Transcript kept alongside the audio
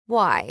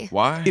Why?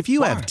 Why? If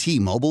you have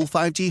T-Mobile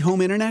 5G home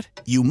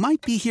internet, you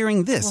might be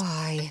hearing this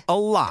Why? a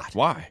lot.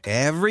 Why?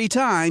 Every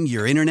time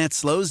your internet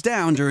slows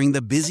down during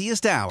the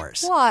busiest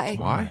hours. Why?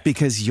 Why?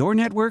 Because your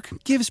network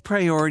gives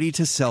priority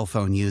to cell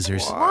phone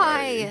users.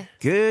 Why?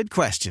 Good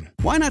question.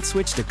 Why not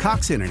switch to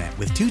Cox Internet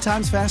with 2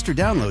 times faster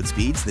download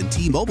speeds than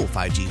T-Mobile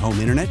 5G home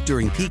internet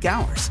during peak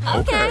hours?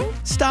 Okay.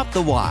 Stop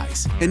the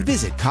whys and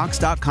visit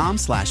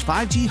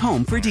cox.com/5G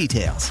home for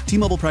details.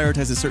 T-Mobile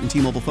prioritizes certain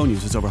T-Mobile phone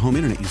users over home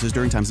internet users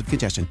during times of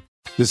congestion.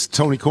 This is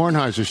Tony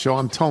Kornheiser's show.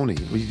 I'm Tony.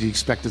 You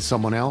expected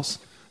someone else?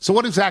 So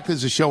what exactly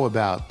is the show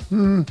about?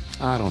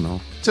 I don't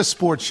know. It's a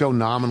sports show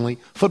nominally.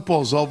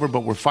 Football's over,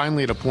 but we're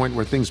finally at a point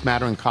where things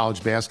matter in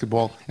college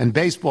basketball, and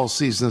baseball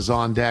season is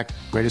on deck.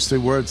 Greatest 3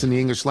 words in the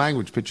English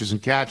language, pitchers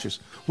and catchers.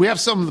 We have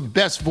some of the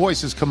best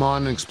voices come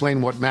on and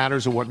explain what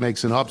matters or what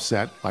makes an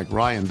upset, like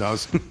Ryan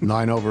does,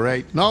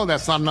 9/8. No,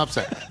 that's not an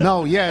upset.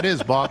 No, yeah, it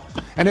is, Bob.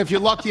 And if you're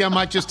lucky, I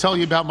might just tell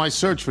you about my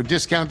search for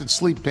discounted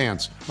sleep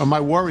pants or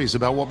my worries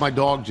about what my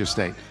dog just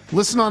ate.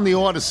 Listen on the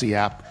Odyssey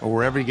app or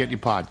wherever you get your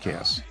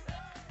podcasts.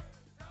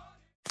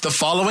 The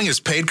following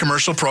is paid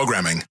commercial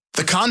programming.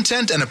 The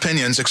content and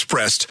opinions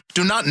expressed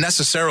do not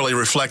necessarily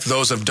reflect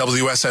those of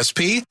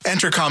WSSP,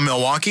 Entercom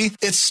Milwaukee,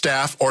 its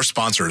staff, or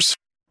sponsors.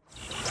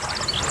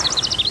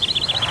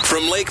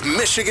 From Lake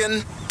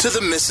Michigan to the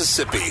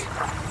Mississippi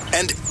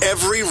and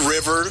every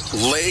river,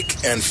 lake,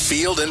 and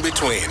field in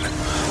between,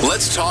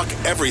 let's talk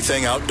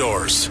everything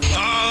outdoors.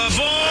 All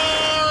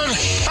aboard!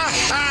 Ha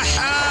ha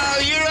ha!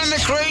 You're on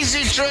the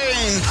crazy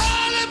train!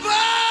 All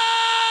aboard!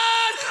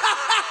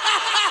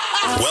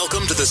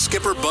 Welcome to the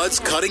Skipper Bud's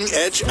Cutting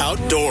Edge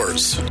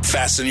Outdoors.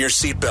 Fasten your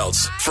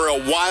seatbelts for a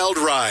wild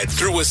ride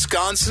through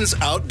Wisconsin's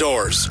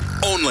outdoors.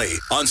 Only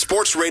on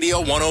Sports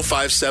Radio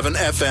 105.7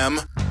 FM,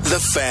 The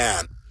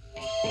Fan.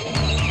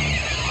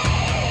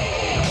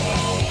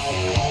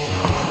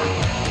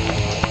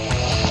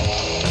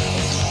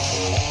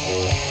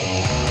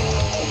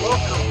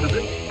 Welcome to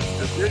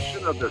this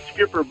edition of the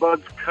Skipper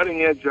Bud's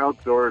Cutting Edge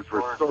Outdoors.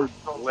 We're so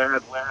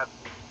glad.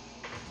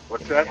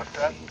 What's that?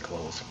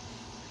 Close.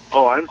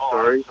 Oh, I'm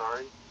sorry.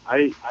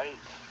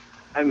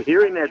 I'm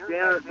hearing that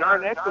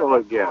darn echo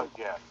again.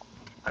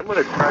 I'm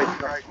going to try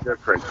something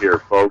different here,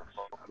 folks.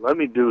 Let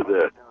me do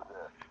this.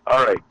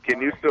 All right. Can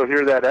you still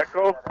hear that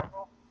echo?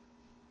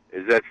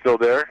 Is that still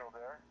there?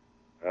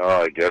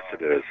 Oh, I guess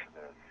it is.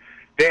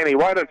 Danny,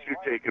 why don't you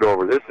take it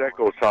over? This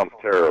echo sounds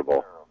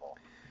terrible.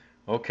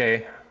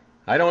 Okay.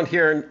 I don't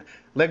hear.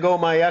 Let go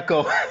of my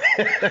echo.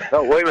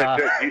 No, wait a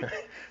minute.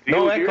 Do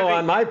no you echo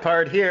on my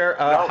part here.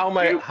 No,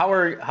 how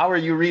are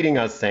you reading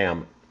us,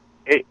 Sam?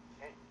 Hey.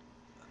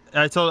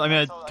 I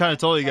kind of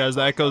told you guys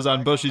the echo's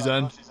on Bushy's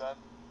end.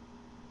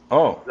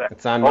 Oh,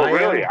 it's on my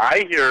really? end?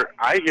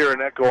 I hear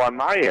an echo on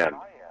my end.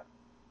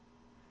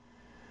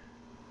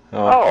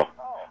 Oh.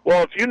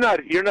 Well, if you're not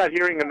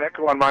hearing an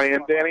echo on my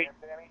end, Danny?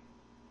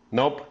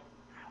 Nope.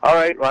 All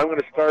right, well, I'm going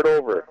to start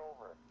over.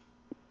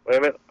 Wait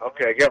a minute.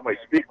 Okay, I got my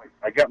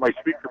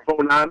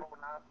speakerphone on.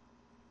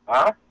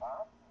 Huh?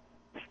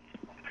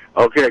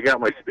 Okay, I got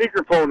my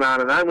speakerphone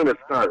on, and I'm going to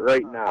start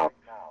right now.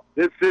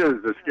 This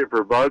is the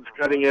Skipper Bud's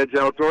Cutting Edge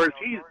Outdoors.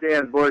 He's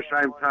Dan Bush.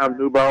 I'm Tom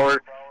Neubauer.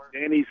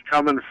 Danny's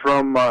coming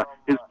from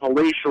his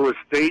palatial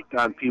estate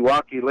on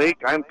Pewaukee Lake.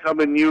 I'm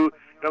coming you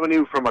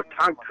from a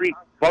concrete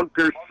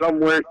bunker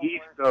somewhere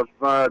east of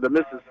the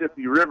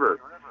Mississippi River.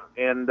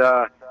 And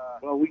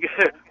well, we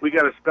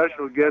got a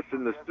special guest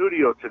in the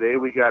studio today.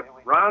 We got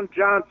Ron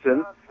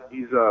Johnson.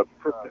 He's a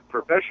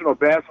professional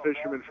bass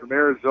fisherman from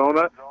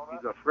Arizona.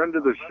 He's a friend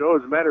of the show.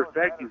 As a matter of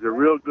fact, he's a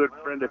real good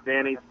friend of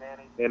Danny's.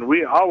 And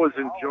we always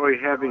enjoy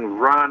having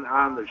Ron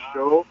on the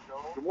show.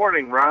 Good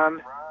morning,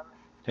 Ron.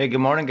 Hey, good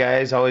morning,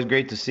 guys. Always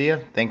great to see you.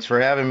 Thanks for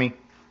having me.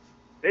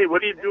 Hey,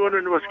 what are you doing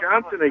in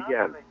Wisconsin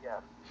again?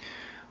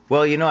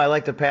 Well, I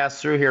like to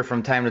pass through here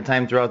from time to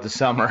time throughout the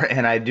summer,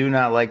 and I do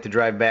not like to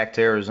drive back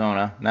to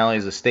Arizona. Not only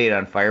is the state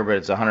on fire, but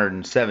it's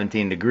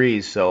 117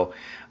 degrees, so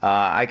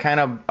I kind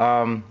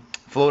of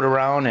float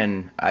around,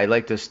 and I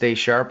like to stay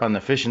sharp on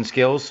the fishing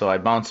skills, so I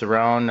bounce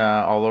around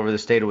all over the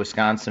state of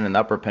Wisconsin and the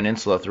Upper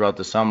Peninsula throughout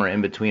the summer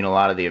in between a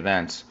lot of the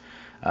events.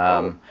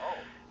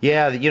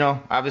 Yeah,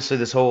 obviously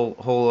this whole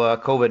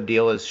COVID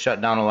deal has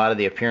shut down a lot of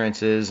the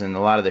appearances and a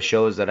lot of the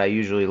shows that I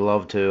usually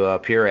love to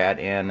appear at,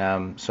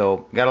 and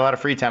so got a lot of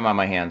free time on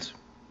my hands.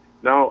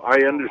 Now,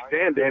 I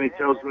understand. Danny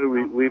tells me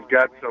we've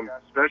got some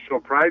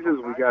special prizes.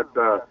 We got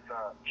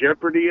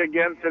Jeopardy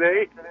again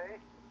today.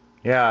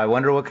 Yeah, I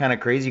wonder what kind of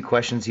crazy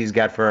questions he's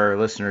got for our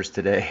listeners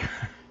today.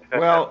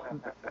 Well,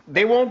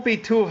 they won't be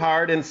too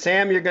hard, and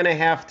Sam, you're going to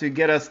have to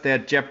get us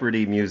that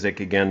Jeopardy music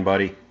again,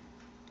 buddy.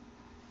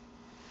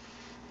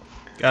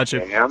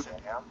 Gotcha.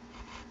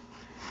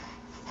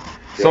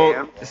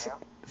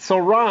 So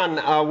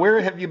Ron,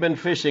 where have you been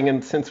fishing?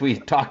 And since we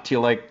talked to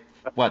you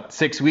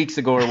 6 weeks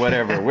ago or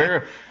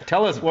whatever,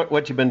 tell us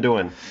what you've been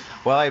doing.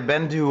 Well, I've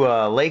been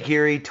to Lake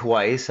Erie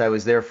twice. I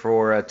was there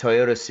for a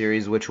Toyota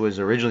Series, which was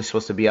originally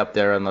supposed to be up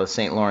there on the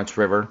St. Lawrence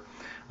River.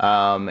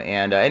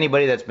 And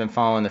anybody that's been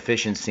following the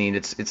fishing scene,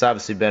 it's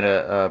obviously been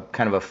a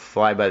kind of a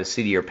fly by the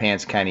seat of your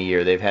pants kind of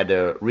year. They've had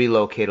to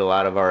relocate a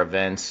lot of our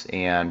events,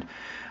 and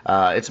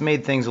it's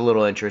made things a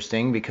little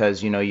interesting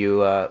because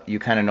you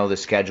kind of know the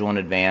schedule in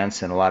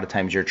advance, and a lot of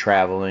times you're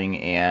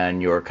traveling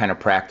and you're kind of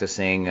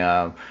practicing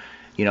on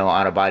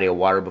a body of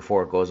water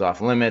before it goes off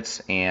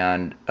limits,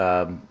 and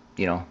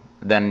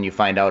then you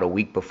find out a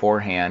week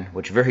beforehand,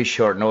 which very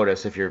short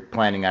notice if you're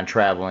planning on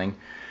traveling.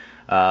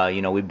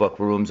 We book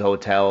rooms,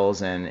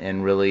 hotels,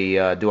 and really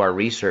do our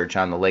research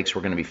on the lakes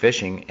we're going to be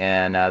fishing.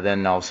 And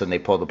then all of a sudden they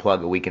pull the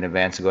plug a week in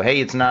advance and go, hey,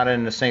 it's not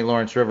in the St.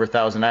 Lawrence River,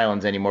 Thousand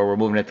Islands anymore. We're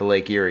moving it to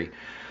Lake Erie.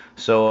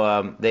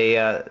 So they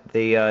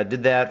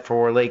did that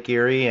for Lake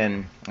Erie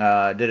and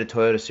did a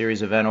Toyota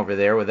Series event over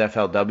there with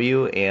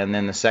FLW. And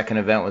then the second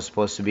event was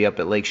supposed to be up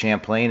at Lake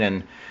Champlain.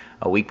 And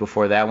a week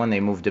before that one, they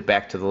moved it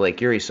back to the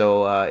Lake Erie.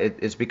 So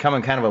it's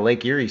becoming kind of a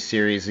Lake Erie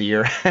series a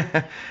year.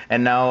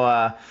 And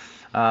now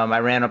I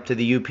ran up to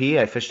the UP.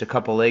 I fished a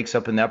couple lakes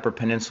up in the Upper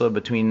Peninsula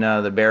between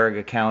the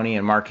Baraga County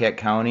and Marquette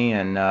County.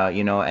 And,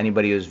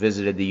 anybody who's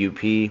visited the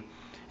UP,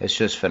 it's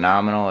just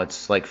phenomenal.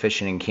 It's like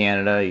fishing in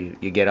Canada.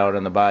 You get out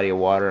on the body of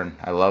water, and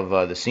I love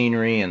the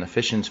scenery, and the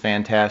fishing's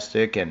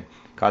fantastic, and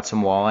caught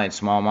some walleye and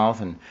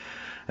smallmouth. And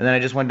then I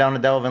just went down to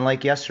Delavan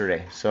Lake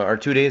yesterday, or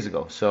 2 days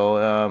ago.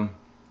 So,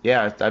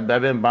 I've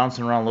been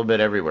bouncing around a little bit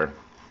everywhere.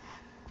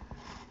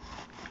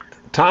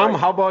 Tom,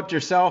 how about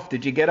yourself?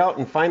 Did you get out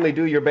and finally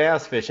do your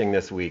bass fishing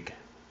this week?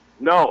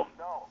 No.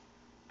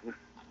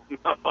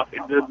 No,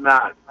 I did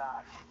not.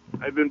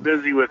 I've been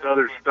busy with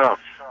other stuff.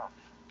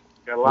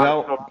 Got a lot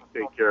of stuff to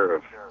take care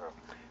of.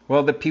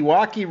 Well, the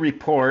Pewaukee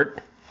report,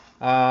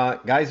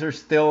 guys are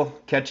still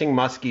catching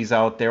muskies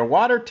out there.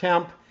 Water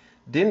temp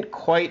didn't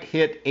quite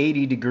hit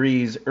 80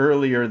 degrees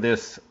earlier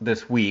this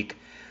week.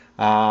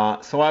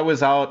 So I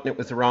was out, and it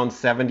was around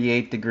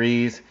 78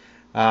 degrees.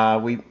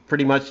 We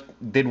pretty much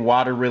did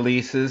water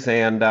releases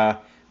and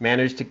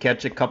managed to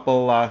catch a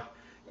couple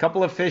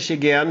of fish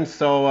again.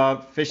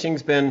 So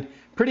fishing's been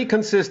pretty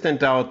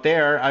consistent out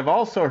there. I've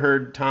also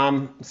heard,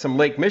 Tom, some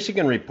Lake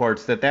Michigan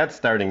reports that's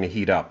starting to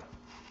heat up.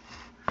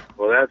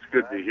 Well, that's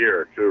good to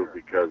hear, too,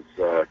 because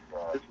this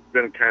has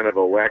been kind of a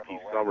wacky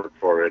summer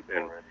for it,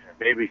 and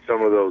maybe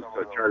some of those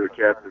charter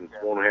captains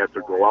won't have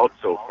to go out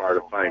so far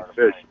to find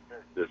fish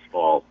this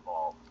fall.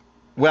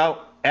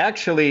 Well,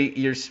 actually,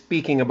 you're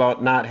speaking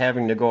about not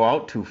having to go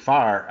out too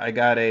far. I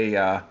got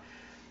a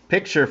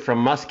picture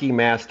from Muskie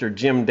Master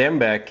Jim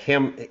Dembeck.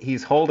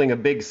 He's holding a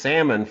big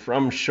salmon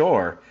from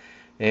shore,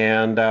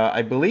 and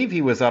I believe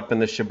he was up in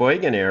the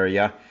Sheboygan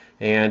area,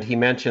 and he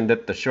mentioned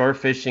that the shore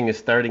fishing is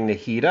starting to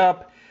heat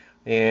up,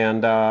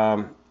 and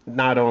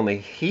not only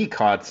he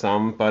caught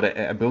some, but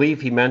I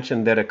believe he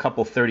mentioned that a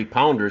couple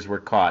 30-pounders were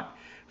caught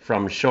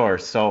from shore.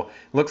 So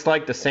looks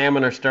like the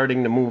salmon are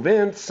starting to move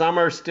in. Some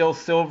are still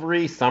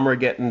silvery, some are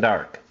getting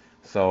dark.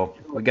 So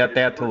we got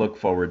that to look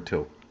forward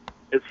to.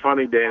 It's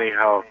funny, Danny,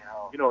 how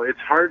it's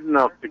hard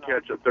enough to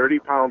catch a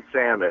 30-pound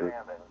salmon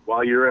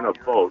while you're in a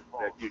boat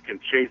that you can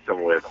chase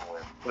them with,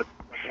 but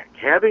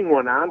having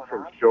one on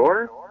from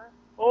shore,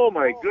 oh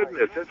my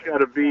goodness, it's got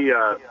to be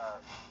a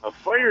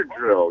fire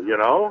drill,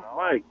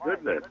 My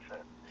goodness.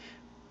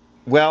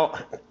 Well,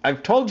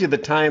 I've told you the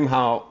time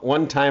how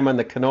one time on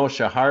the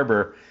Kenosha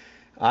Harbor,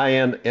 I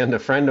and a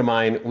friend of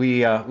mine,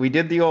 we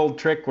did the old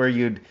trick where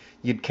you'd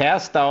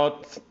cast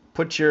out,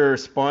 put your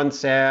spawn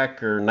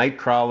sack or night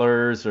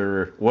crawlers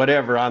or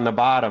whatever on the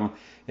bottom,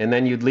 and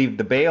then you'd leave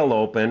the bail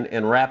open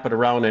and wrap it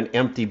around an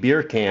empty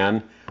beer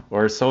can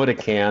or soda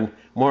can.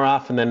 More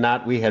often than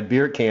not, we had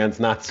beer cans,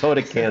 not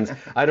soda cans.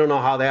 I don't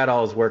know how that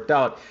always worked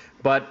out.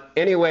 But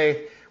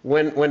anyway,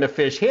 when the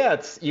fish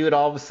hits, you'd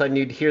all of a sudden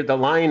you'd hear the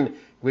line,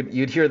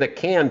 you'd hear the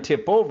can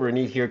tip over, and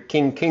you'd hear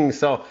king, king.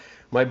 So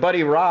my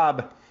buddy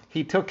Rob,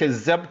 he took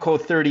his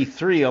Zebco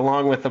 33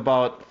 along with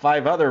about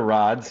 5 other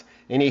rods,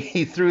 and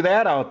he threw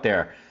that out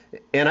there.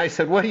 And I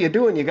said, what are you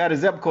doing? You got a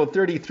Zebco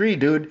 33,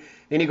 dude.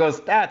 And he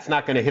goes, that's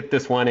not going to hit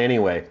this one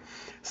anyway.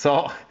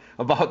 So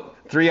about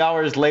 3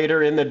 hours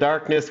later in the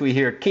darkness, we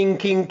hear king,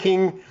 king,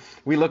 king.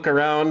 We look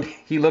around.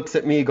 He looks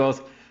at me, he goes,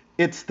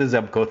 it's the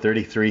Zebco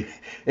 33.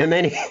 And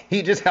then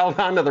he just held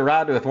onto the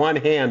rod with one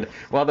hand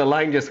while the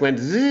line just went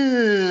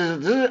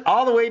zzz, zzz,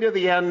 all the way to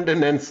the end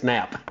and then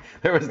snap.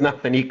 There was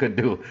nothing he could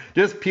do.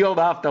 Just peeled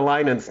off the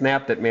line and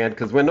snapped it, man,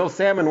 because when those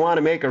salmon want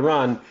to make a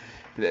run,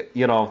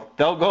 they'll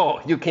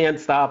go. You can't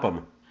stop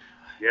them.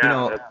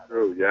 Yeah, that's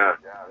true, yeah.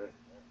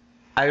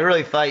 I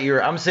really thought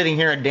I'm sitting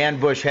here at Dan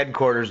Bush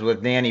headquarters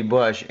with Danny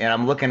Bush, and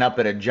I'm looking up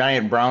at a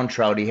giant brown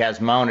trout he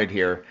has mounted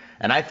here,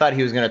 and I thought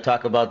he was going to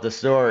talk about the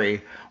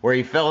story where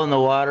he fell in the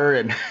water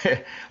and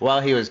while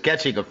he was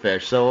catching a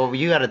fish. So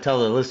you got to tell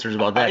the listeners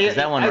about that, because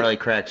that one really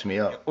cracks me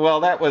up.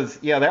 Well, that was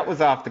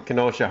off the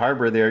Kenosha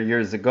Harbor there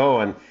years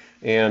ago,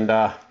 and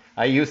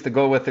I used to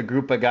go with a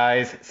group of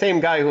guys, same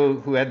guy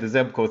who had the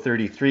Zebco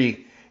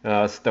 33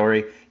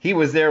 story. He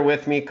was there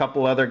with me, a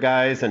couple other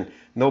guys, and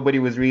nobody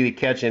was really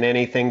catching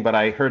anything, but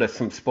I heard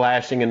some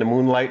splashing in the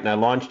moonlight, and I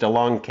launched a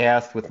long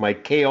cast with my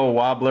KO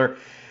wobbler,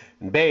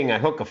 and bang, I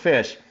hook a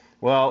fish.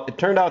 Well, it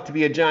turned out to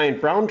be a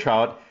giant brown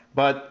trout,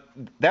 but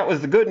that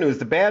was the good news.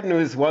 The bad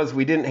news was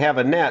we didn't have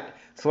a net.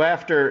 So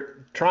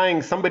after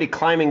trying somebody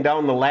climbing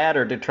down the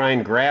ladder to try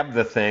and grab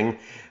the thing,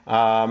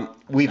 on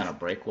a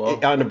break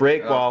wall? On a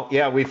break wall,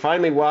 yeah. We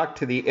finally walked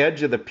to the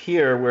edge of the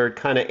pier where it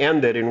kind of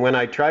ended, and when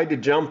I tried to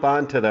jump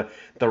onto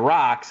the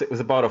rocks, it was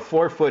about a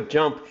 4-foot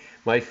jump.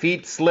 My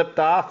feet slipped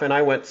off, and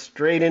I went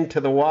straight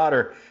into the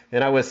water,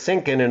 and I was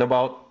sinking in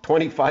about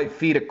 25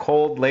 feet of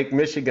cold Lake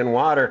Michigan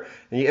water.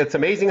 And it's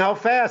amazing how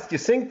fast you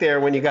sink there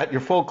when you got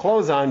your full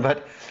clothes on,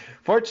 but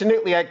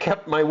fortunately I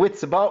kept my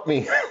wits about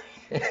me.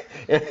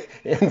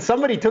 And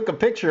somebody took a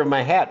picture of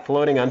my hat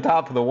floating on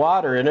top of the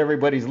water, and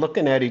everybody's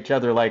looking at each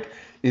other like,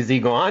 is he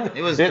gone?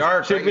 It was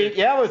dark. Should we?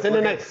 Yeah, it was in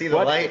the night. See the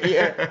light?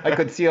 Yeah, I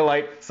could see a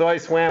light. So I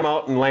swam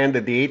out and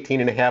landed the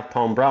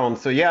 18.5-pound brown.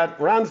 So yeah,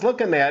 Ron's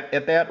looking at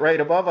that right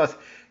above us.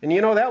 And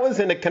you know, that was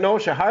in the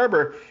Kenosha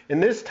Harbor.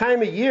 And this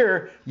time of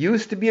year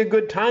used to be a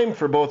good time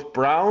for both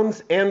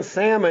browns and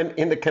salmon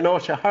in the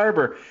Kenosha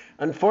Harbor.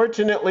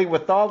 Unfortunately,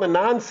 with all the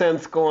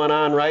nonsense going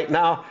on right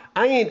now,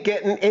 I ain't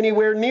getting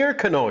anywhere near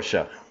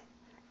Kenosha.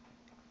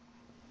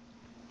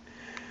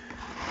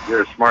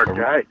 You're a smart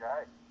guy.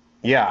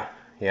 Yeah.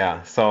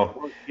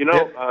 So, You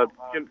know,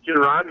 can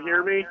Ron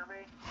hear me?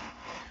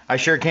 I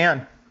sure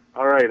can.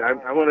 All right, I'm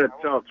going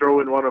to throw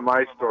in one of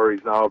my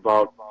stories now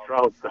about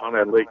trout down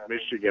at Lake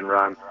Michigan,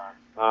 Ron.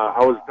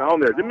 I was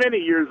down there many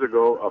years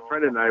ago. A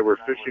friend and I were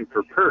fishing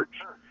for perch,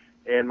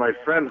 and my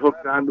friend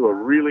hooked onto a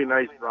really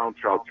nice brown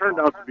trout. Turned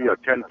out to be a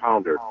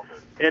 10-pounder.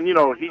 And, you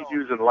know, he's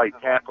using light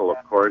tackle, of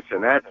course,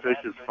 and that fish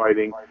is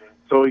fighting.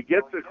 So he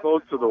gets it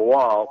close to the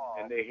wall,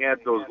 and they had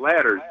those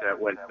ladders that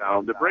went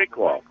down the break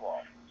wall.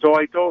 So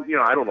I told,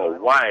 I don't know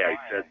why I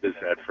said this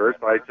at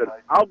first, but I said,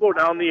 I'll go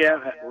down the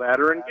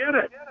ladder and get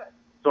it.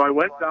 So I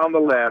went down the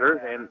ladder,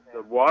 and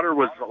the water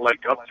was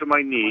like up to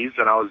my knees,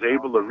 and I was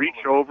able to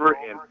reach over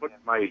and put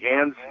my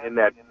hands in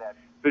that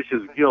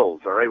fish's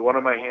gills, all right? One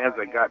of my hands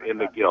I got in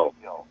the gill.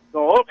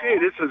 So, okay,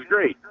 this is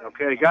great.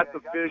 Okay, I got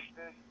the fish,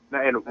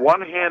 and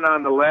one hand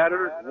on the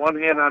ladder, one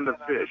hand on the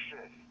fish.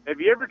 Have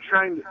you ever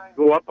tried to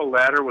go up a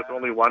ladder with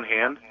only one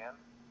hand?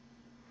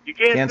 You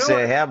can't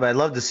say I have, but I'd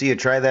love to see you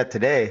try that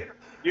today.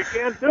 You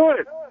can't do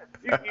it.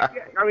 You can't.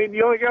 I mean,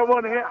 you only got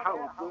one hand.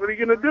 What are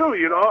you going to do,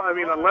 I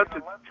mean, unless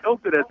it's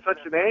tilted at such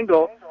an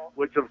angle,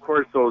 which, of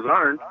course, those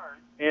aren't.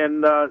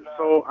 And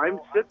so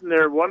I'm sitting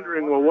there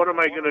wondering, well, what am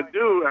I going to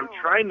do? I'm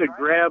trying to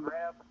grab,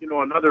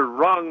 another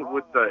rung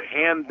with the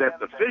hand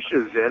that the fish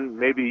is in,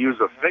 maybe use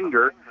a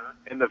finger,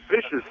 and the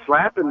fish is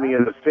slapping me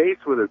in the face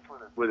with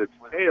its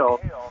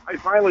tail. I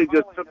finally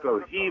just took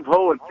a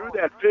heave-ho and threw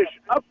that fish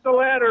up the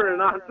ladder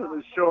and onto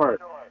the shore.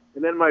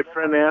 And then my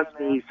friend asked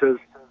me, he says,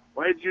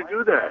 why did you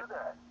do that?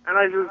 And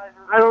I said,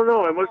 I don't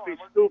know. I must be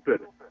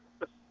stupid.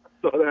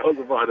 So that was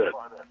about it.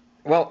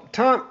 Well,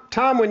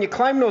 Tom, when you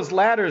climb those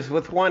ladders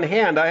with one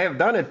hand, I have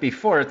done it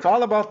before. It's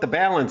all about the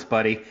balance,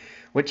 buddy.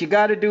 What you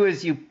got to do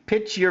is you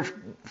pitch your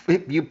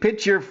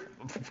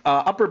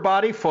upper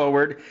body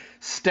forward,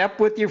 step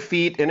with your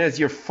feet, and as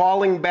you're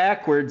falling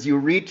backwards, you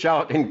reach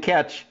out and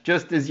catch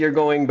just as you're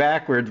going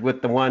backwards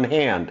with the one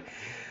hand.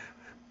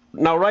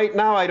 Now, right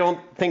now, I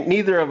don't think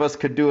neither of us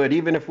could do it.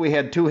 Even if we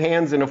had two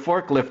hands and a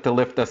forklift to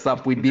lift us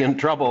up, we'd be in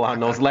trouble on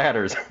those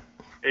ladders.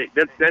 Hey,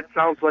 that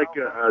sounds like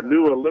a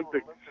new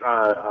Olympics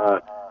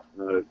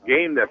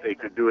game that they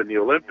could do in the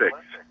Olympics.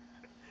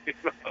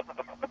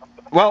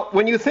 Well,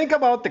 when you think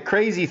about the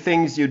crazy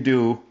things you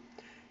do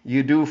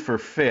for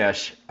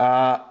fish,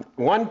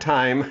 one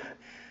time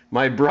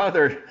my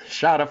brother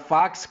shot a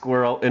fox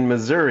squirrel in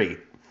Missouri.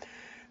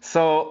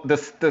 So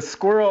the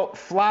squirrel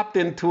flopped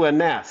into a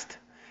nest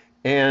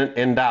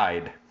and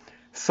died.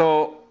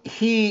 So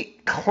he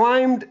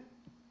climbed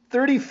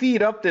 30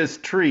 feet up this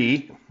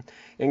tree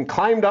and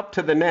climbed up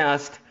to the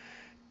nest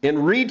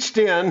and reached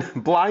in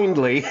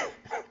blindly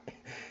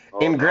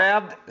and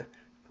grabbed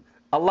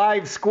a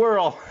live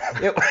squirrel.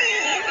 It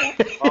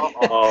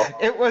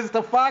was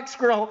the fox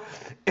squirrel,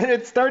 and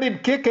it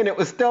started kicking. It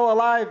was still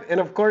alive, and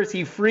of course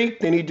he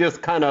freaked, and he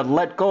just kind of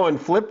let go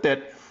and flipped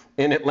it,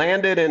 and it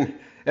landed, and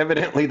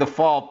evidently the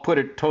fall put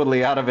it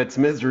totally out of its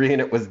misery,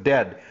 and it was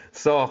dead.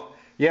 So,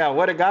 yeah,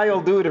 what a guy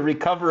will do to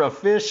recover a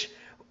fish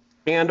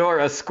and or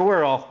a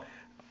squirrel,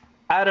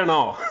 I don't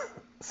know.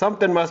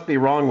 Something must be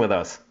wrong with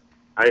us.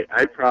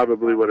 I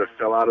probably would have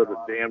fell out of the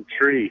damn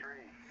tree.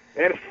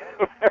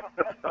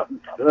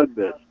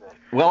 Goodness.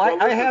 Well,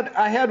 I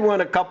had one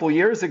a couple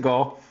years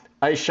ago.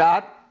 I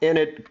shot, and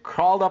it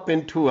crawled up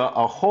into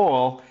a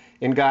hole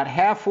and got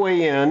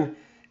halfway in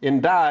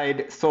and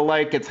died. So,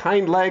 like, its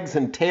hind legs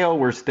and tail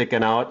were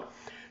sticking out.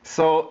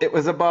 So it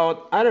was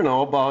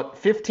about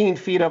 15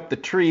 feet up the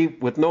tree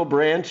with no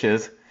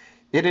branches.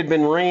 It had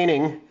been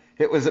raining.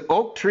 It was an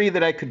oak tree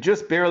that I could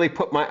just barely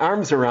put my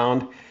arms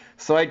around.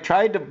 So I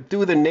tried to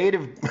do the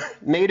native,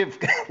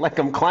 like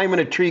I'm climbing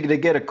a tree to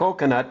get a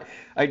coconut.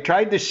 I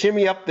tried to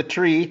shimmy up the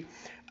tree.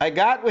 I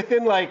got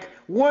within like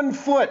 1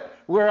 foot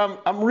where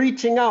I'm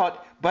reaching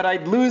out, but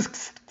I'd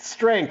lose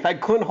strength. I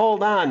couldn't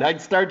hold on.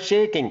 I'd start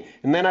shaking,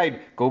 and then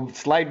I'd go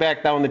slide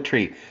back down the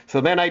tree.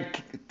 So then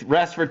I'd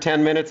rest for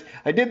 10 minutes.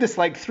 I did this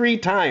like 3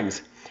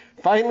 times.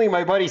 Finally,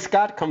 my buddy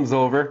Scott comes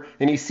over,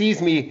 and he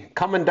sees me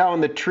coming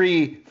down the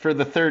tree for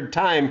the 3rd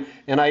time,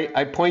 and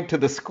I point to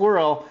the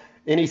squirrel,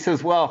 and he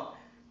says, well,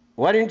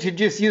 why didn't you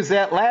just use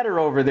that ladder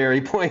over there?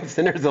 He points,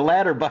 and there's a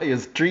ladder by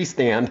his tree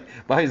stand,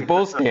 by his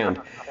bow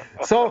stand.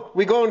 So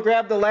we go and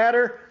grab the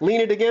ladder, lean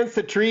it against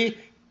the tree,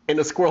 and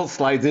the squirrel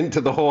slides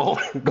into the hole,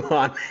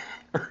 gone.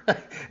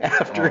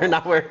 After an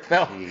hour it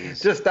fell.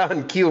 Just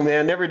on cue,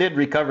 man. Never did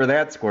recover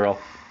that squirrel.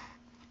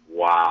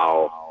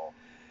 Wow.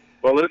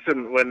 Well,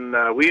 listen, when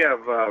we have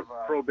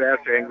pro bass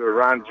angler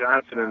Ron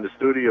Johnson in the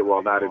studio,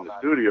 well, not in the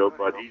studio,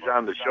 but he's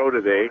on the show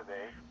today,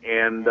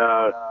 and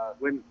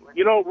when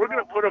we're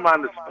going to put him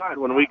on the spot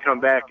when we come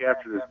back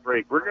after this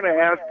break. We're going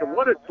to ask him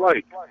what it's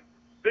like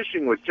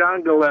fishing with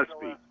John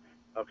Gillespie.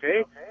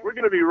 Okay? We're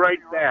going to be right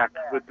back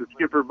with the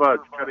Skipper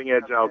Buds Cutting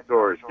Edge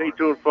Outdoors. Stay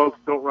tuned, folks.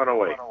 Don't run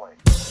away.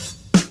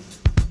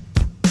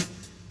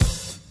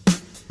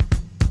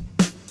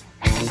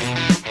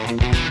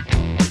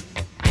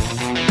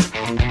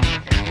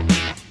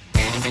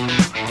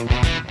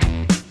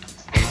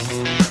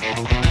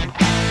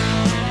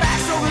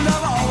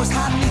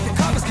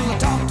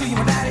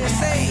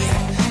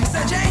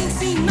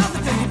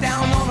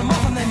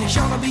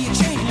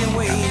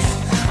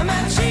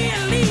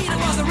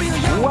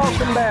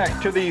 Welcome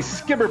back to the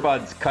Skipper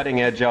Buds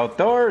Cutting Edge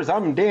Outdoors.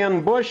 I'm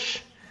Dan Bush,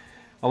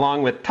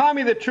 along with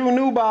Tommy the True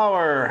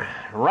Neubauer,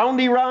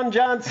 Roundy Ron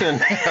Johnson.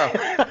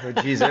 Oh,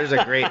 geez, there's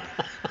a great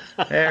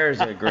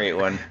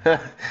one.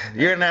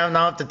 You're gonna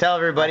now have to tell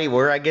everybody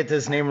where I get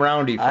this name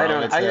Roundy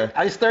from.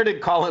 I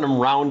started calling him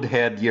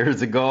Roundhead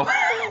years ago.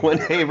 When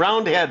hey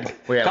Roundhead,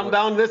 come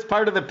down this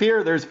part of the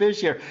pier. There's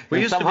fish here.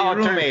 We used to be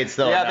roommates,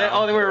 though.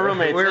 Yeah, they were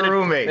roommates. We were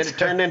roommates. Then it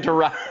turned into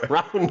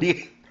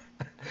Roundy.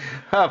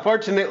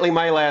 Fortunately,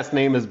 my last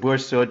name is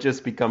Bush, so it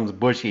just becomes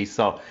Bushy.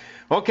 So,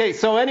 okay.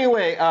 So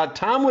anyway,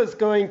 Tom was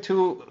going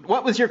to.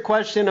 What was your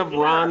question of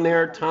Ron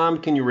there, Tom?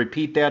 Can you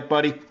repeat that,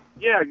 buddy?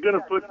 Yeah, I'm going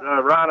to put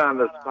Ron on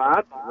the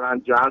spot.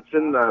 Ron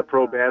Johnson,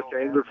 pro bass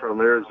angler from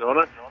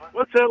Arizona.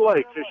 What's that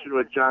like fishing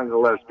with John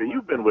Gillespie?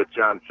 You've been with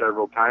John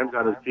several times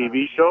on his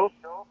TV show.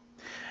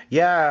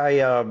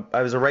 Yeah,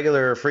 I was a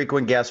regular,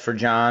 frequent guest for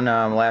John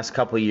the last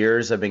couple of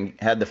years. I've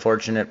had the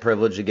fortunate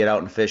privilege to get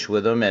out and fish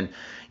with him. And,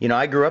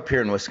 I grew up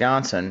here in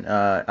Wisconsin.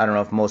 I don't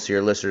know if most of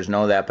your listeners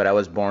know that, but I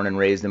was born and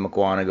raised in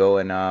Mukwonago.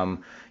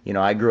 And,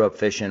 I grew up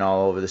fishing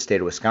all over the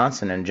state of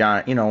Wisconsin. And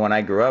John, when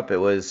I grew up, it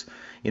was,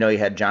 you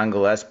had John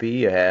Gillespie,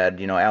 you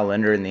had, Al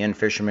Linder and the In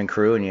Fisherman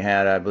crew, and you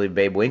had, I believe,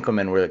 Babe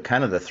Winkleman were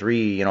kind of the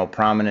 3,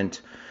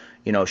 prominent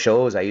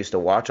shows I used to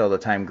watch all the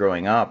time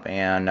growing up.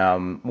 And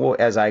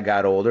as I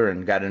got older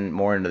and got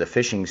more into the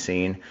fishing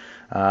scene,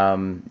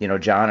 John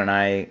and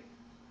I,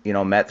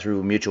 met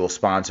through mutual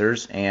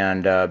sponsors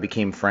and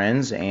became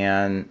friends.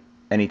 And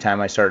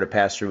anytime I started to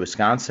pass through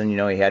Wisconsin,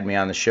 he had me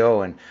on the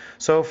show. And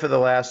so for the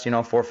last,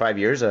 4 or 5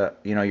 years,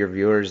 your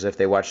viewers, if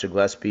they watch the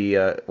Gillespie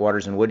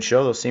Waters and Woods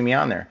show, they'll see me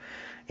on there.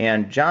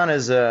 And John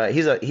is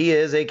he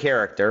is a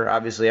character.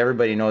 Obviously,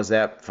 everybody knows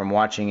that from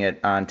watching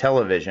it on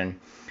television.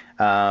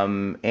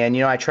 And,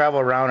 I travel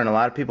around and a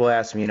lot of people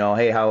ask me,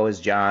 hey, how is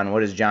John?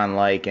 What is John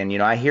like? And,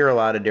 I hear a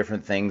lot of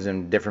different things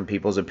and different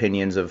people's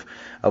opinions of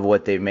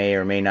what they may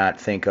or may not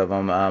think of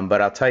him.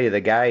 But I'll tell you,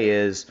 the guy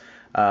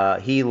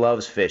he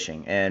loves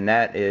fishing, and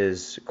that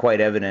is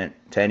quite evident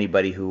to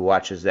anybody who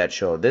watches that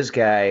show. This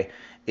guy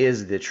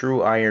is the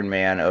true Iron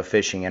Man of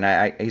fishing,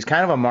 and he's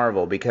kind of a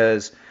marvel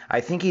because I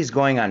think he's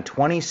going on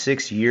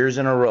 26 years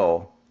in a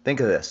row.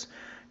 Think of this,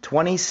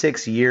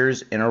 26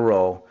 years in a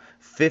row.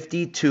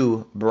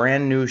 52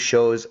 brand new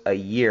shows a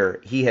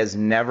year. He has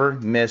never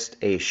missed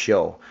a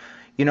show.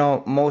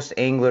 Most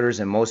anglers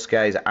and most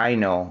guys I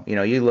know,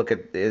 you look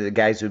at the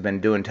guys who've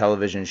been doing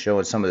television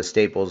shows, some of the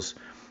staples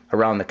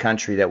around the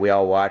country that we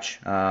all watch,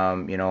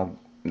 the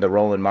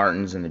Roland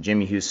Martins and the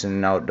Jimmy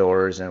Houston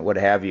Outdoors and what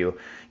have you.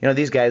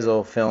 These guys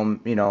will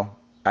film,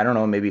 I don't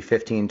know, maybe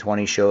 15,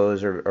 20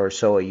 shows or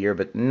so a year,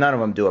 but none of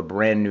them do a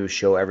brand new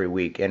show every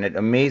week. And it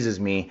amazes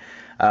me.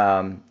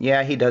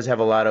 He does have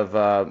a lot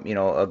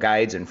of,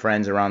 guides and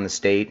friends around the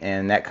state,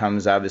 and that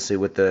comes obviously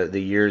with the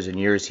years and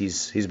years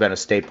he's been a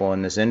staple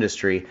in this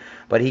industry.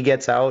 But he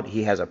gets out,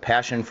 he has a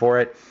passion for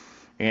it,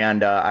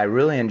 and I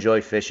really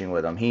enjoy fishing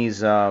with him. He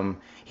is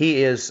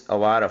a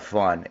lot of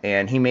fun,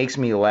 and he makes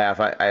me laugh.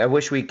 I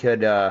wish we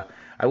could,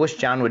 I wish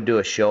John would do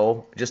a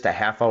show, just a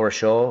half-hour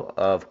show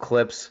of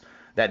clips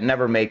that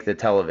never make the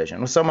television.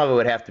 Well, some of it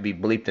would have to be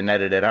bleeped and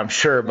edited, I'm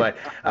sure, but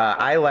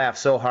I laugh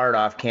so hard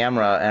off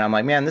camera, and I'm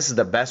like, man, this is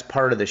the best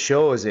part of the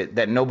show is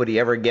that nobody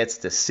ever gets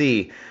to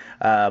see.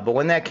 But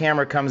when that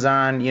camera comes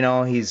on,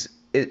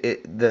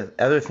 the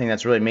other thing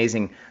that's really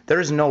amazing,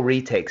 there's no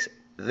retakes.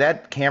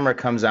 That camera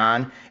comes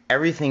on,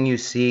 everything you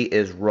see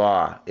is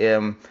raw.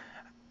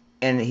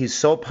 And he's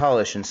so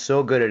polished and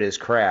so good at his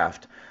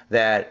craft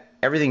that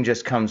everything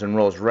just comes and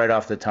rolls right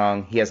off the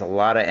tongue. He has a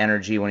lot of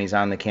energy when he's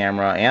on the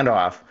camera and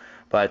off.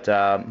 But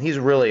he's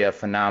really a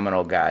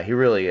phenomenal guy. He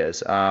really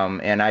is.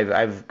 And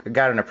I've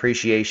got an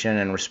appreciation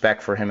and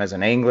respect for him as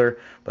an angler,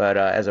 but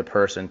as a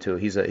person too.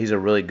 He's a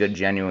really good,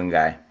 genuine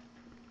guy.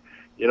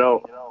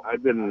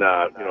 I've been,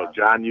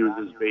 John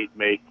uses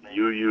BaitMate,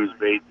 you use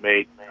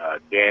BaitMate,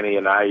 Danny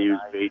and I use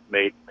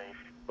BaitMate.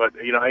 But,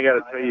 I got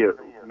to tell you,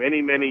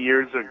 many, many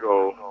years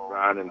ago,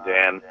 Ron and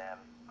Dan,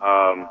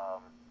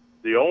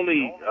 the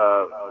only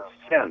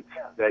scent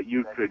that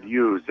you could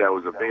use that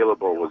was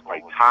available was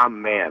by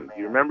Tom Mann.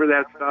 Do you remember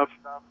that stuff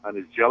on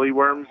his jelly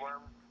worms?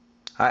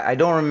 I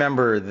don't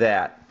remember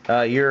that.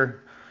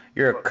 You're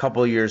a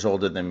couple years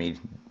older than me.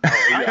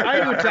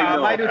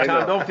 I do,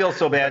 Tom. Don't feel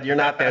so bad. You're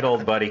not that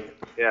old, buddy.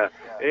 Yeah.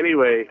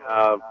 Anyway,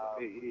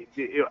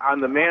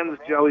 on the Mann's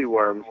jelly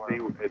worms,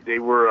 they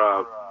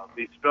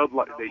smelled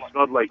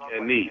like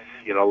anise,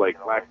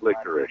 like black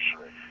licorice.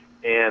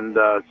 And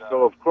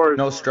so, of course...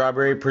 No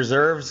strawberry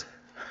preserves?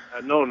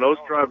 No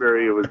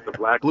strawberry. It was the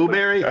black...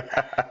 Blueberry?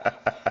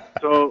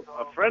 So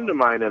a friend of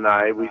mine and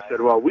I, we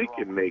said, well, we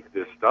can make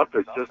this stuff.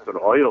 It's just an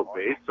oil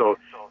base. So,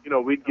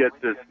 we'd get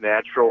this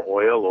natural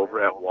oil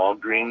over at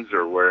Walgreens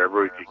or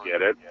wherever we could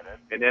get it.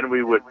 And then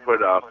we would put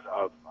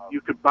you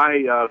could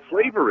buy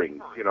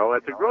flavorings,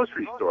 at the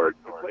grocery store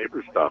to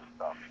flavor stuff.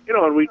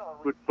 And we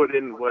would put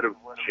in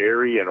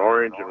cherry and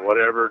orange and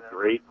whatever,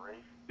 grape.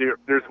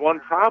 There's one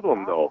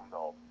problem, though.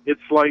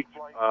 It's like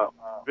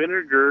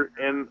vinegar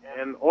and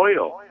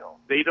oil.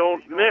 They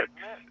don't mix.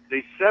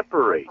 They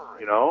separate,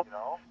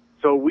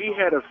 So we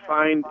had to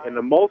find an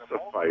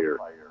emulsifier,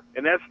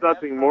 and that's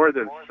nothing more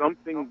than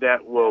something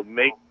that will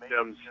make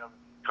them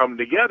come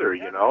together,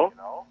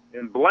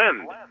 and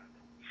blend.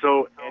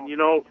 So,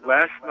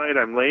 last night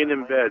I'm laying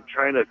in bed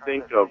trying to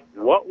think of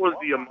what was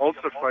the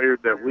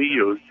emulsifier that we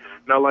used.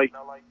 Now, like,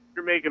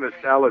 you're making a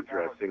salad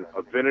dressing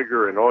of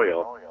vinegar and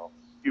oil.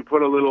 You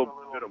put a little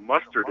bit of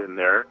mustard in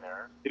there,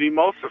 it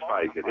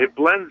emulsifies it. It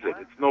blends it.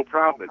 It's no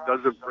problem. It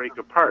doesn't break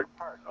apart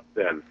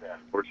then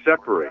or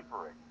separate.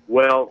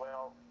 Well,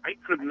 I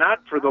could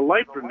not for the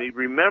life of me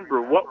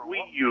remember what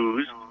we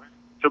used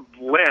to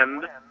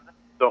blend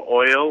the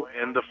oil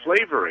and the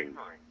flavorings.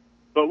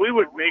 But we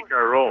would make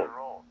our own.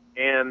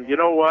 And you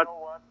know what?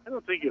 I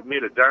don't think it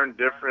made a darn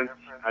difference,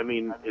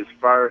 as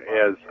far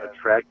as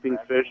attracting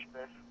fish.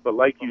 But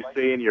like you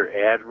say in your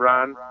ad,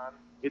 Ron,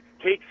 it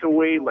takes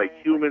away like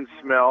human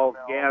smell,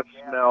 gas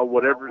smell,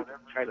 whatever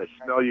kind of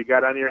smell you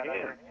got on your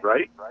hands,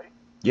 right?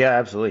 Yeah,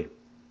 absolutely.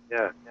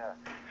 Yeah.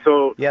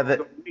 So,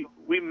 so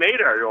we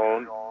made our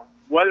own.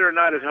 Whether or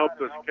not it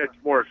helped us catch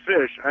more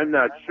fish, I'm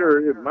not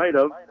sure. It might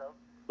have,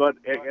 but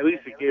at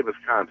least it gave us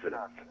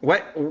confidence.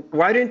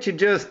 Why didn't you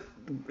just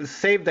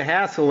save the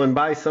hassle and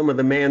buy some of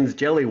the Mann's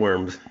jelly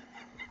worms?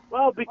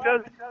 Well,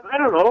 because, I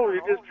don't know,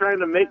 you're just trying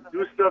to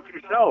do stuff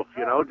yourself,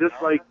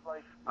 just like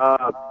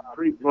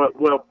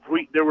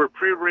there were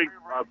pre-rigged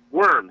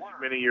worms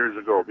many years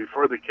ago,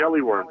 before the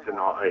Kelly worms and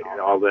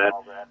all that,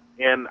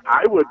 and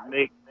I would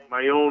make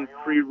my own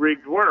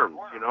pre-rigged worms.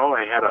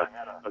 I had a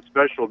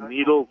special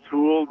needle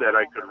tool that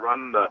I could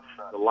run the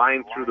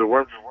line through the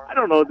worm. I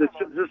don't know,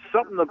 there's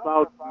something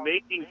about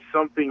making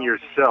something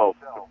yourself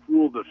to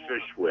fool the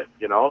fish with,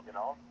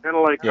 Kind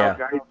of like how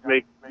guys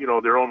make,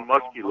 their own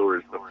musky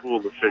lures to fool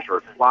the fish,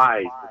 or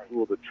flies to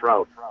fool the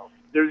trout.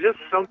 There's just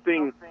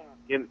something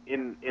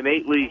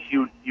innately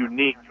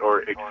unique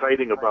or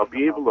exciting about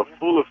being able to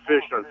fool a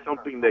fish on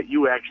something that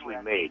you actually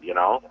made,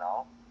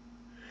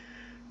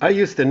 I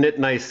used to knit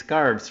nice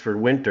scarves for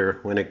winter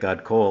when it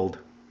got cold.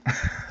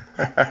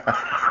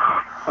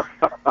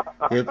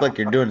 You look like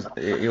you're doing. What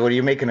are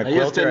you making, a quilter?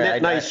 I used to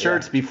knit nice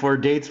shirts before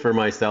dates for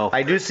myself.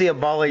 I do see a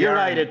ball of yarn.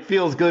 You're right. It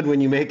feels good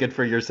when you make it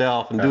for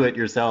yourself and do it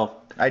yourself.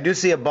 I do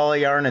see a ball of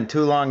yarn and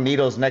two long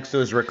needles next to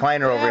his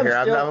recliner over here.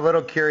 I'm a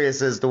little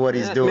curious as to what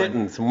he's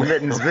doing. Mittens.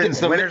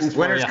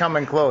 Winter's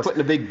coming close.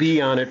 Putting a big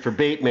B on it for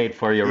BaitMate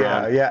for you,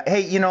 Ron. Yeah.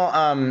 Hey,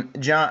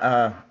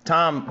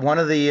 Tom, one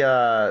of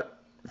the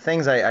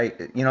things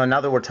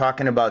now that we're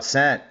talking about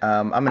scent,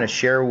 I'm going to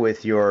share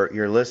with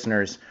your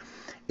listeners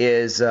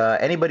is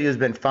anybody who's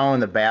been following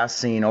the bass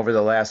scene over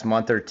the last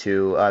month or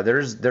two,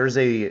 there's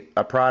a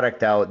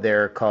product out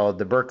there called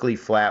the Berkley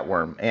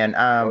Flatworm.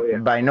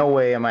 And by no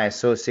way am I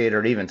associated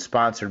or even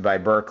sponsored by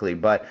Berkley,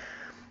 but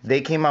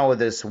they came out with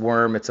this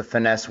worm. It's a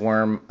finesse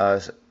worm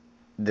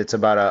that's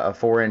about a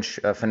 4-inch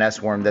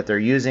finesse worm that they're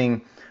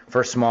using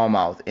for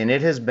smallmouth. And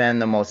it has been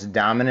the most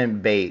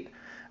dominant bait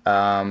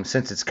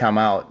since it's come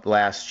out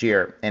last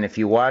year. And if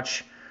you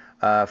watch,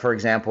 for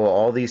example,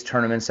 all these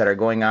tournaments that are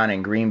going on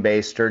in Green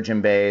Bay,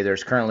 Sturgeon Bay,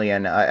 there's currently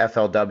an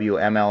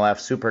FLW MLF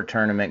Super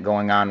Tournament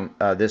going on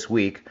this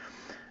week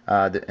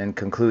and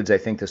concludes, I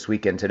think, this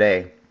weekend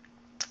today.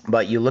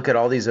 But you look at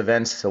all these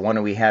events, the one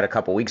that we had a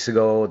couple weeks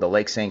ago, the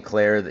Lake St.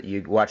 Clair, that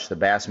you watch the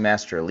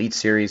Bassmaster Elite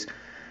Series,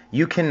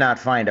 you cannot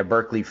find a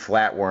Berkley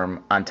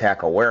Flatworm on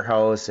Tackle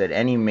Warehouse at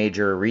any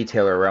major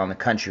retailer around the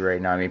country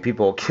right now. I mean,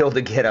 people will kill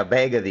to get a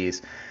bag of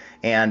these.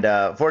 And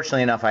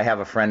fortunately enough, I have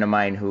a friend of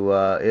mine who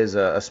is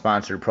a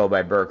sponsored pro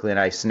by Berkley, and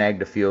I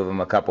snagged a few of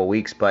them a couple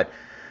weeks. But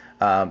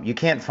you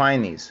can't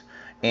find these.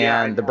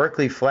 And the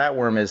Berkeley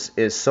flatworm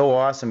is so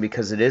awesome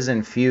because it is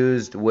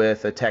infused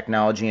with a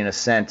technology and a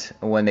scent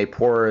when they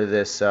pour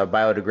this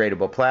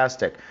biodegradable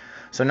plastic.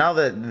 So now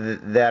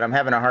that I'm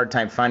having a hard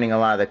time finding a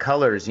lot of the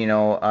colors,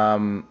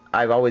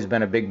 I've always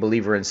been a big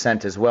believer in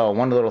scent as well.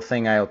 One little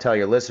thing I'll tell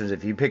your listeners,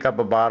 if you pick up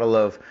a bottle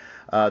of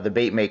the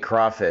Baitmate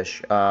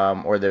crawfish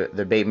or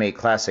the Baitmate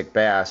classic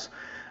bass,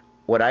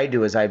 what I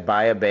do is I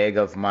buy a bag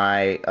of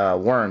my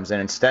worms, and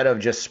instead of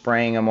just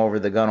spraying them over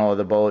the gunnel of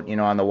the boat,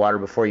 on the water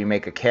before you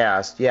make a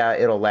cast,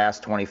 it'll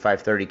last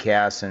 25, 30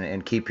 casts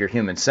and keep your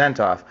human scent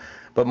off.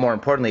 But more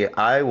importantly,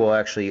 I will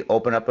actually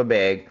open up a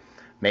bag,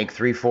 make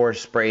 3-4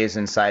 sprays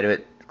inside of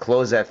it,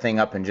 close that thing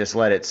up, and just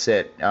let it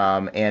sit.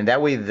 And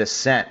that way the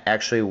scent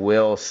actually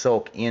will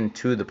soak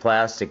into the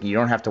plastic. You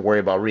don't have to worry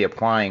about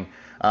reapplying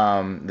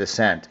the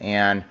scent.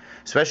 And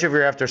especially if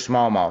you're after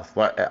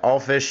smallmouth. All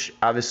fish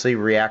obviously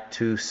react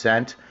to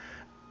scent,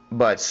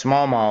 but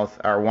smallmouth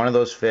are one of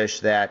those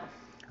fish that,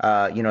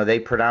 they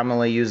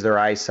predominantly use their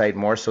eyesight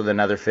more so than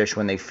other fish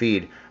when they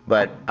feed.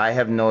 But I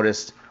have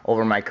noticed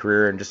over my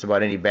career, and just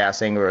about any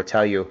bass angler will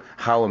tell you,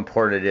 how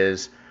important it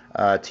is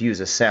to use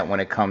a scent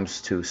when it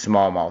comes to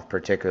smallmouth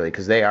particularly,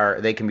 because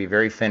they can be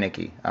very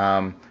finicky,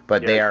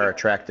 but they are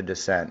attracted to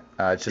scent.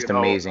 It's just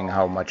amazing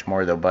how much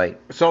more they'll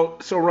bite. So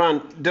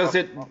Ron, does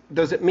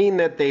it mean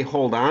that they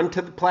hold on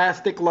to the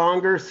plastic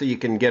longer so you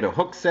can get a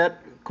hook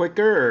set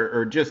quicker,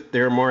 or just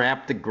they're more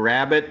apt to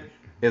grab it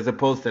as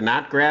opposed to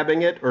not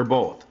grabbing it, or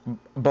both?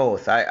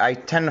 Both. I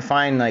tend to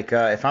find,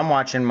 if I'm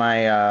watching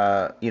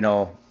my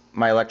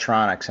my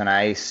electronics and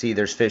I see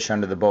there's fish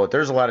under the boat,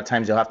 there's a lot of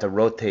times you'll have to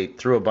rotate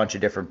through a bunch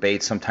of different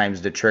baits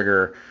sometimes to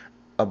trigger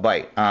a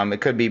bite.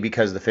 It could be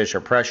because the fish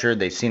are pressured,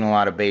 they've seen a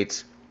lot of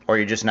baits, or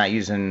you're just not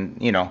using,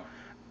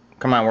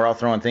 come on, we're all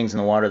throwing things in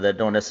the water that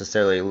don't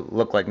necessarily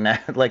look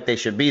like they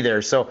should be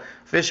there. So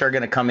fish are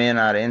going to come in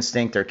out of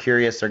instinct, they're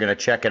curious, they're going to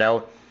check it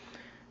out.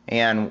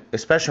 And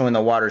especially when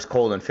the water's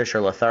cold and fish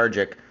are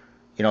lethargic,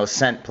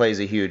 scent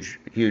plays a huge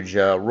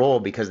role,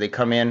 because they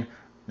come in,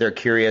 they're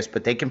curious,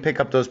 but they can pick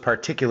up those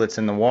particulates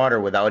in the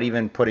water without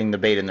even putting the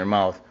bait in their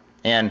mouth.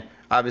 And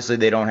obviously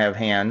they don't have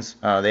hands,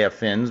 they have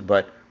fins,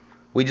 but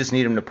we just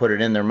need them to put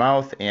it in their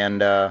mouth.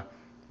 And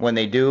when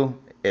they do,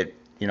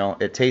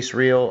 it tastes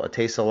real, it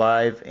tastes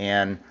alive,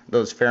 and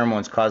those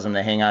pheromones cause them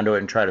to hang onto it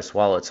and try to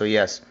swallow it. So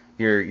yes,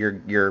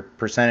 your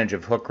percentage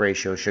of hook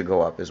ratio should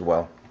go up as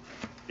well.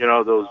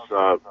 Those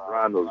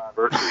Ron, those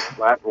Berkeley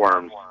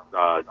flatworms.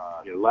 As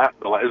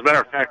a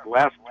matter of fact, the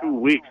last 2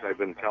 weeks I've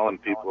been telling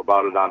people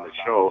about it on the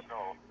show,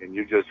 and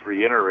you just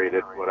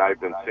reiterated what I've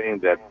been saying,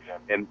 that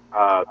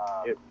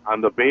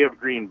on the Bay of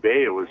Green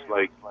Bay, it was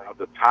like of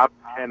the top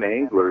 10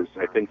 anglers,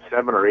 I think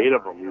 7 or 8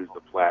 of them used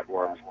the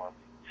flatworms.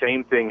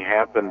 Same thing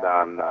happened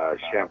on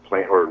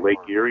Champlain or Lake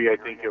Erie, I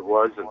think it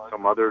was, and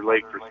some other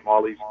lake for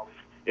smallies.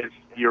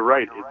 You're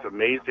right, it's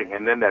amazing.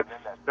 And then that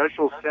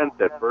special scent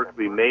that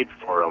Berkeley made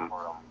for them,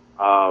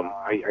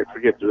 I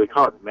forget, do they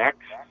call it Max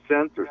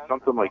Scent or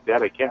something like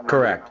that? I can't remember.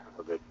 Correct.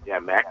 Yeah,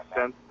 Max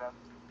Scent.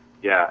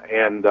 Yeah,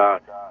 and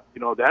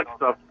that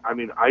stuff. I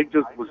mean, I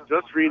was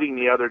just reading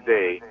the other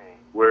day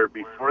where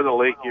before the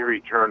Lake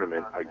Erie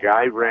tournament, a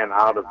guy ran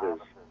out of his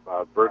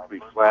Berkeley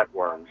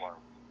flatworms.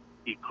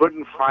 He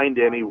couldn't find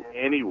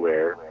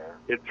anywhere.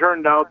 It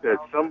turned out that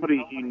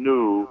somebody he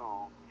knew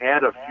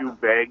had a few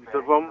bags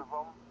of them.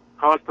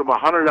 Cost them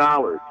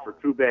 $100 for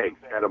 2 bags.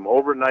 Had them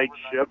overnight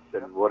shipped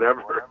and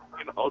whatever.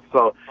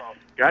 So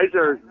guys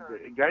are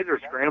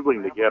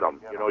scrambling to get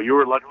them. You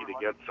were lucky to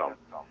get some.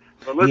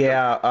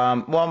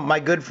 Well, my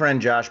good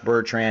friend Josh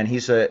Bertrand,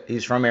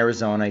 he's from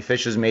Arizona. He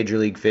fishes Major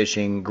League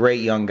Fishing.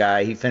 Great young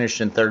guy. He finished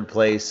in 3rd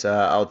place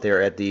out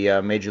there at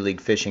the Major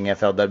League Fishing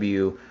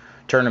FLW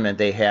tournament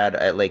they had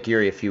at Lake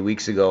Erie a few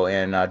weeks ago.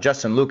 And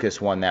Justin Lucas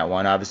won that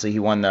one. Obviously, he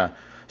won the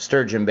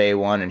Sturgeon Bay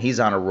one, and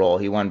he's on a roll.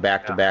 He won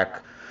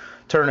back-to-back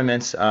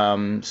tournaments.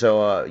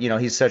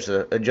 He's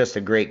just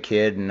a great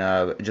kid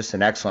and just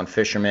an excellent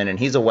fisherman. And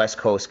he's a West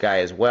Coast guy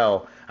as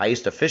well. I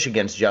used to fish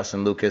against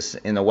Justin Lucas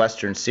in the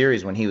Western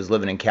Series when he was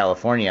living in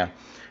California.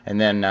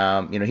 And then,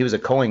 he was a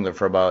co-angler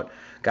for about,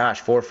 4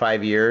 or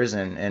 5 years.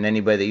 And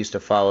anybody that used to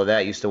follow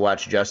that used to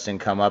watch Justin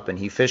come up. And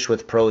he fished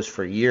with pros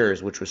for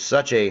years, which was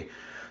such a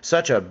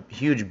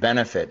huge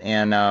benefit.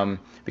 And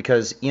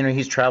because,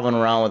 he's traveling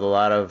around with a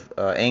lot of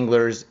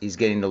anglers. He's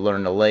getting to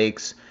learn the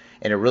lakes.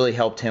 And it really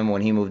helped him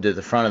when he moved to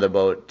the front of the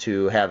boat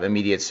to have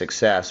immediate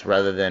success,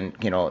 rather than,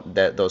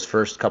 those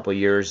first couple of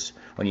years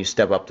when you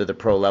step up to the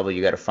pro level,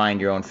 you got to find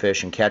your own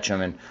fish and catch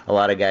them. And a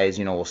lot of guys,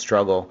 will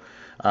struggle.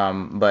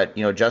 But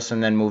Justin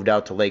then moved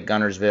out to Lake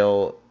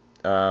Gunnersville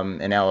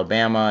in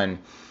Alabama. And,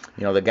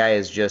 the guy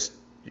is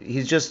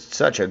he's just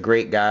such a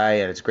great guy,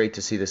 and it's great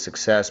to see the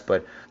success.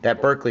 But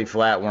that Berkeley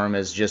flatworm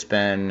has just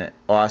been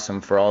awesome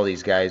for all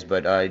these guys.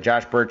 But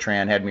Josh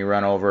Bertrand had me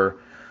run over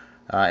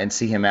and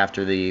see him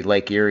after the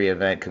Lake Erie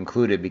event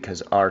concluded,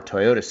 because our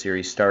Toyota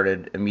series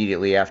started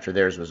immediately after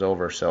theirs was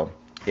over. So,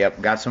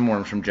 got some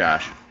worms from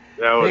Josh.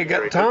 That was Hey,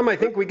 great. Tom, I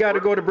think we got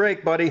to go to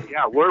break, buddy.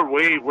 Yeah, we're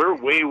way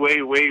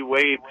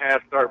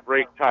past our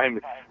break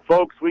time,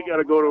 folks. We got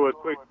to go to a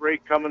quick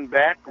break. Coming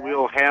back,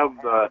 we'll have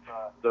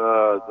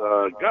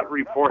the gut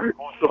report.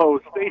 So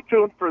stay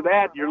tuned for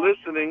that. You're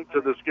listening to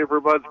the Skipper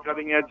Bud's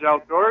Cutting Edge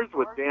Outdoors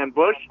with Dan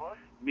Bush.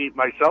 Meet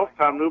myself,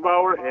 Tom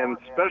Neubauer, and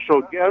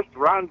special guest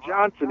Ron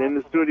Johnson in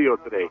the studio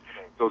today.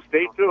 So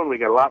stay tuned. We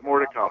got a lot more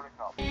to come.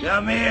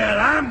 Come here.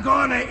 I'm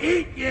gonna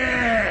eat you.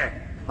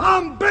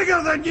 I'm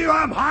bigger than you.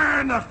 I'm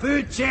higher in the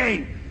food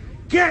chain.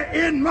 Get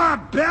in my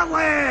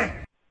belly.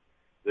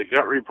 The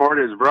Gut Report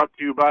is brought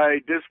to you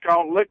by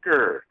Discount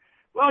Liquor.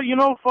 Well, you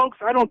know, folks,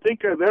 I don't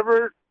think I've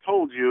ever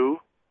told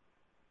you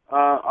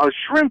a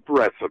shrimp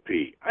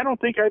recipe. I don't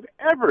think I've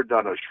ever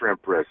done a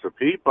shrimp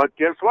recipe, but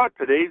guess what?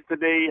 Today's the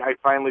day I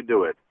finally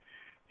do it.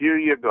 Here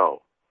you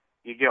go.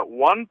 You get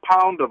 1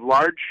 pound of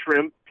large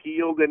shrimp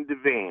peeled and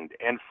deveined.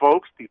 And,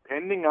 folks,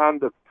 depending on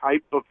the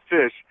type of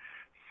fish,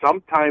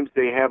 sometimes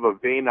they have a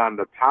vein on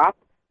the top,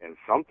 and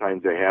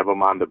sometimes they have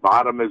them on the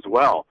bottom as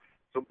well.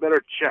 So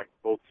better check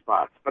both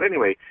spots. But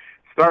anyway,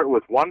 start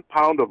with 1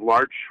 pound of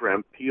large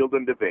shrimp peeled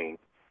and deveined,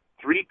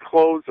 3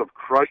 cloves of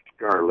crushed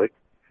garlic,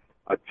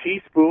 a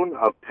teaspoon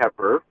of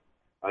pepper,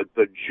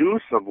 the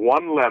juice of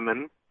 1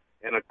 lemon,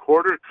 and a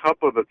 1/4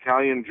 cup of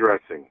Italian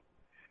dressing.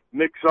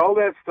 Mix all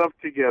that stuff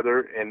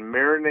together and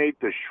marinate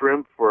the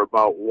shrimp for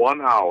about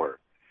 1 hour.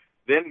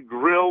 Then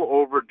grill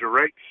over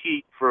direct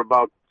heat for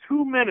about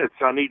 2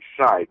 minutes on each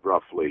side,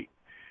 roughly.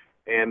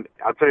 And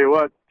I'll tell you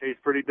what,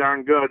 tastes pretty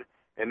darn good.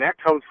 And that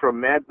comes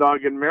from Mad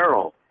Dog and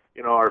Merrill,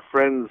 you know, our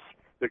friends,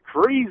 the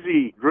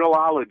crazy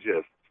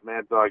grillologists,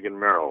 Mad Dog and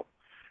Merrill.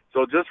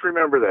 So just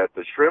remember that.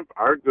 The shrimp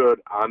are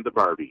good on the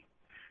Barbie.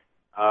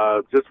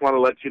 Just want to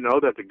let you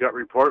know that the Gut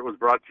Report was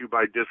brought to you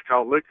by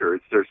Discount Liquor.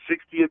 It's their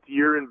 60th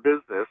year in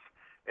business,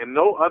 and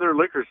no other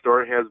liquor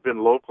store has been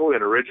local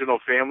and original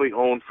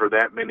family-owned for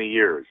that many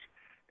years.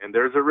 And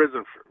there's a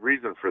reason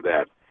for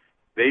that.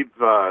 They've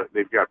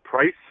got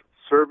price,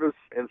 service,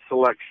 and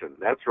selection.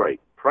 That's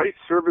right. Price,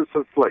 service,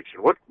 and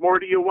selection. What more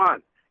do you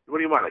want? What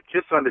do you want? A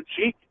kiss on the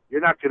cheek?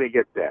 You're not going to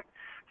get that.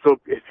 So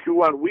if you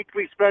want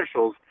weekly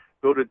specials,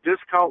 go to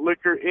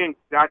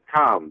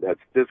DiscountLiquorInc.com.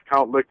 That's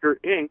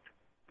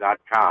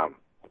DiscountLiquorInc.com.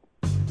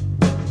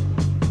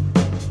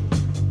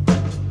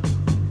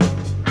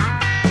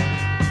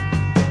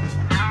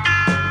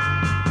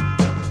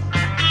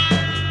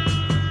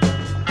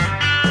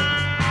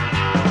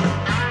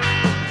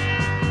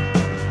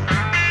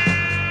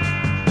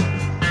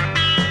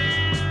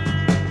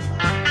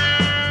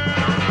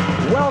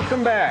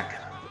 Welcome back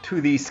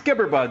to the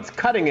Skipper Buds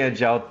Cutting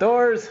Edge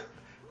Outdoors.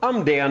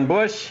 I'm Dan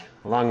Bush,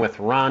 along with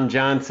Ron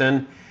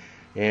Johnson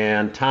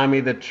and Tommy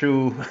the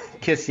True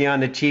Kiss You on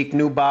the Cheek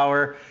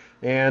Neubauer.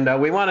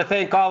 And we want to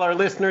thank all our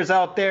listeners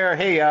out there.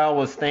 Hey, I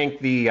always thank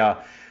the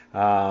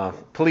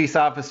police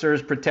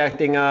officers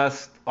protecting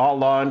us, all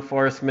law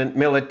enforcement,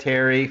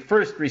 military,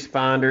 first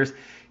responders,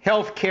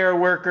 healthcare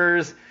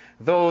workers,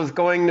 those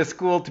going to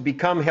school to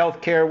become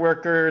healthcare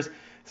workers.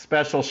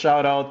 Special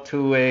shout out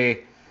to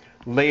a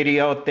lady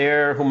out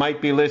there who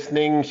might be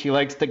listening. She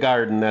likes to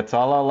garden. That's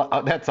all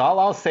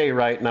I'll say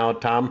right now,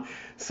 Tom.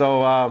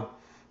 So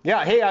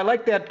yeah, hey, I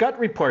like that gut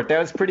report. That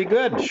was pretty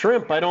good.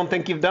 Shrimp. I don't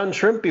think you've done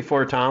shrimp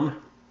before,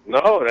 Tom.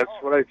 No, that's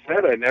what I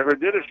said. I never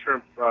did a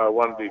shrimp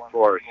one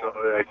before, so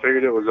I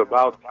figured it was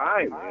about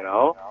time, you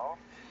know.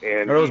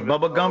 And are those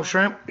Bubba Gump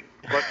shrimp?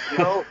 But you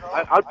know,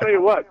 I'll tell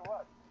you what.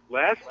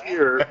 Last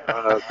year,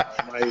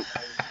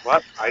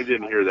 what? I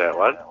didn't hear that.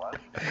 What?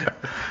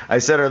 I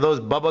said, are those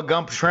Bubba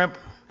Gump shrimp?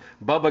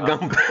 Bubba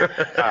Gump.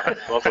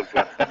 Bubba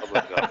Gump.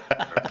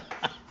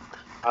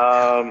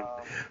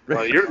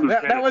 Well,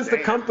 that was the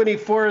company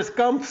Forrest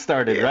Gump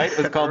started, right? It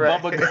was called right.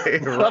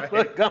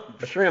 Bubba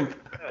Gump Shrimp.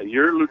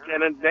 You're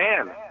Lieutenant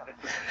Dan.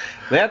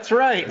 That's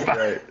right.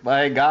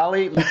 By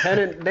golly,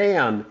 Lieutenant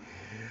Dan.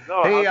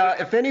 No, hey,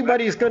 if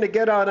anybody's going to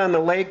get out on the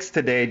lakes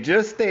today,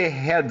 just a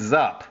heads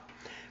up.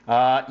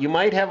 You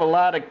might have a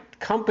lot of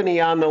company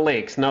on the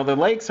lakes. Now, the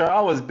lakes are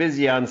always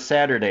busy on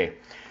Saturday.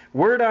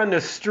 Word on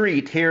the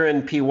street here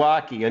in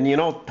Pewaukee, and you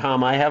know,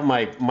 Tom, I have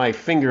my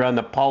finger on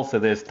the pulse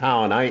of this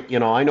town. I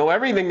know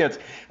everything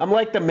I'm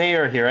like the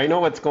mayor here. I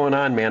know what's going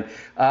on, man.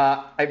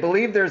 I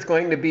believe there's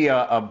going to be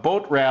a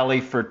boat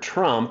rally for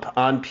Trump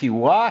on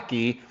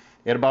Pewaukee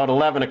at about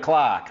 11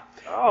 o'clock.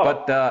 Oh.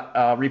 But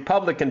the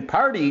Republican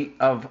Party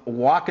of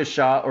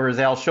Waukesha, or as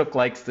Al Shook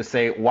likes to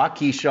say,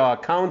 Waukesha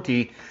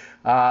County,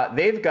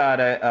 they've got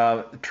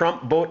a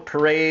Trump boat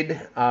parade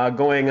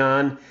going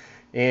on,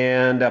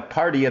 and a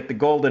party at the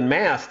Golden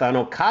Mast on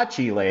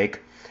Okauchee Lake.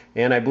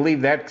 And I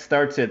believe that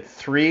starts at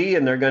 3,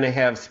 and they're going to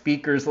have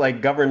speakers like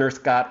Governor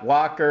Scott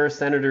Walker,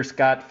 Senator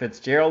Scott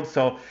Fitzgerald.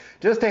 So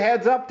just a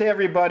heads up to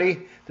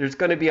everybody, there's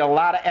going to be a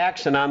lot of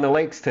action on the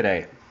lakes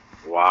today.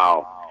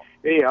 Wow.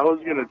 Hey, I was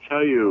going to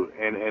tell you,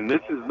 and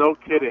this is no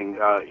kidding,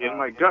 in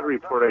my gut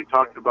report I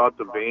talked about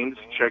the veins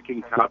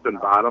checking top and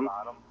bottom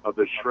of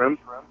the shrimp,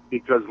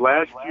 because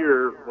last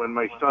year when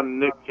my son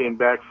Nick came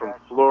back from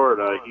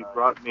Florida, he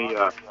brought me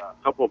a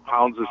couple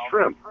pounds of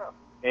shrimp.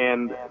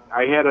 and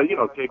I had to,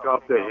 take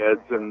off the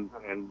heads and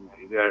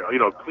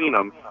clean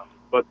them.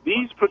 But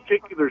these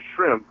particular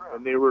shrimp,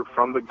 when they were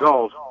from the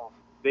Gulf,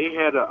 they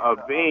had a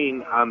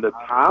vein on the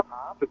top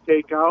to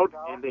take out,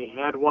 and they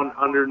had one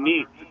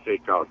underneath to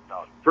take out.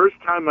 First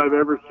time I've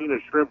ever seen a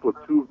shrimp with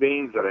two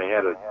veins that I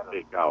had to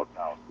take out.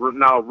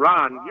 Now,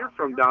 Ron, you're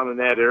from down in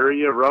that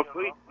area,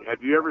 roughly.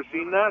 Have you ever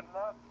seen that?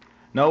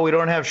 No, we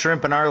don't have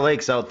shrimp in our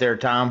lakes out there,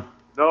 Tom.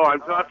 No,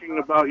 I'm talking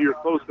about you're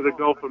close to the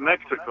Gulf of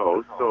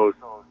Mexico, so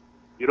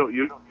don't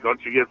you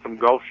get some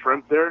Gulf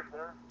shrimp there?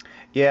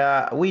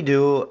 Yeah, we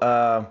do.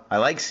 I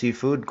like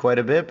seafood quite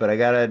a bit, but I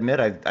gotta admit,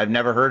 I've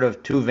never heard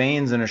of two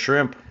veins in a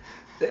shrimp.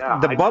 Yeah,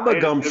 the Bubba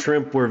Gump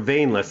shrimp were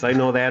veinless. I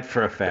know that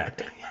for a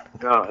fact.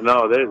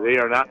 No, they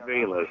are not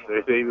veinless.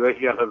 They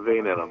got a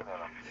vein in them.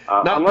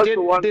 Now,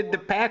 did the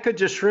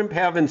package of shrimp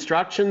have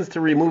instructions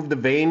to remove the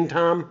vein,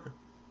 Tom?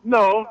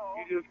 No,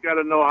 you just got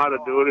to know how to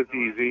do it. It's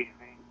easy.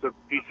 It's a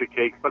piece of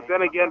cake. But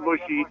then again,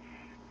 Bushy,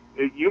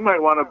 you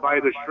might want to buy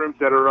the shrimp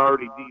that are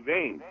already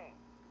deveined.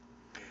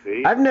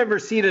 See? I've never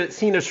seen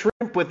a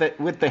shrimp with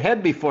the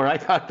head before. I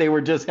thought they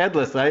were just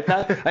headless. I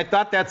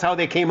thought that's how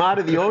they came out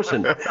of the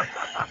ocean.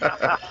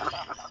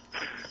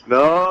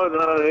 No,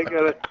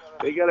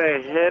 they got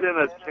a head and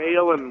a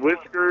tail and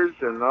whiskers,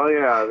 and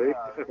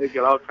they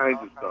got all kinds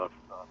of stuff.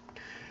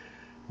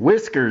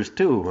 Whiskers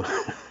too.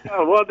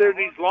 Yeah, well, they're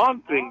these long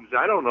things.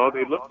 I don't know.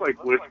 They look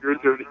like whiskers.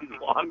 They're these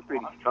long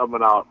things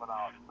coming out.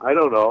 I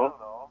don't know,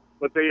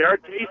 but they are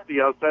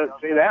tasty. I'll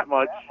say that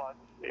much.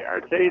 They are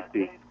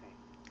tasty.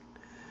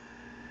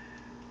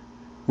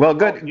 Well,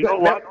 good. You know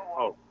what?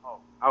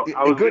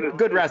 I was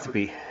good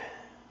recipe.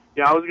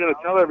 Yeah, I was going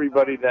to tell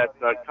everybody that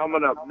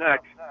coming up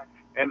next,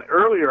 and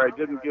earlier I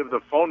didn't give the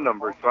phone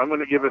number, so I'm going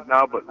to give it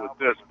now, but with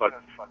this.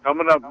 But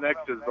coming up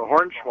next is the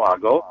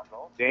Hornswoggle.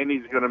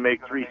 Danny's going to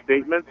make 3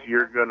 statements.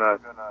 You're going to,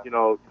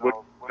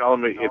 tell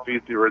him if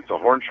either it's a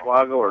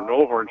Hornswoggle or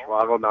no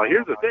Hornswoggle. Now,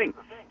 here's the thing.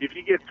 If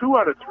you get 2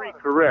 out of 3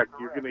 correct,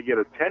 you're going to get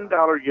a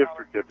 $10 gift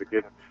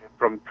certificate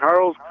from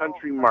Carl's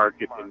Country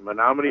Market in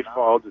Menominee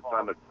Falls. It's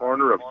on the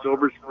corner of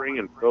Silver Spring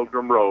and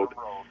Pilgrim Road.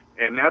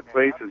 And that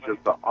place is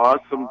just an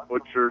awesome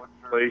butcher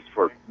place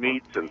for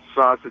meats and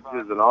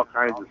sausages and all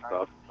kinds of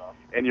stuff.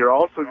 And you're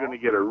also going to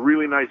get a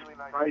really nice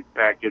pride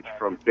package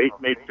from Bait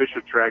Made Fish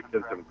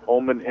Attractants and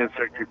Coleman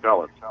Insect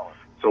Repellents.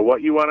 So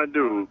what you want to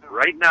do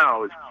right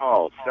now is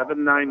call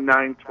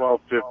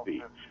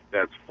 799-1250.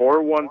 That's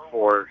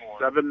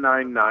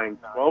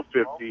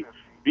 414-799-1250.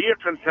 Be a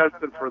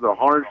contestant for the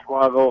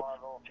Hornswoggle.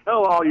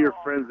 Tell all your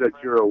friends that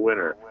you're a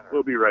winner.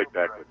 We'll be right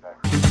back with that.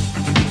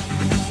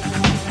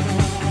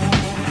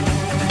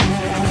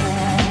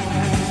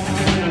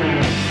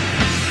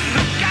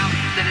 Look out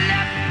the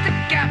left, the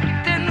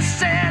captain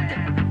said.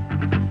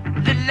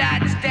 The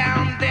light's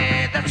down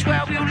there, that's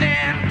where we'll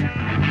land.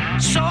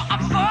 So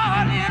I'm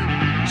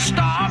falling,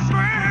 start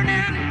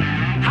burning,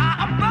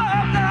 high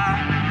above the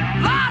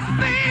Las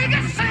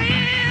Vegas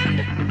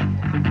sand.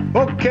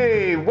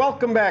 Okay,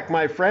 welcome back,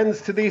 my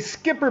friends, to the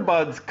Skipper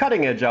Buds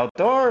Cutting Edge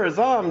Outdoors.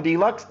 I'm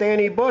Deluxe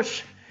Danny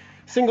Bush,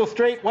 single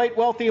straight white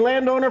wealthy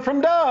landowner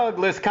from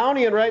Douglas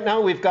County, and right now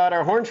we've got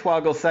our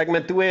Hornswoggle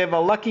segment. Do we have a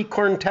lucky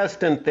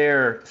contestant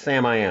there,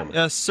 Sam? I am.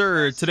 Yes,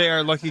 sir. Today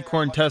our lucky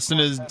contestant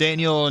is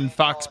Daniel in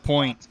Fox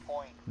Point.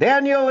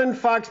 Daniel in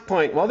Fox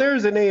Point. Well,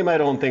 there's a name I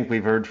don't think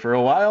we've heard for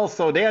a while.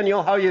 So,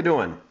 Daniel, how you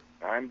doing?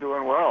 I'm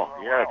doing well.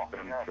 Yeah, it's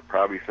been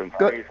probably since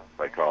May since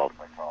I called.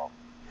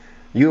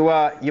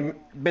 You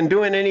been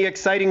doing any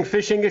exciting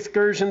fishing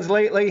excursions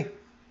lately?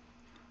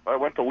 I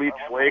went to Leech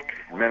Lake,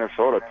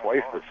 Minnesota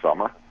twice this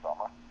summer.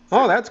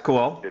 Oh, that's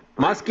cool.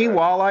 Muskie,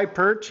 walleye,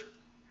 perch?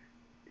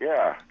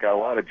 Yeah, got a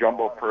lot of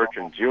jumbo perch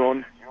in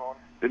June.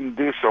 Didn't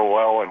do so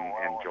well in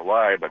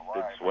July, but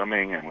did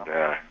swimming and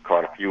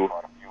caught a few.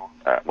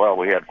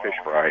 We had fish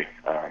fry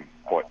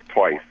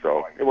twice,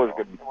 so it was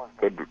a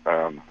good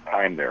time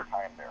there.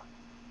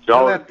 It's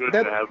always good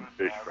to have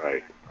fish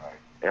fry.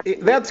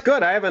 That's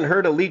good. I haven't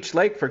heard of Leech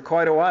Lake for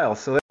quite a while,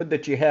 so that's good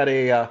that you had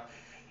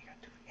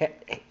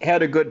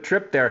a good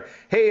trip there.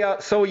 Hey,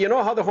 so you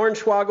know how the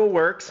Hornswoggle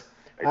works.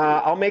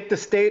 I'll make the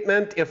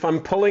statement. If I'm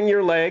pulling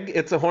your leg,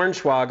 it's a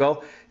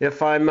Hornswoggle.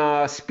 If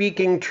I'm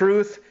speaking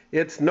truth,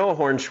 it's no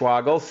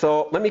Hornswoggle.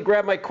 So let me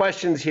grab my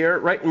questions here,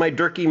 right in my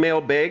Durkee mail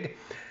bag.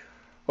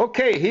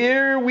 Okay,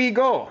 here we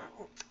go.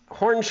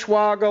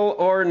 Hornswoggle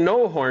or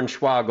no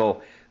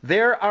Hornswoggle?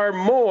 There are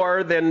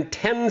more than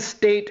 10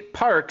 state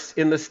parks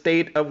in the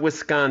state of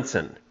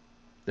Wisconsin.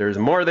 There's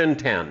more than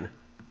 10.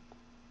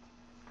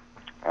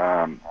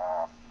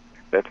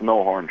 That's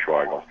no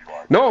Hornswoggle.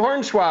 No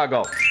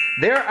Hornswoggle.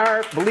 There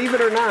are, believe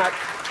it or not,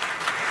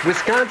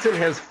 Wisconsin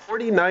has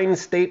 49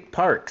 state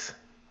parks.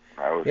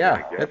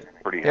 That's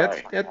pretty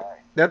high.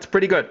 That's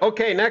pretty good.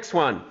 Okay, next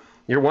one.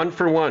 You're 1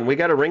 for 1. We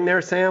got a ring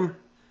there, Sam?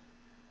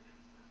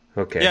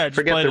 Okay, yeah,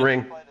 forget the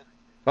ring.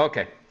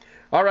 Okay.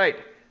 All right,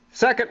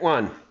 second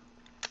one.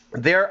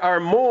 There are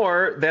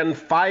more than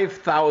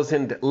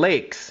 5,000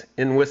 lakes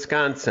in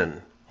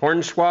Wisconsin.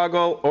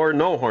 Hornswoggle or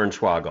no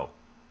Hornswoggle?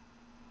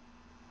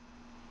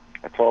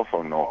 That's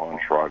also no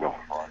Hornswoggle.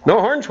 No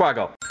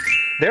Hornswoggle.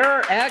 There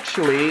are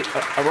actually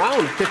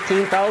around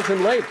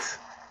 15,000 lakes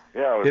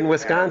in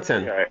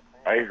Wisconsin.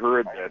 I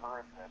heard that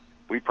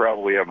we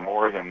probably have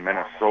more than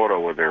Minnesota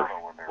with their,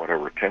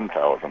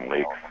 10,000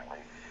 lakes.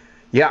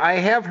 Yeah, I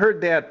have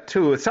heard that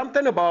too.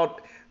 Something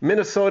about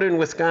Minnesota and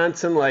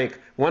Wisconsin,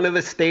 like one of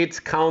the states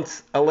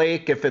counts a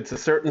lake if it's a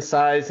certain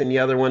size and the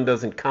other one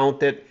doesn't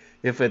count it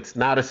if it's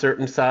not a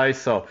certain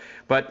size. So,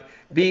 but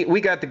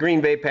we got the Green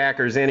Bay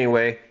Packers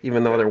anyway,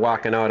 even though they're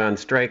walking out on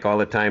strike all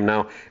the time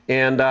now.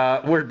 And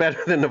we're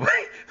better than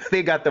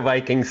they got the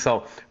Vikings.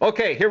 So,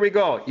 okay, here we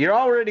go. You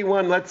already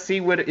won. Let's see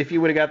if you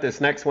would have got this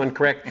next one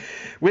correct.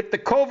 With the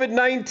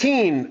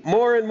COVID-19,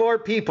 more and more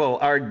people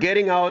are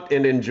getting out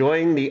and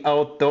enjoying the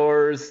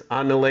outdoors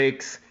on the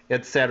lakes,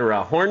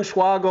 etc.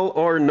 Hornswoggle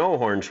or no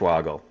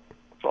hornswoggle?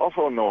 It's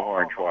also no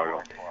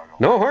hornswoggle.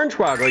 No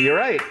hornswoggle, you're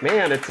right.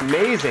 Man, it's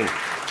amazing.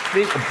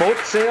 The boat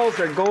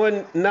sales are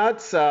going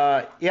nuts.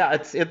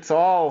 It's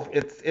all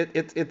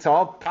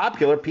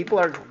popular. People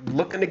are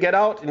looking to get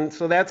out, and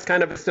so that's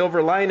kind of a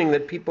silver lining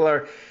that people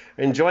are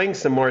enjoying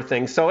some more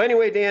things. So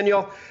anyway,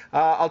 Daniel,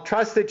 I'll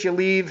trust that you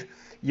leave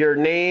your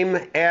name,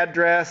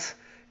 address,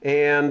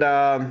 and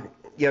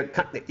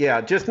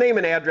just name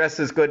and address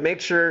is good. Make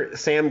sure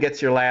Sam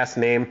gets your last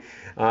name.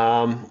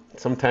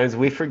 Sometimes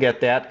we forget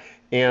that,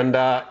 and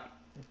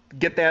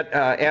get that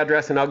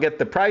address, and I'll get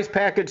the prize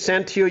package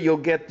sent to you. You'll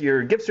get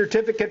your gift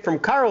certificate from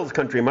Carl's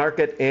Country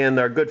Market and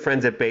our good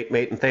friends at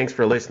Baitmate, and thanks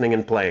for listening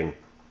and playing.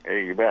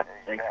 Hey, you bet.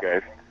 Thanks,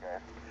 guys.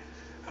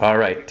 All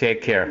right,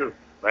 take care.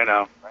 Bye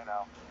now.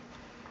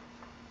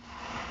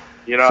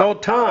 So,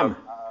 Tom.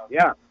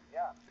 Yeah.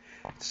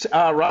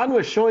 Ron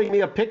was showing me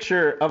a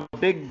picture of a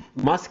big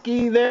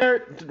muskie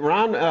there.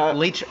 Ron,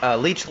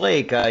 Leech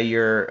Lake.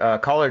 Your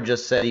caller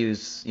just said he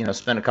was,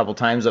 spent a couple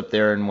times up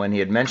there, and when he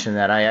had mentioned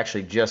that, I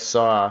actually just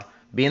saw.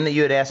 Being that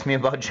you had asked me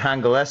about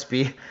John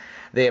Gillespie,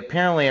 they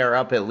apparently are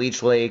up at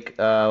Leech Lake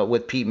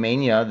with Pete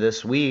Mania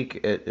this week.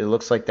 It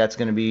looks like that's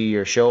going to be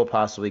your show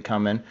possibly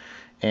coming.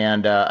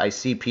 And I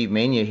see Pete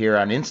Mania here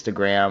on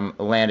Instagram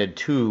landed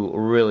 2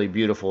 really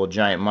beautiful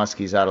giant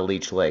muskies out of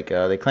Leech Lake.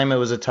 They claim it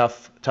was a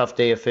tough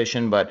day of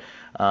fishing, but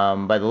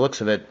by the looks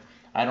of it,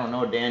 I don't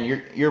know, Dan.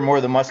 You're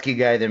more the muskie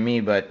guy than me,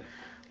 but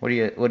what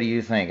do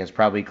you think? It's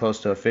probably close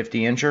to a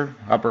 50-incher,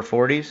 upper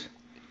 40s.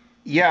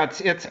 Yeah,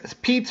 it's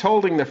Pete's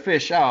holding the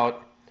fish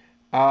out.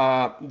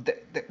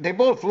 They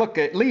both look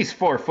at least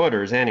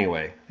 4-footers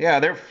anyway. Yeah,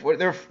 they're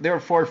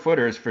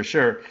 4-footers for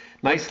sure.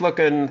 Nice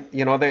looking,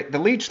 the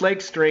Leech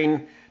Lake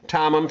strain,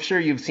 Tom, I'm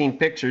sure you've seen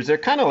pictures. They're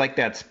kind of like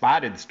that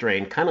spotted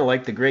strain, kind of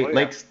like the Great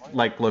Lakes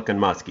like looking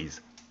muskies.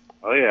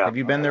 Oh, yeah. Have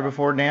you been there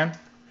before, Dan?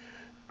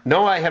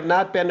 No, I have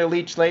not been to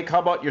Leech Lake. How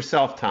about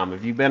yourself, Tom?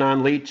 Have you been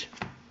on Leech?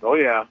 Oh,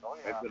 yeah.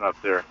 I've been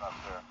up there.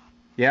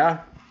 Yeah?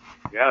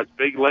 Yeah, it's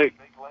big lake.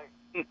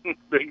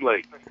 Big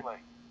lake.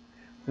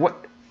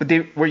 What?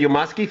 Were you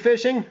muskie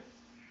fishing?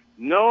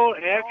 No,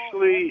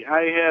 actually,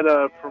 I had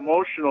a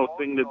promotional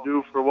thing to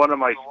do for one of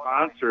my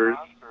sponsors,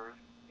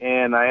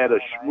 and I had a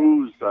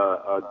schmooze,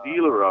 a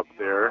dealer up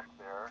there,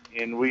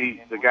 and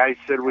the guy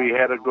said we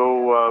had to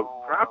go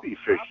crappie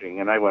fishing,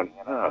 and I went,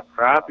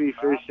 crappie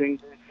fishing?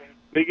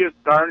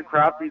 Biggest darn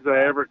crappies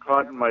I ever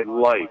caught in my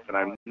life, and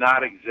I'm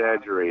not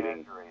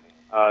exaggerating.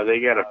 They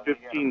got a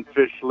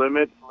 15-fish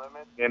limit,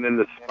 and in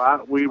the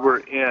spot we were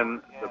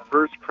in, the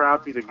first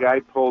crappie the guy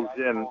pulls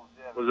in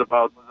was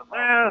about,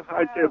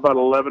 I'd say about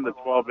 11 to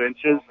 12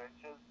 inches.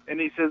 And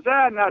he says,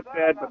 not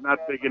bad, but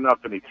not big enough,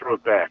 and he threw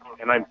it back.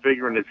 And I'm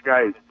figuring this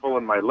guy is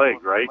pulling my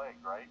leg, right?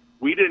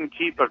 We didn't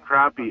keep a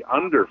crappie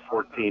under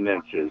 14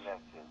 inches.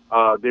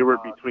 They were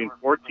between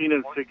 14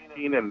 and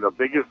 16, and the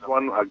biggest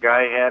one a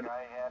guy had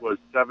was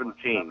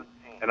 17.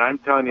 And I'm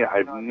telling you,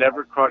 I've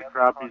never caught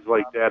crappies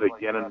like that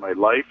again in my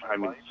life. I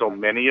mean, so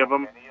many of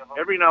them.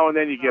 Every now and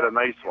then you get a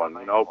nice one,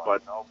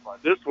 but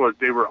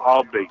they were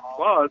all big.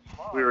 Plus,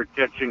 we were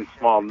catching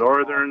small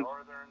northerns,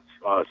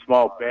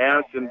 small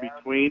bass in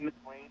between.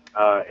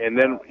 And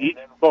then each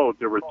boat,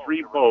 there were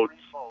 3 boats.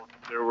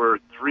 There were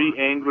 3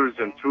 anglers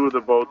in 2 of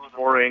the boats,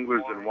 4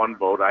 anglers in 1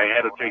 boat. I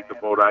had to take the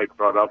boat I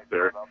brought up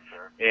there.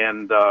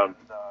 And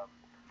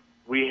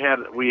we had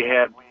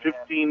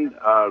 15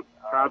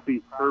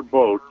 crappies per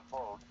boat.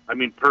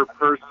 Per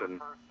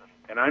person.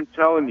 And I'm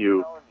telling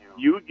you,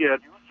 you get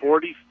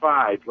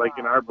 45, like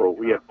in our boat,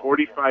 we had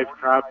 45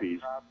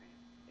 crappies,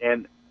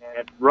 and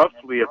at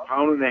roughly 1.5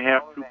 pounds,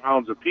 2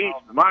 pounds apiece.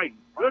 My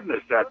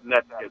goodness, that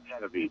net gets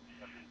heavy.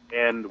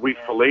 And we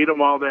filleted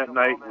them all that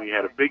night. We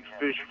had a big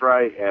fish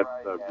fry at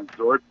the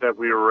resort that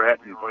we were at,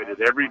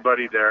 invited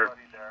everybody there.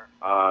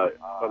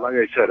 But like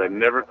I said, I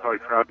never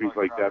caught crappies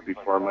like that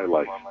before in my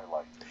life.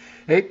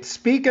 Hey,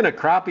 speaking of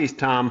crappies,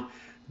 Tom,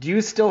 do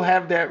you still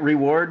have that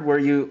reward where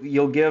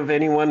you'll give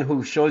anyone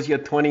who shows you a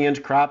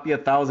 20-inch crappie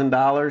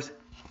 $1,000?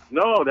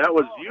 No, that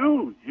was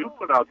you. You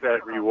put out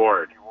that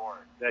reward.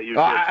 That you.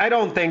 I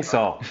don't think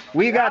so.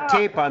 We got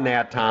tape on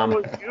that, Tom.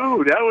 That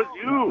was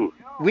you.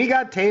 We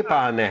got tape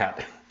on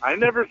that. I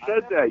never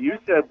said that. You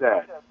said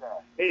that.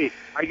 Hey,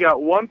 I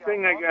got one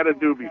thing I got to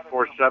do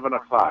before 7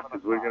 o'clock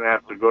because we're going to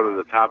have to go to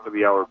the top of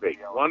the hour break.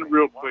 One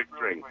real quick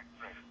thing.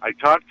 I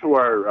talked to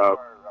our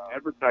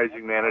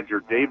advertising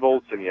manager, Dave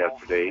Olson,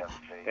 yesterday,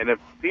 and if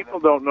people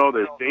don't know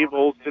this, Dave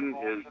Olson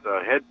is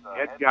the head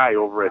guy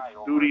over at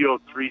Studio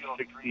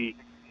 360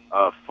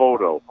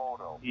 Photo.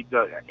 He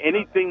does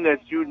anything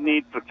that you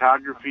need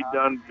photography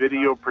done,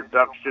 video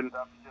production.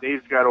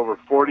 Dave's got over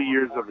 40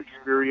 years of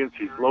experience.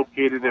 He's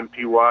located in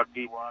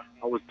Pewaukee.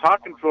 I was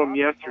talking to him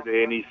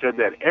yesterday, and he said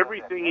that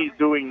everything he's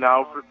doing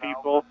now for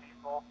people,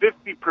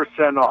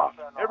 50% off.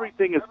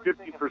 Everything is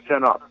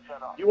 50% off.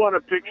 You want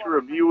a picture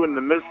of you and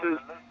the missus,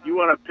 you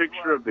want a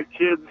picture of the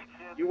kids,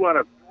 you want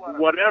a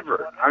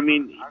whatever. I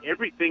mean,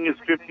 everything is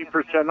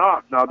 50%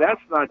 off. Now,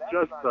 that's not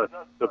just the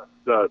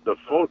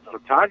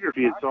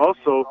photography. It's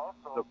also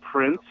the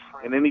prints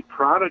and any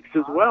products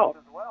as well.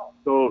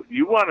 So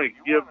you want to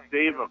give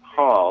Dave a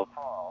call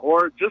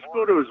or just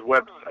go to his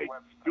website,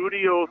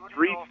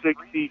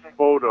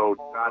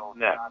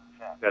 studio360photo.net.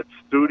 That's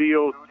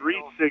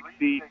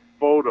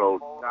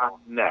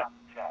studio360photo.net.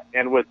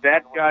 And with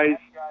that, guys,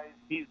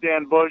 he's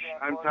Dan Bush.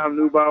 I'm Tom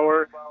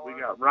Neubauer. We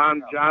got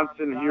Ron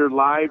Johnson here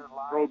live,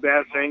 pro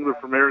bass angler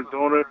from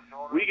Arizona.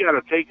 We got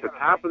to take the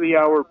top of the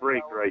hour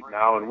break right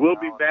now, and we'll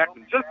be back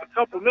in just a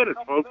couple minutes,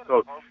 folks.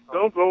 So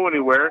don't go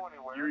anywhere.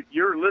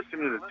 You're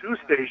listening to two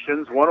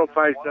stations,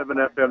 105.7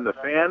 FM The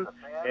Fan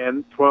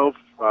and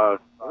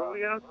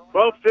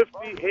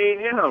 1250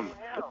 AM.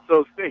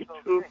 So stay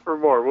tuned for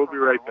more. We'll be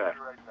right back.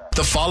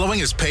 The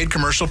following is paid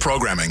commercial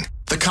programming.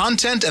 The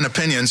content and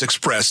opinions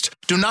expressed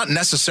do not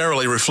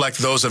necessarily reflect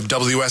those of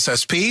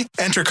WSSP,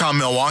 Entercom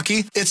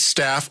Milwaukee, its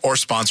staff, or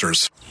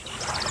sponsors.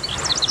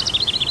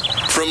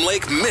 From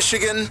Lake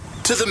Michigan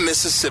to the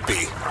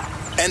Mississippi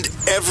and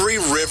every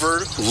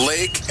river,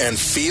 lake, and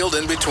field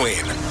in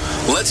between,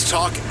 let's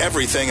talk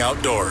everything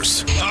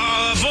outdoors.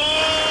 All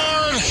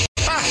aboard! Ha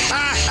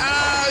ha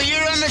ha!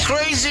 You're on the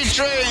crazy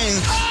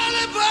train!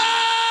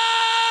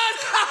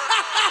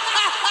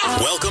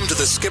 Welcome to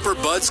the Skipper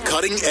Bud's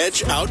Cutting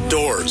Edge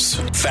Outdoors.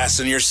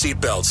 Fasten your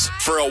seatbelts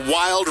for a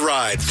wild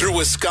ride through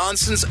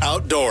Wisconsin's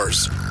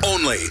outdoors.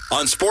 Only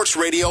on Sports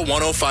Radio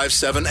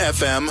 105.7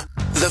 FM,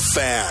 The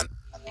Fan.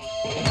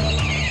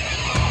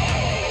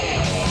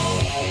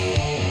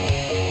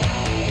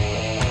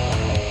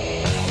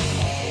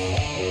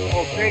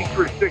 Well, thanks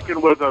for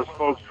sticking with us,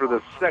 folks, for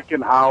the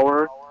second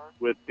hour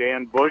with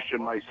Dan Bush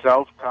and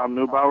myself, Tom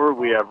Neubauer.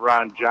 We have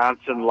Ron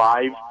Johnson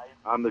live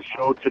on the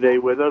show today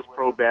with us,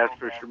 pro bass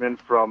fisherman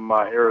from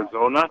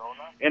Arizona.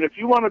 And if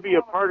you want to be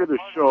a part of the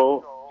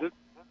show, just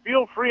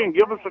feel free and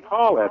give us a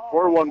call at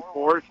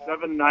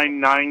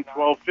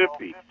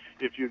 414-799-1250.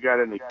 If you got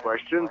any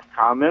questions,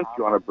 comments,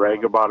 you want to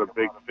brag about a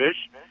big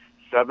fish,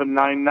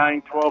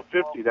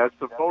 799-1250. That's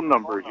the phone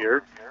number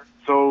here.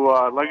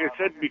 So, like I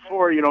said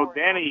before,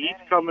 Danny, he's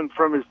coming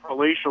from his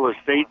palatial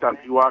estate on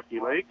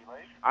Pewaukee Lake.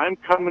 I'm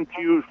coming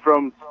to you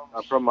from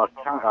a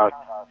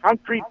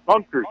concrete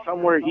bunker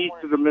somewhere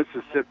east of the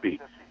Mississippi.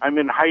 I'm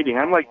in hiding.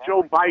 I'm like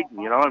Joe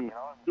Biden, I'm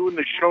doing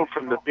the show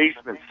from the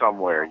basement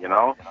somewhere,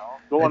 I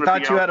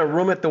thought you had a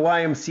room at the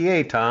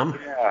YMCA, Tom.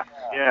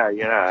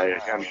 Yeah.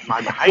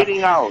 I'm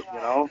hiding out,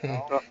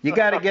 You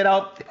got to get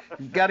out.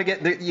 You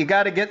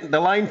got to get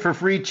the line for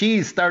free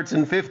cheese starts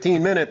in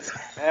 15 minutes.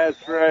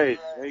 That's right.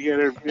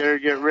 You better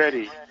get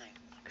ready.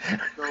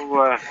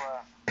 So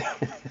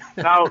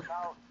now.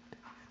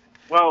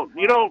 Well,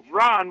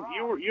 Ron,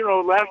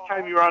 last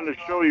time you were on the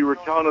show, you were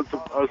telling us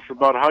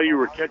about how you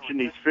were catching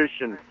these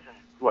fish in,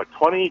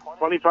 20,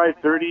 25,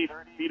 30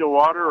 feet of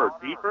water or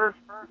deeper?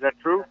 Is that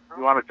true?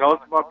 You want to tell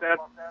us about that?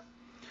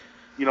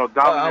 Down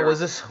there.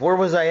 Where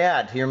was I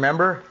at? Do you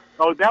remember?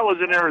 Oh, that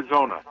was in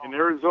Arizona. In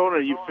Arizona,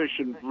 you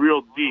fishing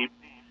real deep.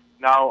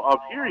 Now,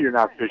 up here, you're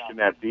not fishing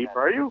that deep,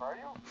 are you?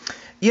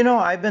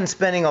 I've been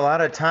spending a lot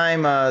of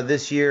time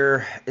this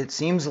year. It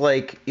seems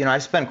like, I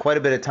spent quite a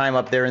bit of time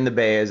up there in the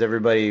Bay, as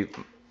everybody,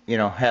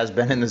 has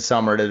been in the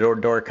summer, the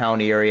Door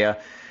County area.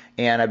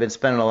 And I've been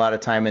spending a lot of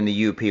time in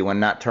the UP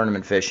when not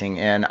tournament fishing.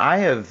 And I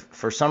have,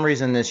 for some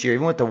reason this year,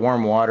 even with the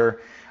warm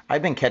water,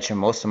 I've been catching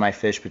most of my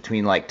fish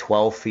between like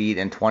 12 feet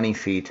and 20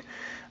 feet.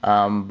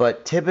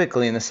 But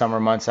typically in the summer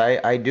months, I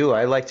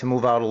like to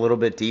move out a little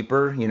bit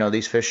deeper.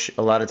 These fish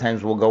a lot of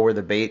times will go where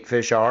the bait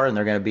fish are, and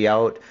they're going to be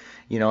out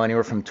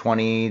anywhere from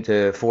 20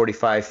 to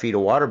 45 feet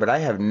of water, but I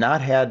have not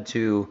had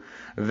to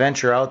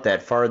venture out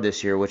that far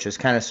this year, which is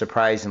kind of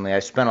surprisingly. I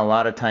spent a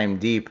lot of time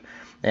deep,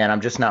 and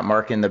I'm just not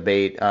marking the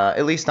bait,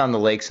 at least on the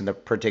lakes in the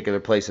particular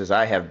places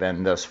I have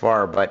been thus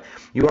far. But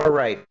you are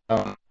right.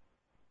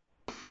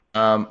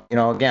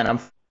 Again, I'm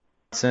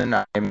in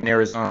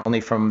Arizona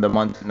only from the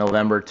month of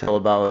November till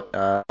about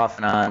off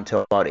and on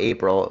till about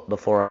April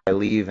before I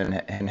leave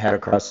and head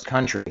across the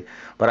country.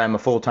 But I'm a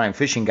full-time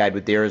fishing guide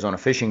with the Arizona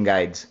Fishing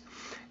Guides.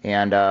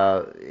 And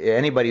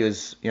anybody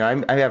who's,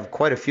 I have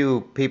quite a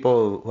few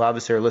people who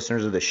obviously are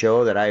listeners of the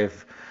show that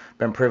I've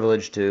been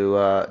privileged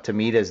to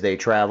meet as they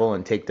travel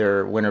and take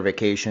their winter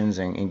vacations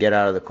and get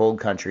out of the cold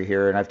country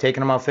here. And I've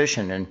taken them out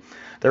fishing, and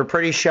they're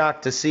pretty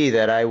shocked to see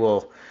that I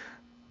will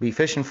be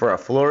fishing for a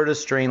Florida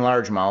strain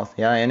largemouth,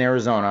 in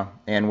Arizona,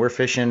 and we're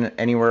fishing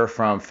anywhere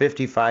from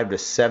 55 to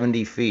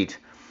 70 feet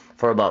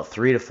for about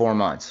 3 to 4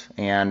 months.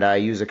 And I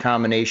use a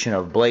combination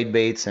of blade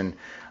baits and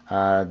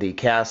the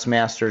Cast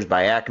Masters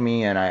by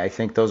Acme, and I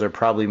think those are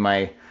probably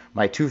my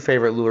 2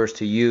 favorite lures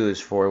to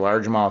use for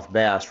largemouth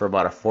bass for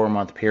about a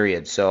 4-month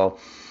period. So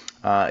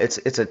it's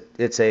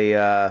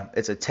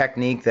a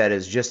technique that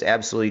is just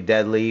absolutely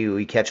deadly.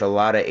 We catch a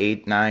lot of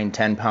 8, 9,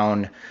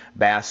 10-pound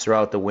bass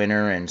throughout the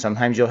winter, and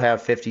sometimes you'll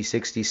have 50,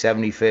 60,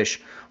 70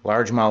 fish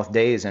largemouth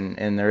days,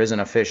 and there isn't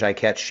a fish I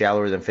catch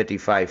shallower than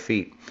 55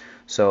 feet.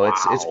 So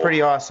it's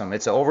pretty awesome.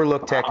 It's an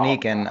overlooked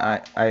technique, and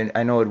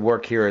I know it'd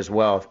work here as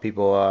well if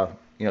people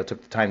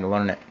took the time to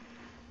learn it.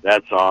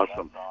 That's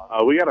awesome.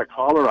 We got a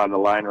caller on the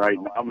line right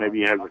now. Maybe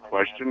he has a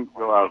question.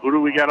 Who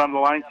do we got on the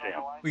line,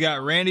 Sam? We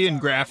got Randy in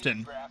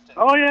Grafton.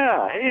 Oh,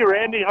 yeah. Hey,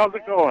 Randy, how's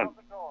it going?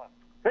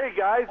 Hey,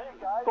 guys.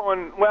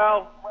 Going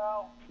well.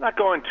 It's not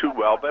going too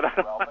well, but I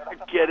don't want to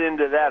get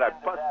into that. I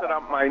busted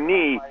up my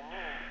knee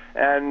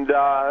and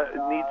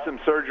need some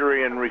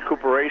surgery and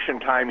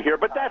recuperation time here,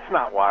 but that's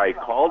not why I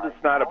called.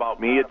 It's not about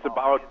me. It's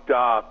about...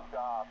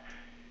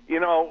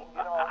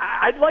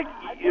 I'd like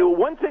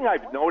one thing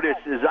I've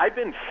noticed is I've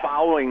been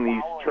following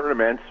these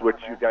tournaments, which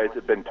you guys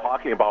have been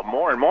talking about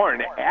more and more,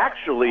 and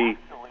actually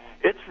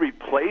it's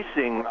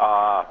replacing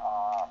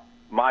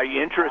my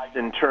interest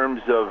in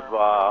terms of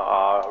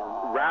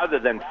rather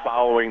than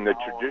following the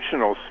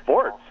traditional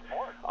sports.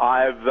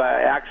 I've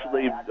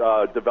actually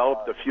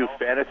developed a few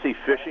fantasy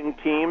fishing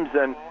teams,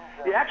 and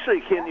you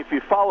actually can, if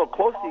you follow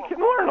closely, you can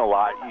learn a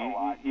lot.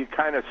 You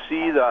kind of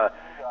see the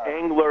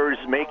anglers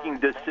making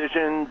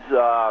decisions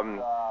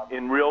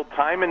in real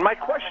time. And my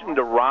question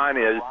to Ron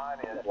is,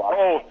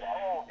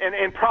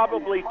 and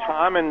probably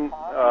Tom and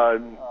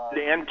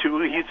Dan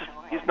too,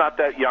 he's not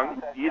that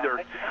young either.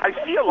 I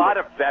see a lot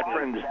of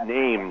veterans'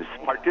 names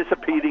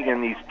participating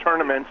in these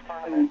tournaments,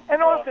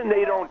 and often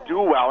they don't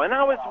do well. And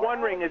I was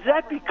wondering, is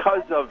that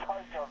because of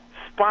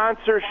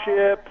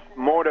sponsorship,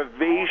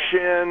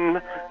 motivation?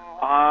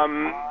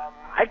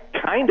 I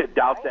kind of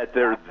doubt that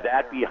they're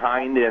that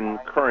behind in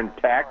current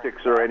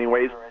tactics or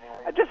anyways.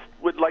 I just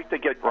would like to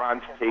get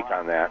Ron's take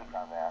on that.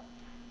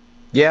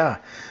 Yeah.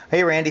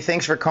 Hey, Randy,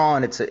 thanks for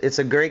calling. It's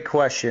a great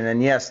question.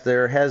 And yes,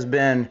 there has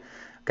been,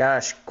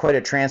 quite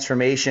a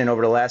transformation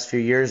over the last few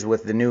years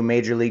with the new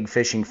Major League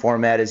Fishing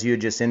format, as you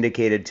just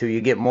indicated, too. You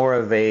get more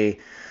of a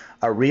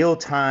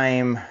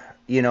real-time,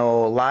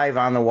 live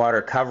on the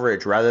water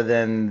coverage rather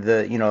than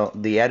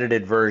the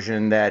edited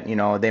version that,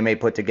 they may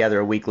put together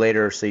a week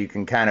later so you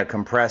can kind of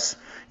compress,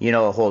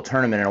 a whole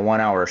tournament in a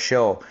 1-hour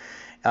show.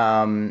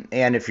 And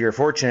if you're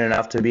fortunate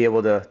enough to be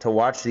able to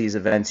watch these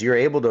events, you're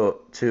able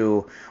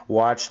to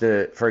watch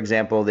for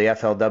example, the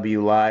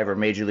FLW Live or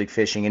Major League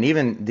Fishing, and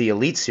even the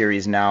Elite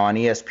Series now on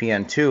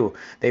ESPN2.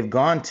 They've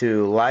gone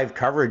to live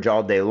coverage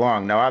all day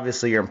long. Now,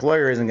 obviously, your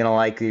employer isn't going to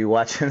like you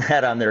watching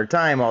that on their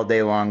time all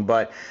day long,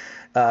 but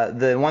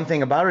the one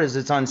thing about it is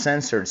it's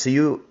uncensored.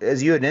 So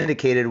as you had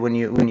indicated when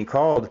you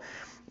called,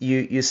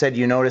 you said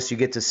you noticed you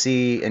get to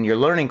see and you're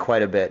learning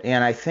quite a bit.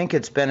 And I think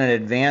it's been an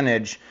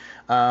advantage,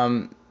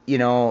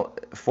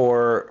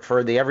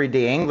 for the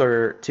everyday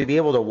angler to be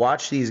able to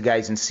watch these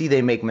guys and see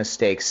they make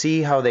mistakes,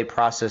 see how they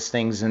process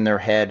things in their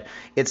head.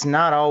 It's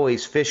not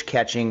always fish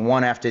catching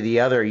one after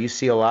the other. You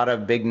see a lot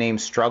of big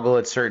names struggle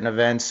at certain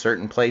events,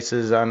 certain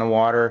places on the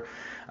water,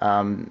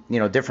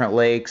 different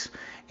lakes.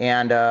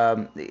 And,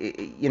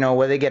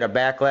 where they get a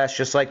backlash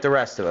just like the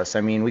rest of us.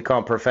 I mean, we call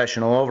them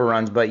professional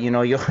overruns, but,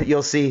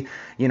 you'll see,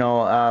 a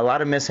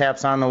lot of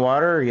mishaps on the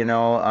water.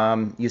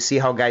 You see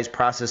how guys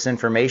process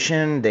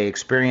information. They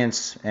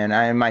experience, and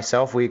I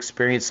myself, we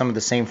experience some of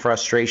the same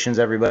frustrations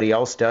everybody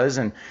else does.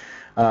 And,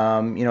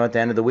 at the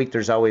end of the week,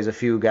 there's always a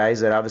few guys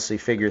that obviously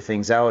figure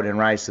things out and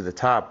rise to the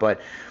top.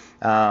 But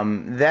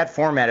that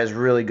format is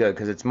really good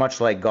because it's much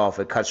like golf.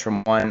 It cuts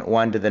from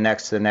one to the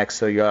next,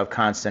 so you'll have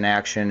constant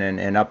action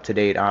and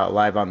up-to-date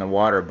live on the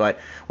water. But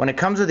when it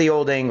comes to the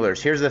old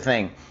anglers, here's the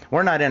thing.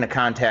 We're not in a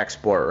contact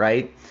sport,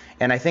 right?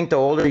 And I think the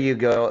older you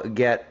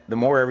get, the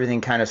more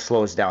everything kind of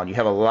slows down. You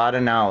have a lot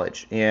of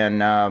knowledge.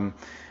 And,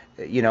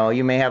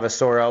 you may have a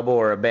sore elbow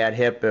or a bad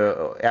hip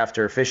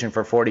after fishing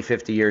for 40,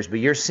 50 years, but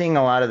you're seeing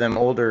a lot of them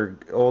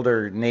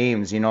older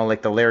names,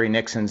 like the Larry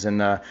Nixons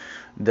and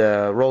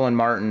the Roland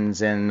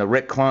Martins and the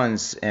Rick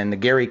Cluns and the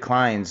Gary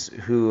Kleins,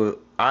 who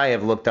I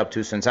have looked up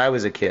to since I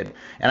was a kid.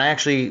 And I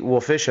actually will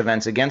fish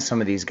events against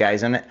some of these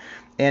guys. And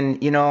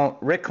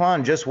Rick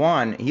Clun just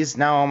won. He's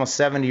now almost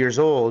 70 years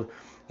old,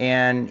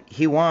 and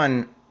he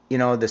won,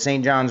 the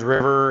St. Johns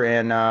River,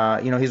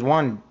 and, he's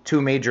won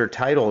 2 major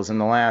titles in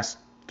the last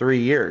 3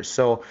 years.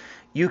 So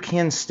you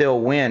can still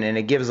win, and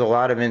it gives a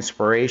lot of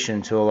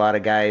inspiration to a lot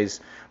of guys.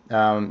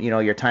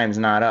 Your time's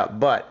not up.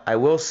 But I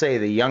will say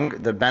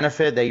the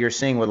benefit that you're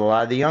seeing with a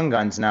lot of the young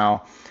guns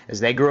now is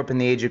they grew up in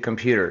the age of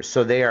computers.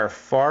 So they are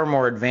far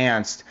more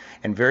advanced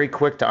and very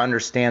quick to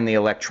understand the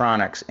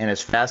electronics. And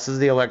as fast as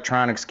the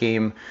electronics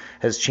game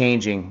is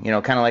changing,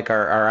 kind of like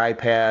our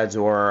iPads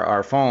or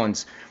our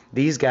phones,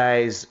 these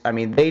guys,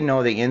 they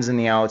know the ins and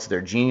the outs.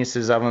 They're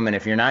geniuses of them. And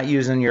if you're not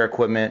using your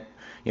equipment,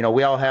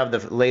 we all have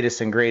the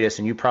latest and greatest,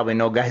 and you probably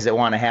know guys that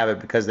want to have it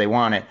because they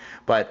want it.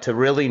 But to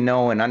really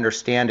know and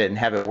understand it and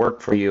have it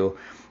work for you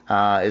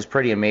is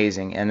pretty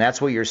amazing. And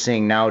that's what you're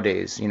seeing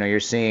nowadays. You're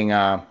seeing,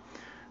 Dan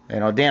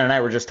and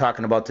I were just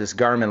talking about this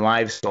Garmin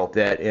Live Scope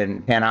that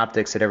in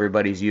Panoptics that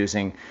everybody's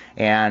using.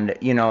 And,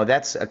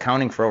 that's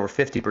accounting for over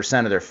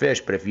 50% of their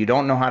fish. But if you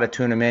don't know how to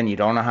tune them in, you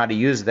don't know how to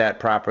use that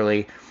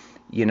properly,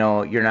 you're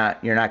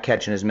not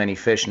catching as many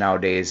fish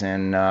nowadays.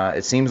 And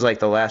it seems like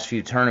the last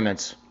few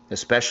tournaments,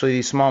 especially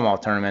these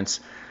smallmouth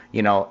tournaments,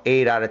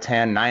 8 out of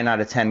 10, 9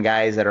 out of 10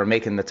 guys that are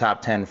making the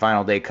top 10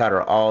 final day cut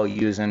are all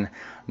using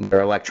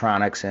their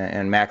electronics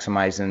and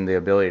maximizing the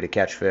ability to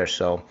catch fish.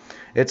 So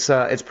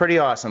it's pretty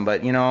awesome.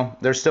 But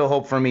there's still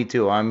hope for me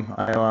too. I'm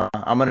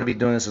going to be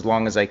doing this as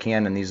long as I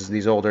can, and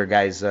these older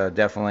guys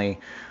definitely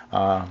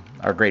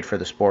are great for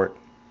the sport.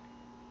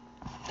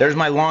 There's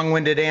my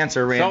long-winded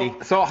answer, Randy.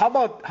 So how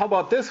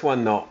about this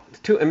one though?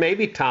 And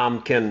maybe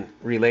Tom can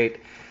relate.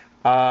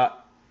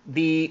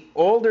 The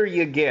older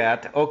you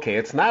get, okay,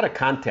 it's not a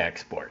contact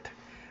sport,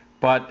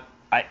 but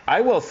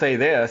I will say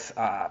this: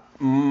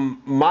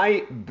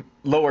 my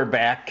lower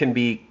back can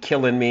be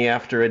killing me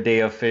after a day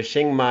of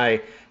fishing.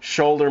 My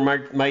shoulder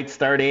might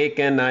start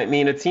aching. I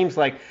mean, it seems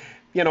like,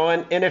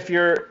 and if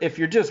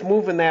you're just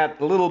moving that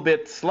a little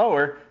bit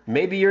slower,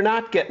 maybe you're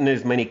not getting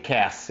as many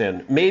casts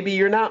in. Maybe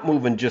you're not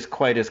moving just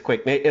quite as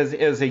quick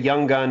as a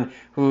young gun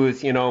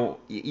who's,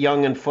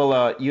 young and full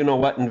of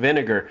what and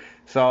vinegar.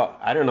 So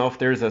I don't know if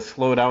there's a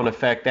slowdown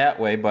effect that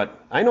way, but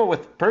I know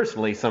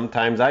personally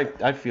sometimes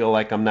I feel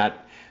like I'm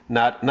not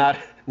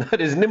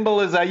as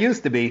nimble as I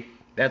used to be.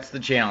 That's the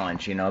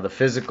challenge, the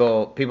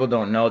physical. People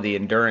don't know the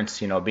endurance,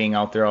 being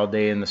out there all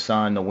day in the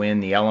sun, the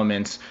wind, the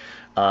elements.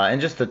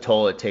 And just the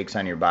toll it takes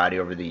on your body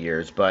over the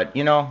years. But,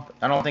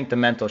 I don't think the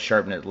mental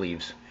sharpness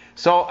leaves.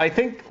 So I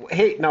think,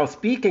 hey, now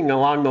speaking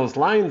along those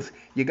lines,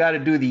 you got to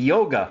do the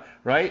yoga,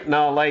 right?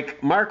 Now,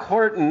 like Mark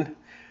Horton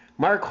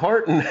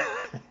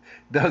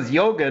does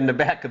yoga in the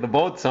back of the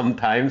boat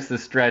sometimes to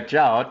stretch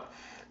out.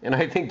 And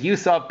I think you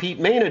saw Pete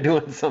Mena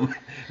doing some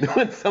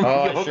yoga.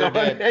 I sure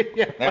did.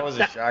 Yeah. That was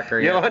a shocker.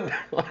 Yeah,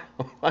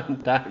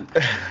 one time.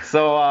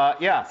 So,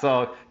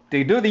 so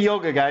they do the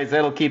yoga, guys.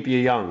 That'll keep you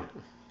young.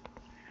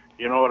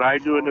 You know what I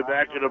do in the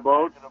back of the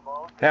boat?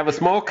 Have a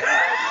smoke?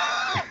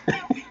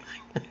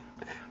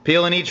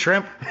 Peel and eat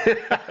shrimp?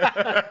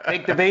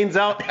 Take the veins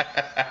out?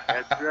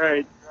 That's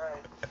right.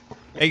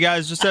 Hey,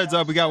 guys, just heads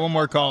up. We got one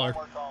more caller.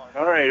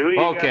 All right, who you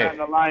got on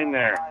the line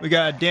there? We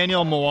got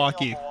Daniel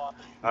Milwaukee.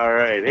 All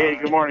right. Hey,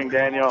 good morning,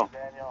 Daniel.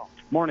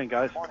 Morning,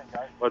 guys.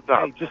 What's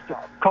up? Hey, just a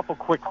couple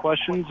quick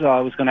questions. I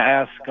was going to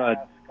ask,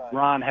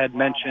 Ron had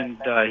mentioned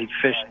he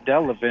fished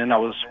Delavan. I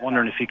was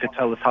wondering if he could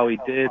tell us how he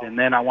did. And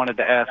then I wanted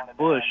to ask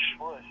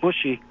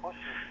Bushy,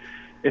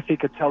 if he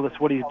could tell us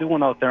what he's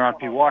doing out there on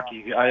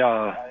Pewaukee.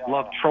 I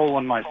love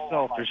trolling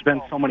myself. There's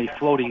been so many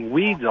floating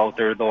weeds out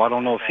there, though. I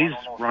don't know if he's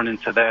run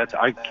into that.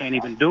 I can't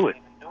even do it.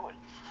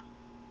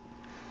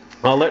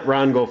 I'll let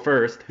Ron go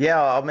first.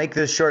 Yeah, I'll make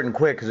this short and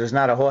quick because there's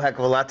not a whole heck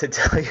of a lot to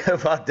tell you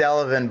about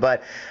Delavan.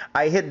 But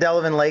I hit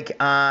Delavan Lake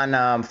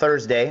on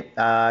Thursday.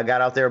 I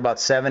got out there about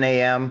 7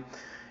 a.m.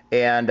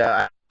 And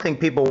I don't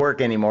think people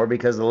work anymore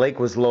because the lake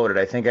was loaded.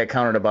 I think I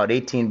counted about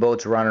 18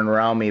 boats running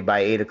around me by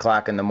 8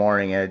 o'clock in the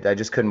morning. I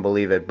just couldn't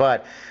believe it.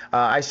 But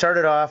I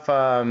started off,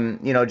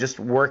 just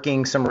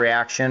working some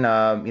reaction.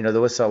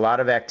 There was a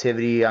lot of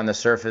activity on the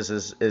surface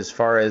as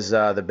far as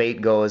the bait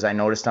goes. I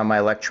noticed on my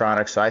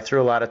electronics. So I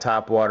threw a lot of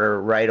top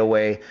water right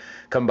away,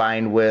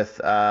 combined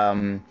with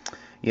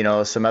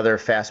some other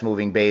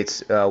fast-moving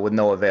baits with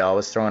no avail. I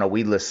was throwing a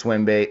weedless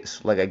swim bait,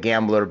 like a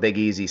Gambler Big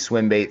Easy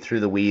swim bait through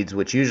the weeds,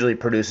 which usually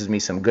produces me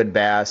some good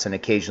bass and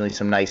occasionally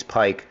some nice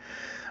pike.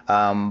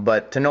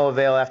 But to no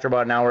avail. After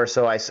about an hour or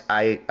so,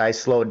 I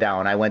slowed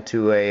down. I went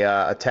to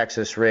a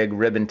Texas rig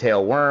ribbon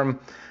tail worm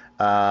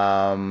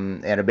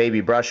and a baby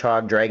brush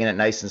hog, dragging it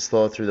nice and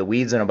slow through the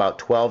weeds in about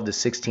 12 to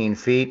 16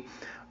 feet.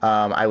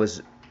 I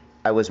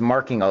was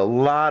marking a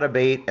lot of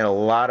bait and a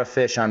lot of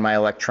fish on my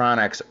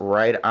electronics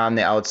right on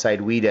the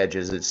outside weed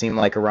edges. It seemed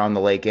like around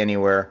the lake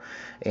anywhere,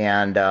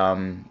 and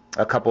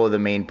a couple of the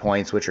main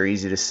points, which are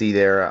easy to see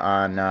there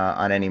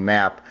on any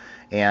map.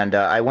 And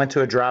I went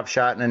to a drop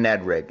shot and a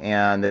Ned rig.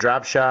 And the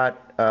drop shot,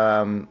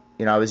 I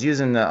was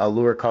using a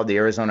lure called the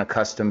Arizona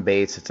Custom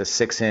Baits. It's a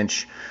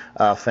 6-inch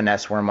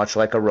finesse worm, much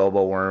like a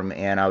robo worm.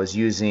 And I was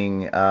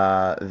using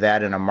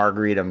that in a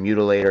margarita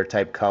mutilator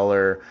type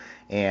color.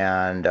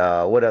 And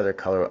what other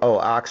color? Oh,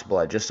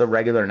 oxblood, just a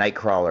regular night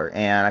crawler.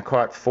 And I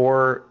caught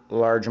 4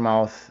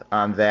 largemouth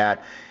on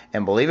that.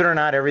 And believe it or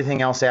not,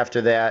 everything else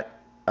after that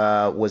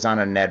was on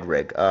a Ned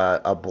rig,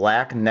 a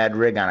black Ned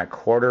rig on a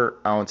 1/4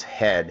 ounce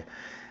head.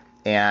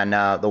 And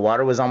the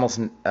water was almost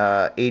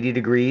 80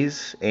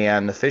 degrees,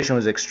 and the fishing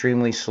was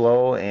extremely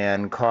slow,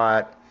 and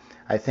caught,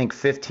 I think,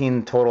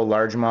 15 total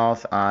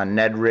largemouth on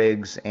Ned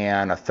rigs,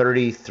 and a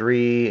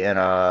 33 and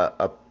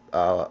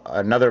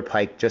another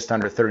pike just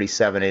under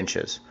 37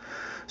 inches.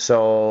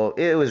 So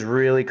it was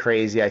really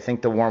crazy. I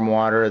think the warm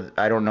water,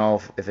 I don't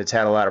know if it's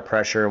had a lot of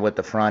pressure with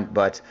the front,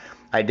 but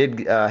I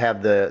did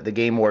have the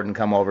game warden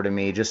come over to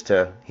me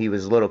he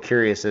was a little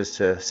curious as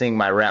to seeing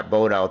my wrap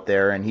boat out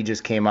there, and he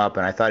just came up,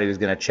 and I thought he was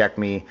going to check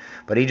me,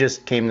 but he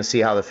just came to see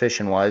how the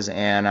fishing was,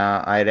 and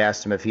I had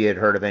asked him if he had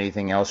heard of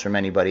anything else from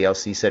anybody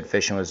else. He said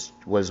fishing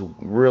was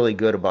really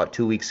good about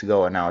 2 weeks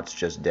ago, and now it's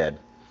just dead.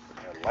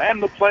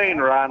 Land the plane,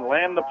 Ron.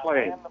 Land the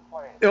plane.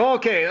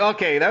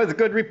 Okay. That was a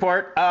good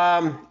report.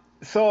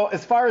 So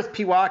as far as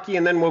Pewaukee,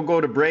 and then we'll go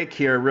to break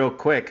here real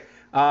quick.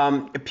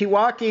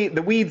 Pewaukee,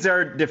 the weeds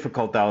are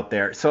difficult out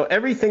there. So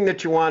everything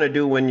that you want to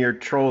do when you're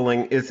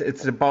trolling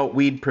it's about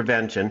weed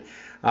prevention.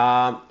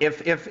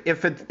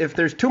 If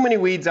there's too many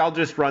weeds, I'll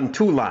just run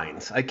 2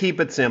 lines. I keep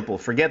it simple.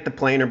 Forget the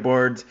planer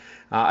boards.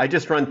 I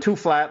just run 2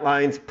 flat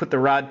lines, put the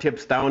rod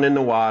tips down in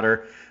the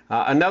water.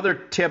 Another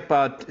tip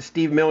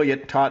Steve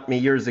Milliot taught me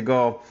years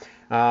ago,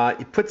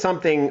 you put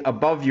something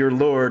above your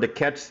lure to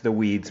catch the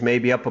weeds,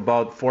 maybe up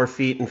about 4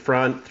 feet in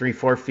front,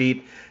 3-4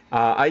 feet.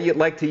 I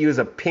like to use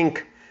a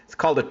pink, it's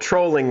called a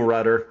trolling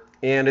rudder,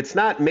 and it's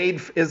not made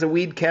as a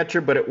weed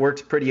catcher, but it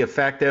works pretty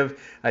effective.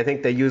 I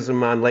think they use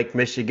them on Lake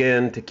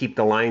Michigan to keep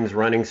the lines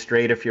running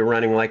straight if you're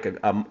running like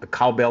a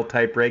cowbell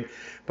type rig.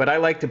 But I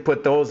like to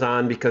put those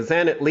on because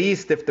then at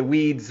least if the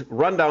weeds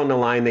run down the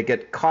line, they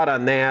get caught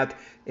on that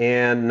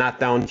and not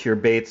down to your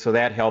bait, so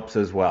that helps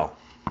as well.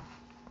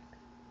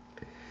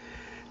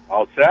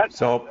 All set?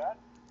 So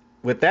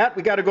with that,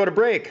 we got to go to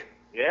break.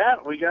 Yeah,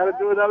 we got to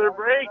do another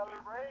break.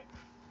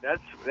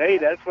 That's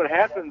what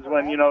happens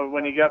when you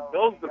got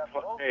bills to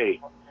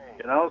pay.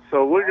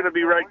 So we're going to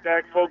be right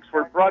back, folks.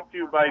 We're brought to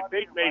you by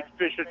Baitmate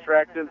Fish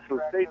Attractants, so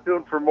stay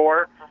tuned for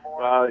more.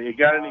 You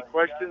got any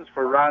questions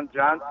for Ron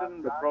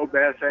Johnson, the pro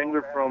bass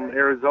angler from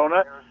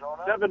Arizona?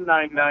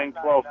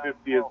 799-1250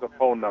 is the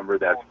phone number.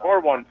 That's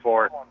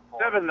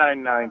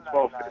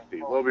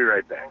 414-799-1250. We'll be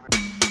right back.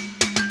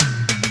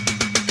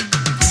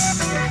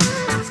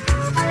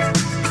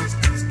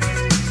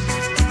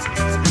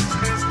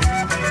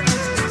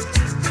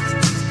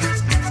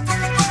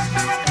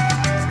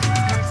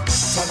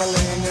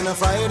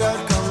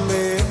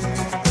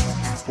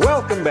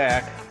 Welcome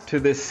back to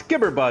the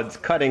Skipper Buds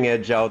Cutting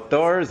Edge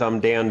Outdoors. I'm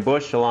Dan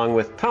Bush along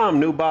with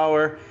Tom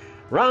Neubauer,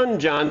 Ron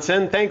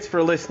Johnson. Thanks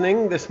for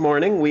listening this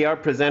morning. We are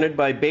presented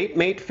by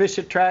Baitmate Fish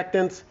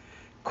Attractants,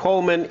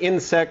 Coleman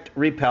Insect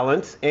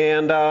Repellents,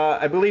 and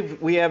I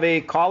believe we have a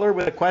caller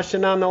with a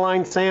question on the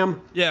line, Sam?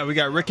 Yeah, we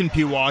got Rick in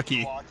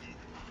Pewaukee.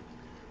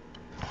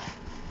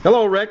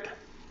 Hello, Rick.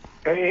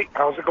 Hey,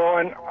 how's it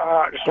going?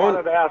 Just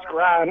wanted to ask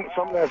Ron,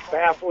 something that's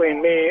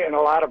baffling me and a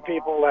lot of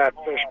people that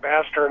fish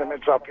bass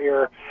tournaments up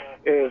here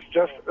is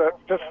just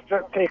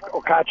take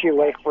Okauchee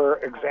Lake, for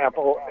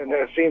example, and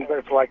it seems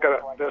there's like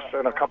this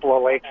in a couple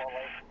of lakes.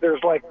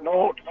 There's like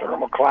no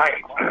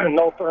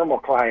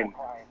thermocline.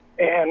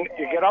 And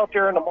you get out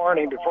there in the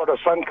morning before the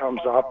sun comes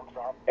up,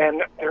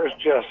 and there's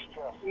just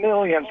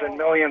millions and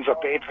millions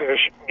of bait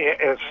fish.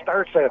 It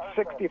starts at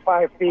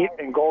 65 feet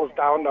and goes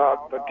down to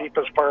the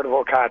deepest part of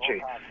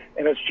Okauchee.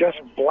 And it's just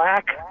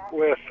black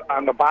with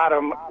on the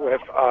bottom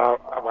with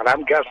what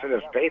I'm guessing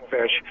is bait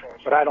fish,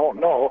 but I don't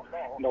know.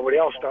 Nobody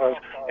else does.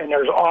 And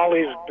there's all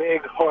these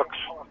big hooks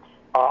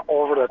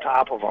over the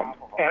top of them.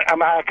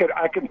 And I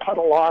can put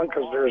along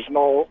because there's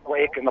no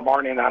wake in the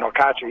morning on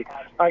Okauchee.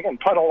 I can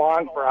put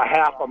along for a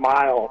half a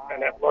mile,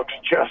 and it looks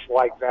just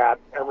like that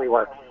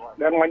everywhere.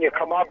 Then when you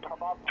come up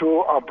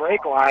to a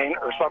break line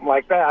or something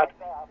like that,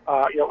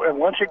 and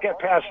once you get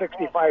past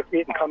 65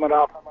 feet and coming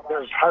up,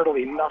 there's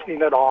hardly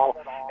nothing at all.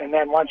 And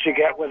then once you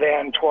get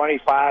within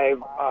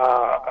 25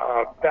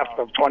 depth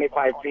of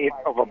 25 feet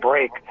of a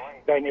break,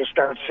 then you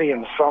start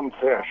seeing some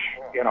fish,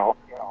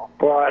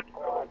 But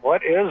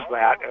what is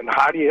that, and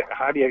how do you?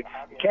 It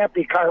can't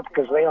be carp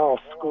because they all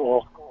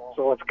school,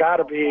 so it's got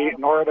to be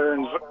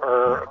northerns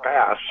or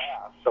bass.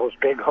 Those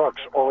big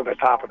hooks over the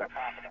top of it.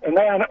 And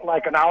then,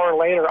 like an hour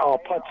later, I'll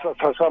put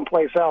to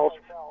someplace else,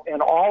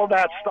 and all of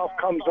that stuff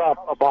comes up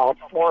about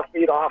 4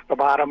 feet off the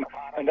bottom,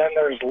 and then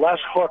there's less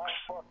hooks,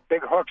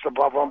 big hooks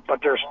above them,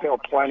 but there's still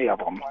plenty of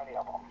them.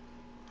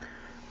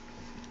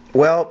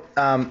 Well,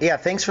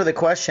 thanks for the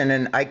question,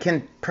 and I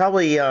can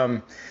probably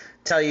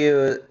tell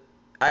you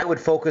I would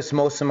focus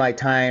most of my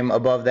time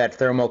above that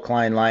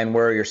thermocline line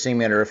where you're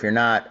seeing it, or if you're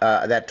not,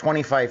 that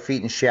 25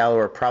 feet and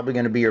shallower are probably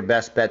going to be your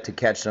best bet to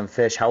catch some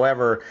fish.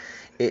 However,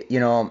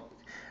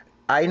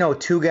 I know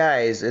 2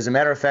 guys. As a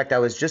matter of fact, I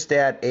was just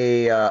at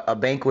a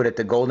banquet at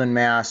the Golden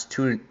Mass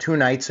two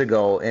nights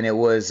ago, and it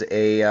was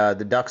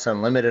the Ducks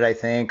Unlimited, I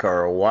think,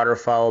 or a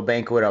waterfowl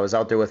banquet. I was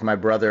out there with my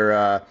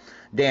brother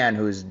Dan,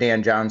 who's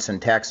Dan Johnson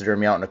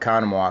Taxidermy out in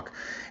Oconomowoc,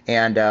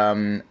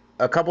 and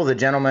a couple of the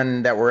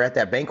gentlemen that were at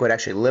that banquet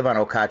actually live on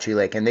Okauchee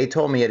Lake, and they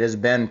told me it has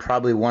been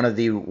probably one of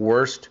the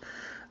worst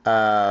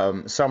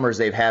summers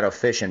they've had of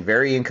fishing,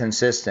 very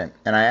inconsistent.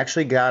 And I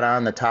actually got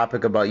on the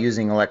topic about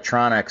using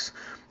electronics,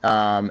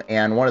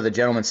 and one of the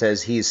gentlemen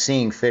says he's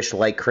seeing fish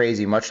like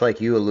crazy, much like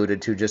you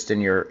alluded to just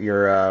in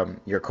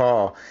your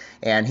call,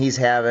 and he's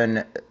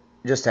having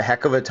just a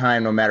heck of a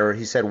time no matter,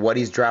 he said, what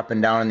he's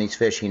dropping down in these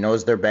fish. He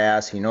knows they're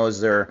bass. He knows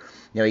they're,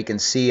 he can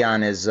see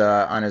on his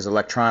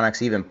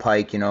electronics, even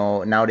pike,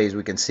 nowadays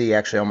we can see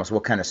actually almost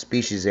what kind of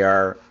species they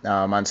are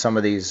on some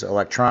of these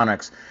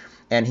electronics,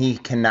 and he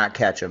cannot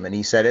catch them. And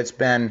he said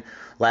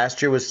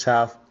last year was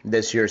tough,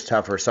 this year's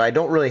tougher. So I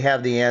don't really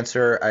have the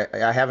answer.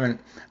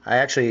 I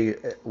actually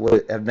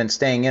have been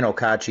staying in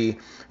Okauchee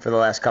for the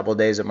last couple of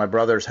days at my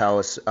brother's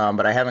house,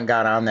 but I haven't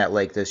got on that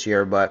lake this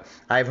year. But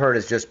I've heard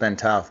it's just been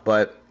tough.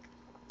 But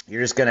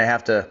you're just going to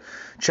have to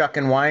chuck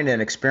and wind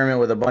and experiment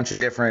with a bunch of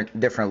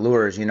different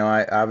lures.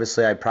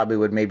 I probably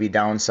would maybe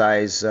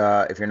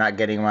downsize if you're not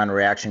getting them on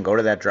reaction, go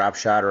to that drop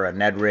shot or a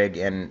Ned rig,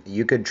 and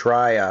you could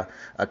try a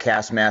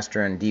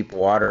Castmaster in deep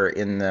water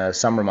in the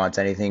summer months,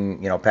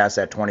 anything past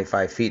that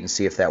 25 feet, and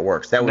see if that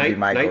works. That would be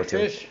my go-to.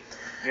 Nightfish?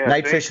 Yeah,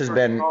 Nightfish has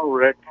been.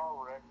 Rick.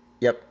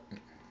 Yep.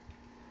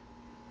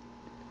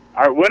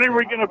 All right, when are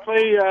we going to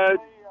play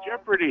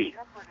Jeopardy?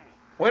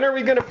 When are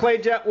we going to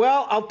play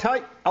Well,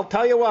 I'll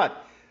tell you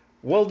what.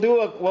 We'll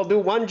do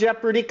one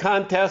Jeopardy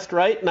contest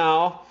right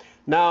now.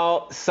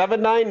 Now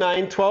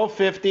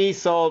 799-1250.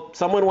 So if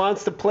someone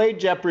wants to play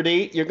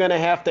Jeopardy, you're going to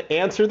have to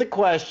answer the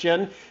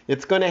question.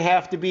 It's going to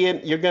have to be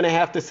you're going to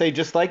have to say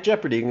just like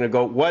Jeopardy. You're going to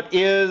go, what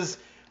is?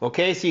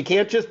 Okay, so you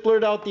can't just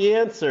blurt out the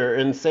answer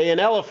and say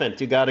an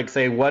elephant. You got to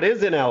say, what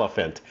is an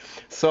elephant?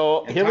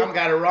 So and Tom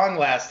got it wrong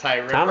last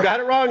time. Remember? Tom got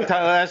it wrong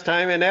last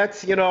time, and that's,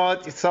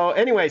 so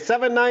anyway,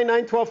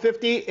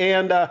 799-1250.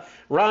 And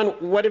Ron,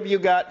 what have you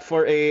got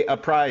for a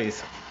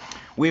prize?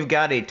 We've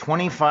got a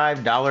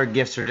 $25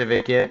 gift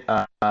certificate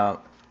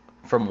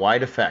from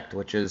Wide Effect,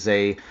 which is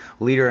a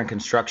leader in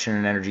construction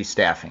and energy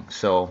staffing.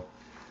 So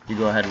you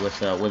go ahead with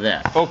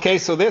that. Okay,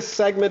 so this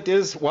segment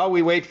is, while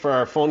we wait for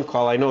our phone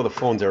call, I know the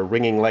phones are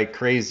ringing like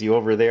crazy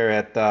over there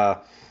at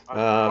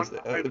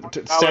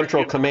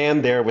Central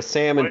Command there with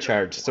Sam in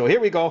charge. So here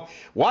we go.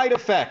 Wide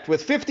Effect.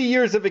 With 50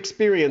 years of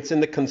experience in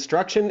the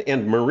construction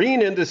and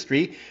marine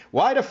industry,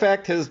 Wide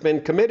Effect has been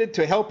committed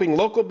to helping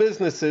local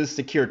businesses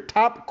secure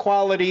top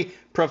quality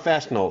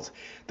professionals.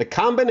 The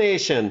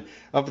combination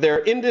of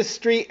their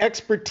industry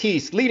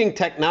expertise, leading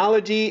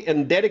technology,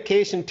 and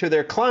dedication to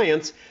their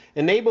clients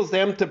enables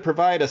them to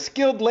provide a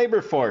skilled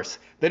labor force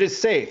that is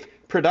safe,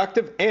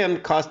 productive,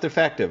 and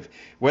cost-effective.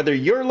 Whether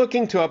you're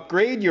looking to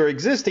upgrade your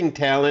existing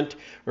talent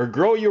or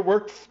grow your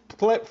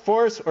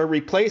workforce or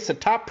replace a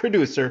top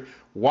producer,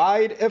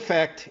 Wide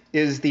Effect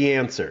is the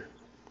answer.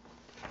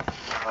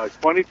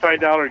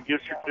 $25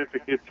 gift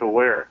certificate to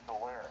where?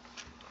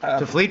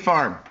 To Fleet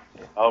Farm.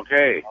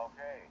 Okay.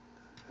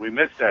 We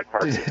missed that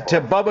part. To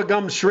Bubba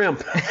Gum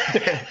Shrimp.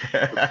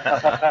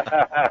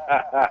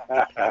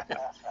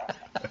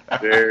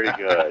 Very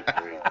good.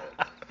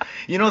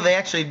 They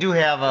actually do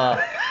have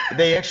a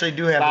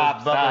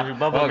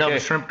Bubba Gum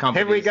Shrimp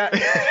company. Here we got.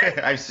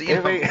 I've seen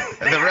them at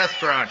the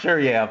restaurant. Sure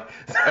you have.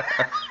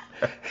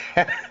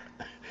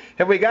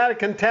 Have we got a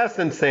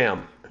contestant,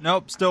 Sam?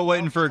 Nope, still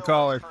waiting for a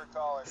caller.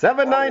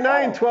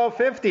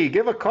 799-1250.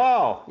 Give a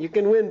call. You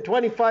can win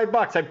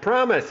 $25. I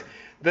promise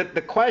that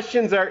the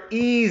questions are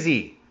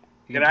easy.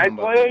 Can I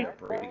play?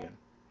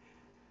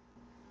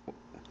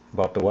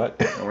 About the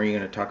what? Or were you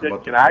going to talk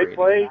about Can I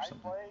play?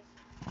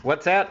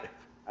 What's that?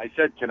 I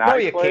said, can I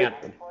play? No, you can't.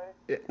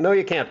 No,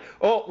 you can't.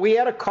 Oh, we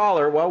had a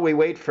caller while we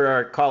wait for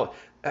our call.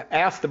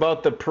 Asked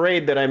about the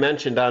parade that I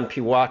mentioned on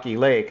Pewaukee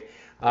Lake.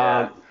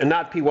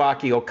 Not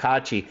Pewaukee,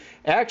 Okauchee.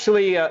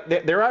 Actually,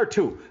 there are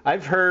two.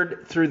 I've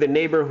heard through the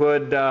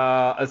neighborhood,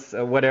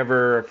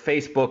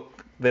 Facebook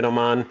that I'm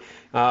on,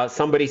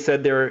 somebody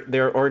said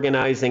they're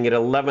organizing at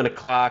 11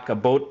 o'clock a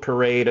boat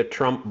parade, a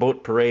Trump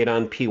boat parade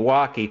on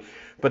Pewaukee.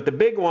 But the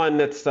big one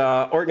that's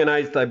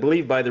organized, I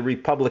believe, by the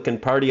Republican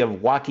Party of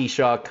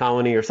Waukesha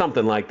County or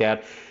something like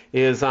that,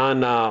 is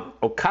on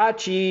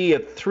Okauchee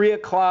at 3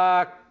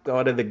 o'clock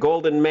out of the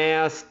Golden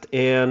Mast,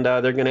 and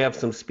they're going to have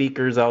some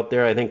speakers out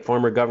there, I think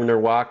former Governor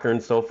Walker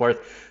and so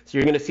forth. So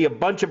you're going to see a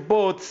bunch of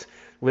boats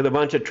with a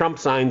bunch of Trump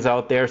signs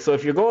out there. So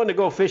if you're going to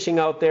go fishing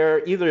out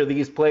there, either of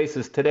these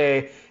places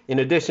today, in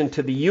addition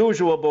to the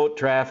usual boat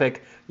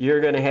traffic, you're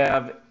going to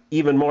have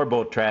even more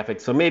boat traffic.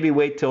 So maybe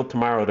wait till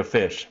tomorrow to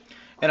fish.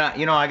 And,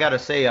 I got to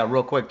say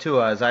real quick, too,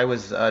 as I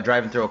was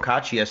driving through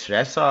Okauchee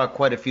yesterday, I saw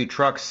quite a few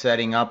trucks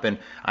setting up, and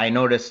I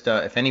noticed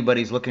if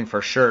anybody's looking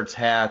for shirts,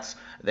 hats,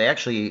 they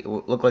actually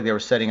looked like they were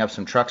setting up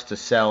some trucks to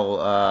sell,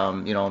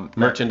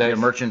 merchandise.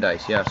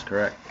 Merchandise, yes,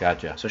 correct.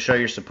 Gotcha. So show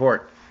your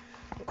support.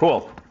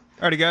 Cool.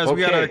 Alrighty, guys,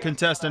 we got our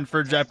contestant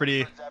for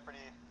Jeopardy.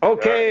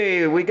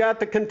 Okay, we got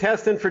the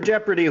contestant for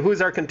Jeopardy.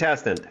 Who's our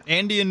contestant?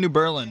 Andy in New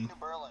Berlin.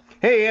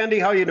 Hey, Andy,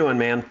 how you doing,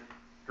 man?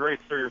 Great,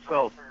 for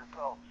yourself.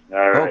 All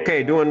right.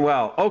 Okay, doing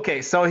well.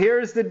 Okay, so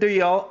here's the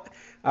deal.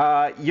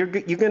 You're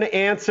going to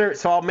answer.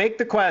 So I'll make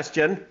the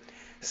question.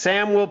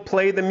 Sam will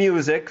play the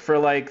music for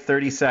like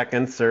 30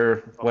 seconds or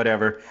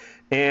whatever,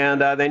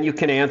 and then you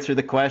can answer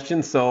the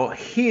question. So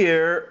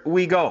here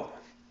we go.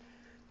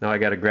 Now I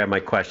got to grab my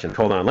question.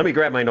 Hold on. Let me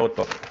grab my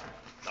notebook.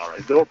 All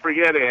right. Don't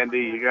forget, Andy.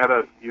 You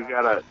gotta.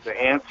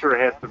 The answer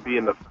has to be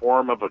in the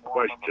form of a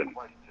question.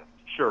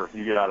 Sure,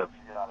 you got it.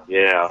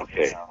 Yeah,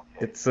 okay.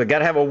 It's got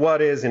to have a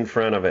what is in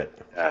front of it.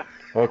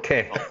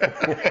 Okay.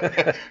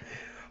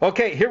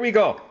 Okay, here we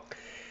go.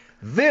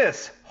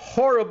 This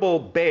horrible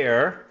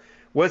bear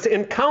was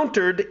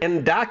encountered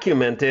and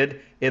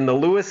documented in the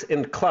Lewis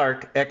and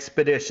Clark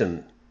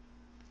expedition.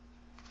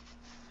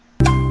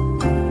 Who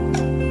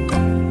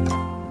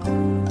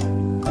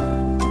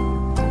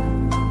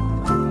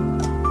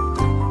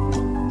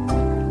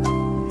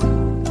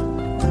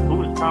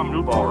is Tom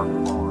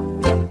Neubauer?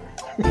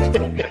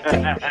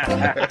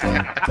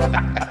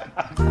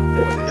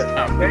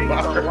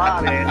 Thanks a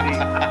lot, Andy.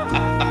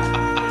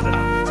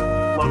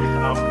 Love you,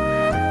 Tom.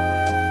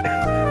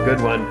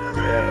 Good one.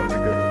 Yeah, that was a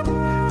good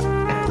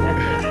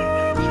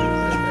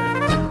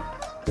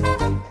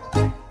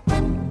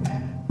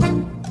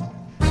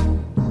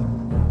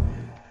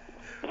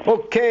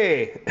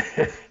Okay.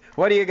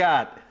 What do you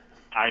got?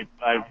 I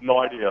have no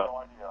idea.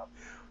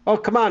 Oh,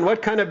 come on.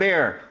 What kind of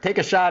bear? Take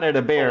a shot at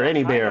a bear,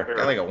 any bear.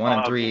 Got like a 1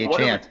 in 3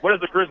 chance. What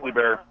is a grizzly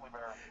bear?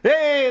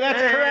 Hey, that's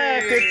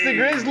correct. It's the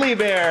grizzly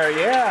bear.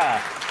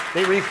 Yeah.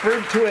 They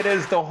referred to it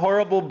as the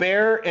horrible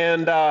bear,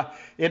 and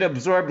it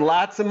absorbed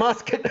lots of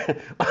musket.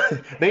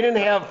 They didn't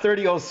have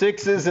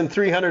 30-06s and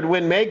 300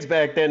 Win Mags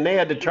back then. They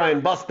had to try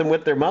and bust them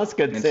with their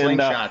muskets. And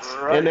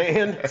slingshots. And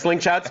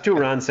slingshots too,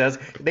 Ron says.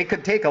 They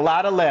could take a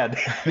lot of lead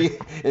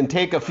and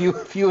take a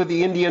few of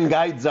the Indian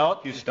guides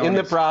out in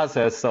the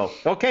process. So,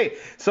 okay.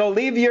 So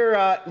leave your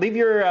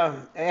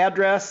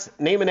address,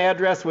 name and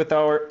address with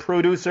our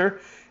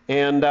producer.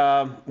 And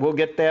we'll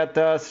get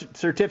that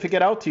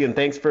certificate out to you. And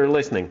thanks for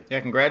listening.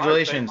 Yeah,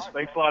 congratulations. Right,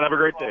 thanks a lot. Have a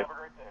great day.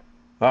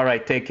 All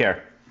right, take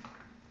care.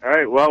 All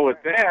right, well, with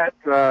that,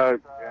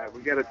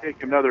 we got to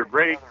take another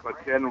break, but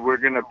then we're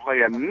going to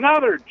play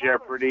another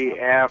Jeopardy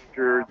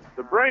after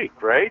the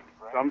break, right?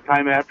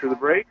 Sometime after the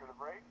break?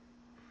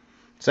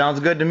 Sounds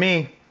good to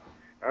me.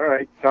 All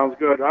right, sounds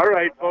good. All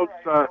right, folks,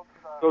 so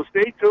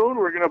stay tuned.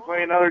 We're going to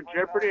play another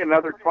Jeopardy,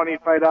 another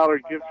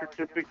 $25 gift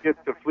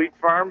certificate to Fleet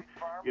Farm.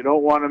 You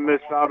don't want to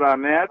miss out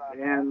on that,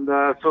 and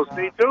so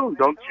stay tuned.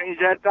 Don't change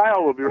that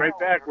dial. We'll be right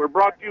back. We're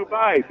brought to you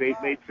by Bait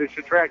Mate Fish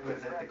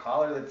Attractant.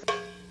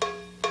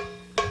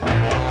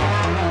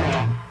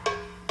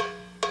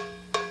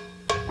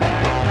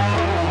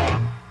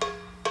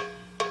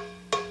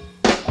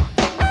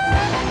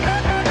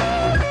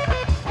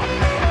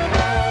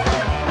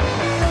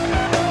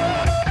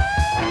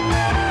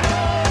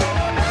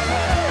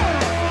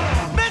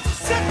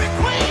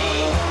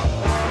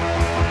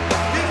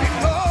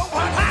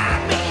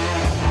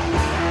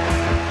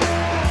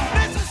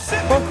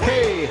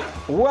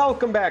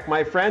 Welcome back,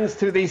 my friends,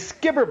 to the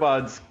Skipper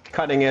Buds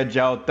Cutting Edge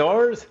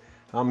Outdoors.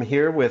 I'm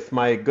here with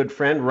my good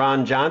friend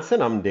Ron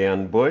Johnson. I'm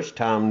Dan Bush.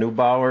 Tom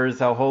Neubauer's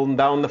holding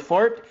down the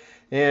fort.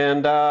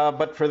 And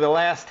but for the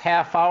last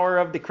half hour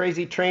of the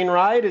crazy train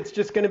ride, it's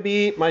just going to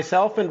be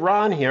myself and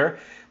Ron here.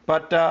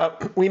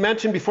 But we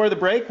mentioned before the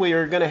break we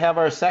are going to have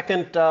our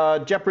second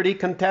Jeopardy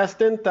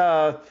contestant,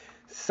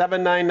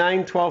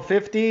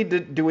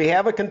 799-1250. Do we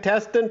have a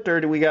contestant,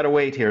 or do we got to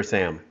wait here,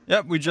 Sam?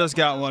 Yep, we just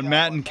got one.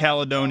 Matt in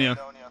Caledonia.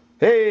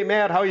 Hey,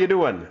 Matt, how you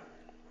doing?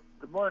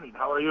 Good morning.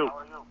 How are you?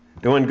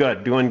 Doing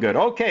good, doing good.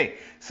 Okay,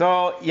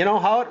 so you know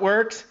how it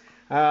works.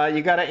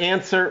 You got to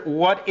answer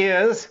what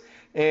is,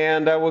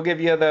 and we'll give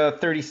you the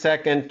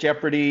 30-second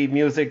Jeopardy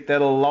music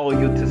that'll allow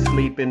you to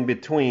sleep in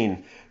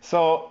between.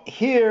 So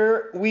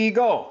here we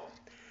go.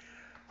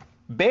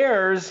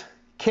 Bears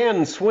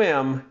can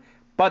swim,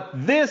 but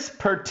this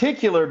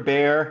particular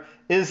bear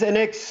is an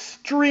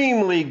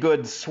extremely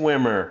good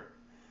swimmer.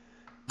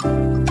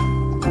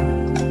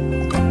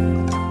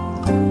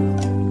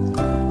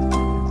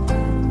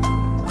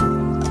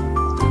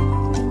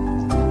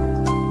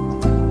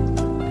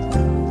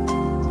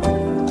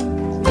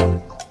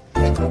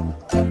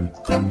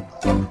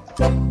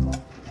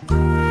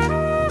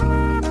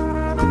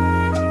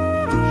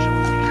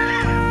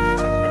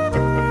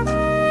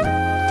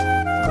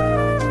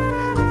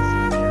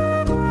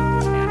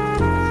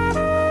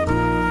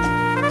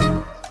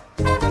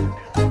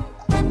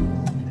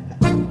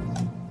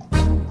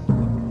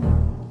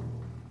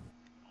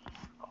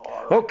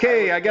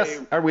 Okay, I guess,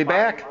 are we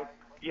back?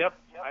 Yep,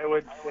 I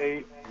would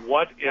say,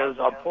 what is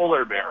a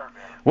polar bear?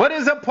 What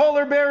is a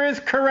polar bear is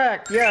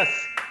correct, yes.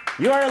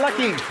 You are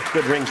lucky.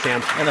 Good ring,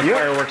 Sam. And the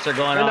fireworks are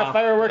going off. And the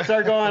fireworks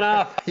are going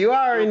off. You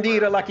are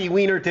indeed a lucky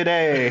wiener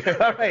today.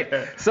 All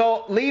right,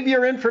 so leave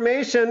your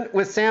information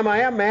with Sam. I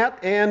am Matt,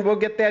 and we'll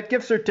get that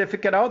gift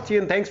certificate out to you,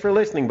 and thanks for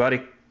listening,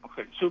 buddy.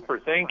 Okay, super,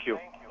 thank you.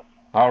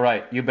 All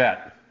right, you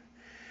bet.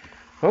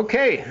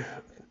 Okay.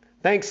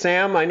 Thanks,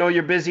 Sam. I know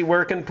you're busy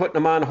working, putting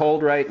them on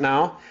hold right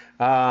now.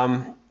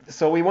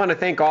 So we want to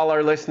thank all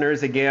our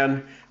listeners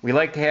again. We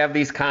like to have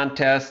these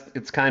contests.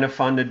 It's kind of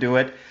fun to do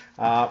it.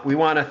 We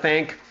want to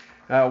thank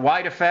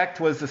Wide Effect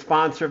was the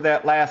sponsor of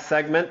that last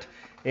segment.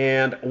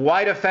 And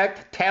Wide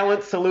Effect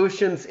Talent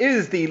Solutions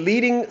is the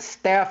leading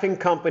staffing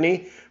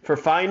company for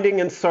finding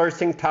and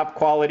sourcing top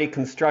quality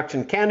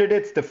construction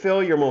candidates to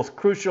fill your most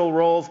crucial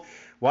roles.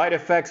 Wide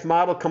Effect's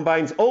model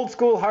combines old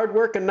school hard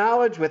work and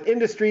knowledge with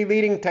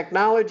industry-leading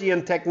technology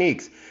and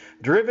techniques.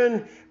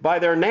 driven by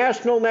their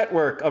national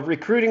network of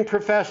recruiting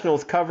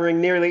professionals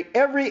covering nearly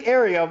every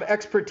area of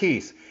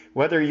expertise.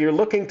 Whether you're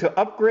looking to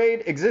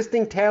upgrade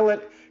existing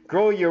talent,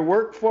 grow your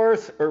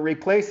workforce, or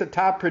replace a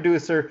top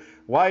producer,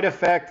 Wide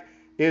Effect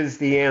is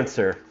the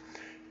answer.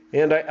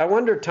 And I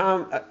wonder,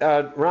 Tom,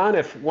 Ron,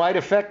 if Wide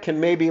Effect can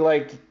maybe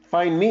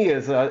find me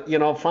as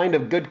find a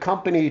good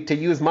company to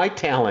use my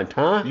talent,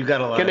 huh? You got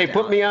a lot. Can of they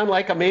talent. put me on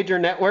like a major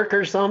network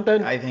or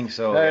something? I think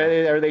so.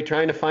 Are they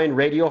trying to find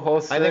radio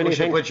hosts? I think we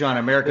should put you on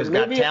America's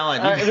Got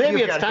Talent.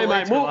 Maybe it's time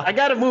I move. I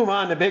got to move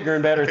on to bigger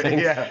and better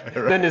things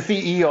than the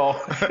CEO.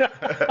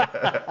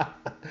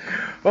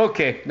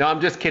 Okay, no,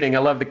 I'm just kidding. I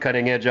love the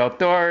Cutting Edge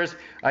Outdoors.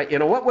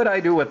 What would I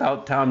do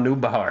without Tom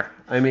Neubauer?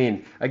 I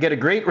mean, I get a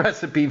great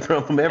recipe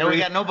from him every. And we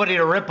got nobody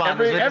to rip on.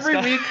 Every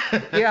week.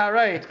 Yeah,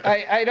 right.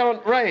 I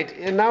don't. Right,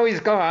 and now he's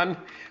gone.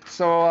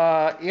 So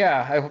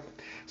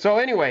So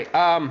anyway,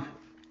 a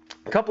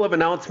couple of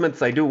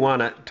announcements I do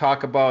want to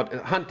talk about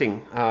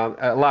hunting.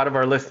 A lot of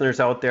our listeners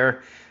out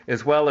there,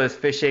 as well as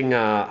fishing,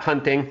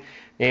 hunting,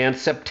 and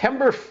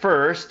September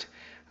 1st.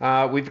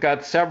 We've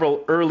got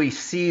several early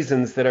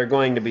seasons that are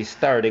going to be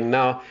starting.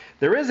 Now,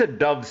 there is a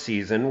dove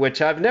season,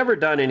 which I've never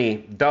done any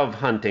dove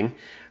hunting,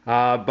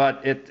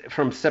 but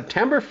from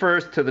September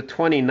 1st to the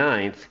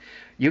 29th,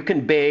 you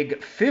can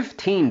bag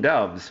 15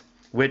 doves,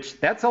 which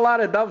that's a lot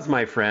of doves,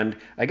 my friend.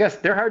 I guess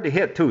they're hard to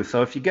hit, too,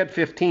 so if you get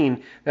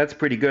 15, that's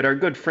pretty good. Our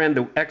good friend,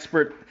 the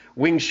expert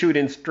wing shoot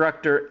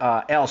instructor,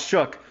 Al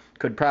Shook,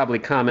 could probably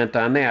comment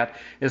on that.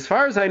 As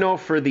far as I know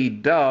for the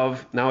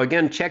dove, now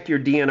again, check your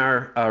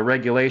DNR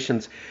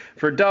regulations.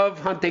 For dove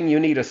hunting, you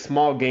need a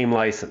small game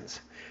license.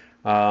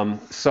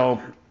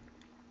 So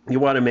you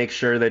want to make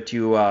sure that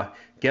you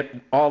get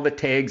all the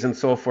tags and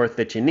so forth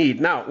that you need.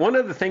 Now, one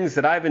of the things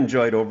that I've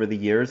enjoyed over the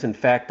years, in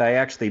fact, I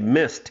actually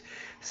missed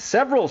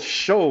several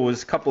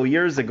shows a couple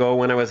years ago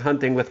when I was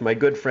hunting with my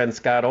good friend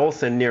Scott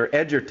Olson near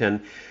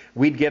Edgerton.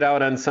 We'd get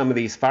out on some of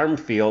these farm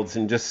fields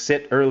and just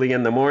sit early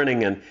in the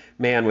morning, and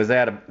man, was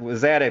that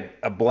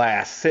a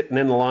blast, sitting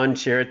in the lawn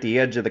chair at the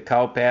edge of the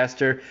cow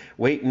pasture,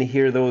 waiting to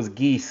hear those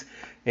geese.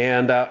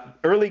 And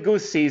early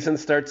goose season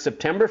starts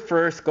September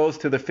 1st, goes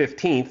to the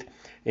 15th,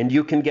 and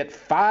you can get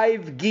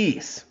 5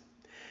 geese.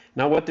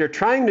 Now, what they're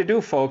trying to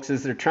do, folks,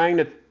 is they're trying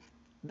to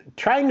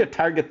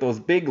target those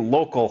big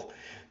local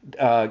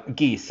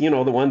geese, the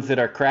ones that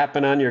are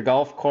crapping on your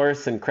golf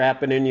course and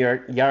crapping in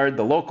your yard,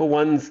 the local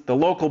ones, the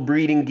local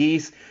breeding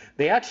geese.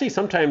 They actually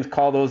sometimes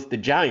call those the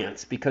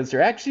giants because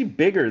they're actually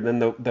bigger than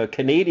the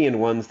Canadian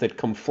ones that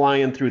come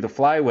flying through the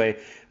flyway,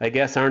 I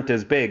guess aren't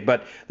as big.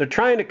 But they're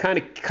trying to kind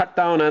of cut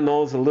down on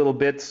those a little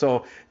bit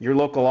so your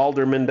local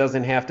alderman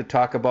doesn't have to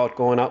talk about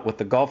going out with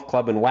the golf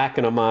club and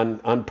whacking them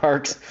on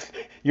parks.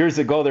 Years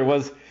ago there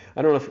was,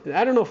 I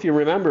don't know if you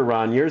remember,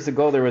 Ron, years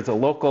ago there was a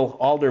local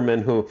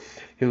alderman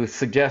who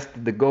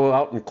suggested to go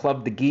out and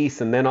club the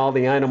geese, and then all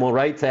the animal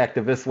rights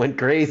activists went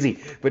crazy.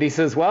 But he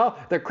says, well,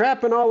 they're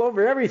crapping all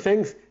over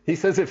everything. He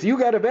says, if you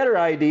got a better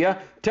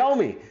idea, tell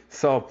me.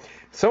 So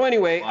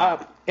anyway,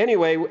 wow.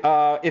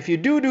 If you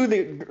do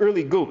the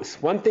early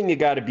goose, one thing you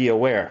got to be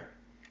aware,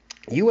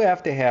 you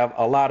have to have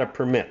a lot of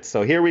permits.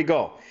 So here we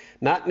go.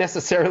 Not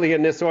necessarily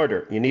in this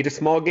order. You need a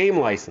small game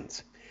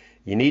license.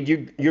 You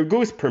need your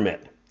goose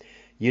permit.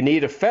 You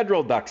need a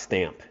federal duck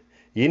stamp.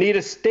 You need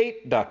a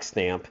state duck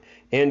stamp.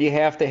 And you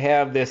have to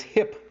have this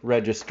HIP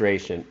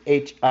registration,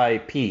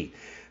 HIP.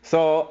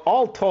 So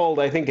all told,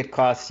 I think it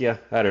costs you,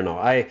 I don't know.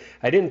 I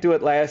didn't do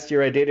it last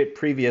year. I did it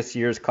previous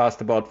years,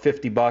 cost about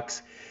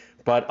 $50.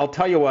 But I'll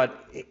tell you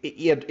what,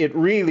 it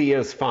really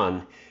is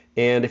fun.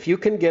 And if you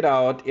can get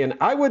out, and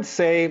I would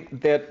say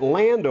that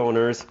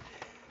landowners,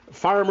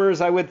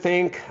 farmers, I would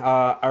think,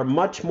 are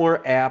much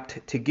more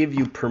apt to give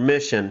you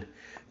permission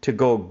to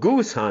go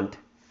goose hunt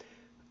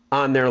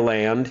on their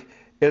land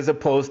as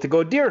opposed to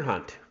go deer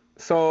hunt.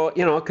 So,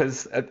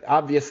 because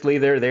obviously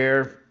they're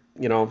there,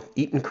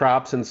 eating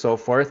crops and so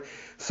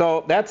forth.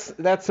 So that's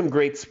some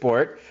great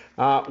sport.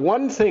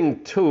 One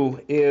thing, too,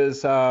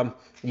 is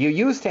you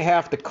used to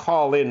have to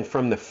call in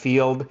from the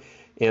field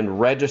and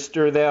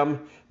register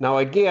them. Now,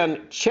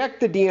 again, check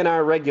the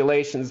DNR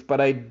regulations,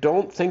 but I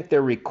don't think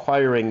they're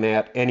requiring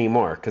that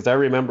anymore, because I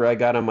remember I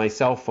got on my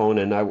cell phone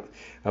and I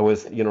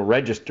was,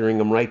 registering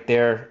them right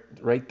there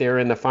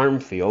in the farm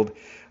field.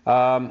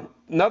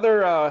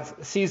 Another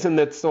season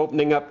that's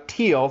opening up,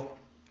 teal.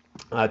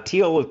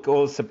 Teal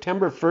goes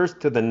September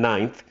 1st to the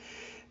 9th,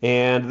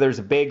 and there's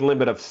a bag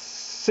limit of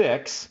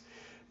 6.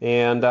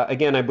 And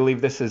again, I believe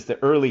this is the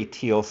early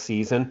teal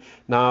season.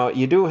 Now,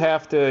 you do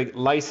have to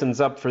license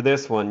up for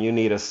this one. You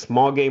need a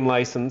small game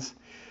license.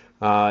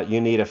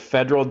 You need a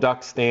federal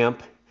duck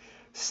stamp,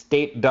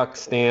 state duck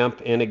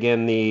stamp, and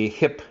again, the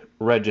HIP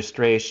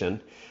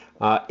registration.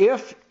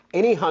 If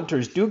any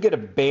hunters do get a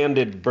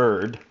banded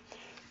bird,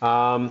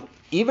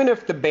 even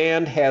if the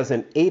band has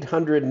an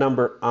 800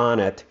 number on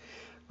it,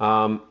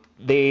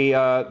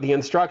 the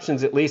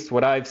instructions, at least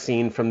what I've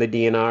seen from the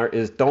DNR,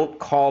 is don't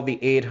call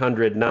the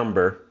 800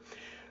 number.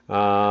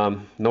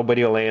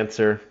 Nobody will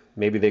answer.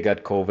 Maybe they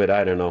got COVID.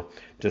 I don't know.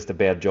 Just a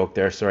bad joke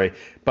there. Sorry.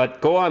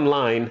 But go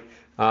online.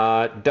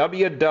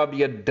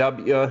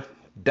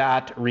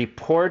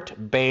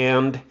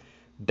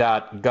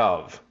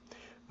 www.reportband.gov.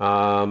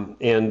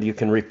 And you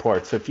can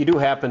report. So if you do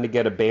happen to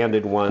get a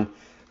banded one,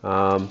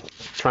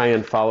 try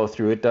and follow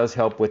through. It does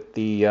help with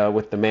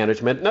the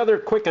management. Another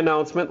quick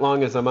announcement,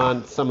 long as I'm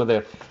on some of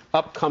the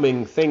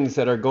upcoming things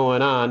that are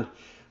going on.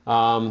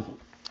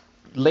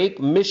 Lake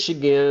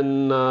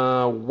Michigan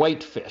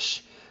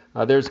whitefish.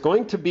 There's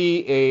going to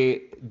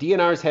be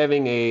DNR's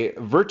having a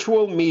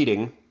virtual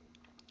meeting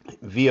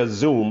via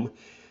Zoom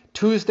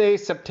Tuesday,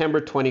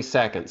 September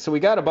 22nd. So we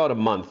got about a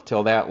month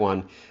till that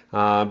one.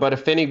 But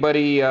if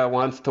anybody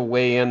wants to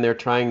weigh in, they're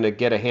trying to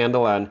get a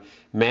handle on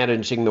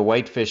managing the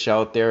whitefish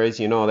out there. As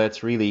you know,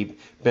 that's really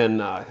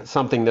been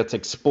something that's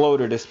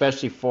exploded,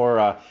 especially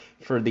for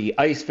the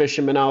ice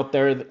fishermen out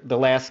there the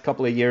last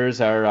couple of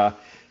years. Our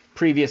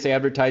previous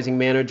advertising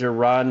manager,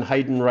 Ron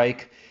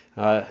Heidenreich,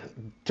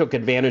 took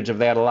advantage of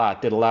that a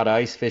lot, did a lot of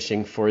ice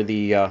fishing for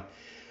the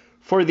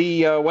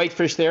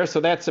whitefish there. So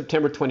that's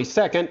September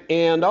 22nd.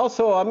 And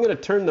also, I'm going to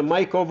turn the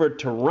mic over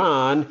to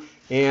Ron.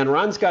 And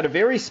Ron's got a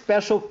very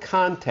special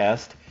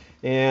contest.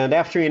 And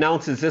after he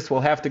announces this,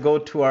 we'll have to go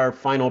to our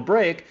final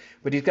break.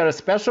 But he's got a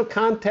special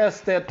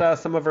contest that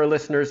some of our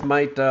listeners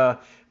might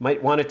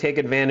want to take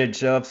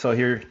advantage of. So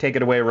here, take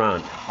it away,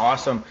 Ron.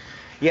 Awesome.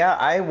 Yeah,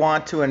 I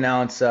want to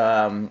announce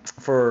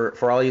for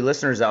all you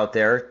listeners out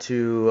there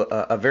to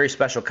a very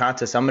special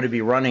contest I'm going to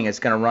be running. It's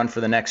going to run for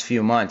the next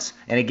few months,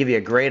 and it give you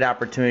a great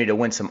opportunity to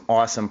win some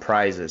awesome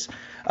prizes.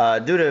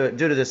 Due to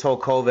this whole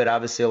COVID,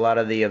 obviously a lot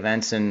of the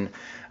events and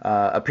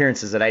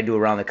appearances that I do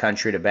around the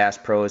country to Bass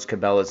Pros,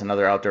 Cabela's, and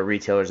other outdoor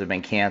retailers have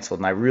been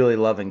canceled, and I really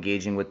love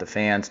engaging with the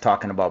fans,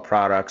 talking about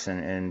products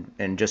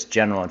and just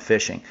general and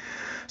fishing.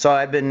 So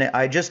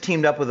I just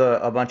teamed up with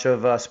a bunch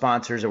of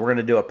sponsors, and we're going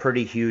to do a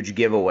pretty huge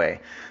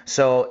giveaway.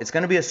 So it's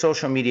going to be a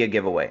social media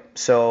giveaway.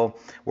 So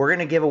we're going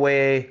to give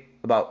away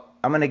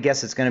I'm going to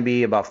guess it's going to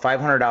be about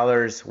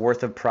 $500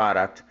 worth of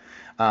product.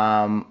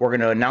 We're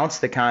going to announce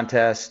the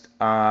contest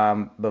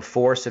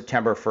before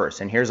September 1st.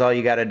 And here's all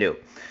you got to do.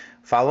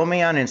 Follow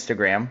me on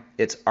Instagram.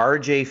 It's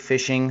RJ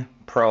Fishing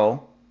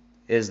Pro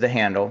is the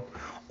handle.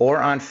 Or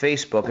on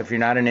Facebook if you're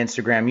not an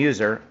Instagram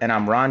user. And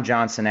I'm Ron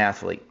Johnson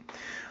Athlete.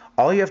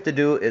 All you have to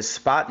do is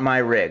spot my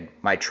rig,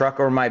 my truck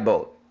or my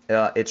boat.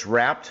 It's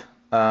wrapped,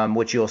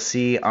 which you'll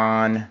see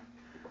on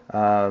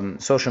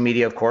social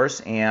media, of course,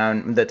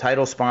 and the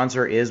title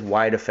sponsor is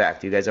Wide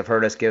Effect. You guys have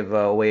heard us give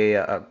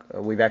away,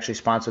 we've actually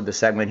sponsored the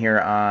segment here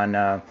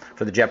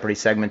for the Jeopardy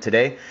segment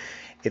today.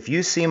 If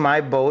you see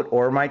my boat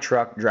or my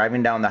truck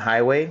driving down the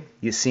highway,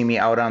 you see me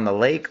out on the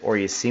lake, or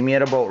you see me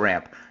at a boat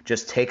ramp,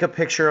 just take a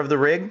picture of the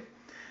rig,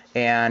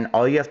 and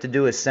all you have to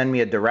do is send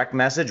me a direct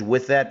message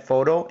with that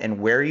photo and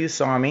where you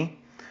saw me,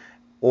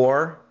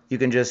 or you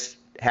can just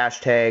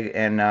hashtag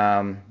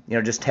and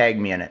just tag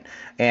me in it.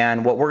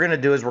 And what we're going to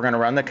do is we're going to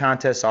run the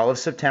contest all of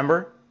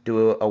September,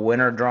 do a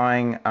winner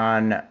drawing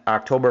on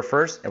October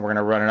 1st, and we're going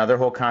to run another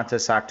whole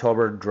contest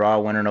October, draw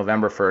a winner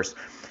November 1st.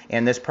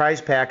 And this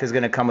prize pack is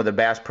going to come with a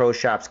Bass Pro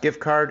Shops gift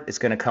card. It's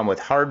going to come with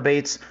hard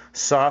baits,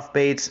 soft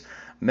baits,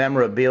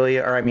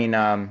 memorabilia,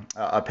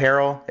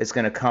 apparel. It's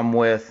going to come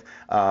with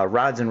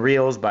rods and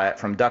reels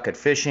from Duckett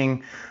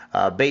Fishing,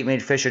 Bait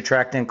Made Fish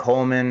Attractant,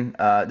 Coleman.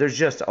 There's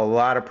just a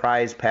lot of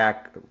prize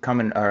pack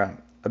coming,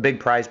 a big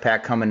prize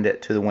pack coming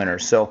to the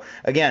winners. So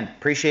again,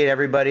 appreciate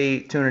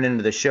everybody tuning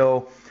into the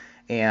show.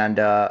 And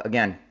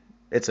again,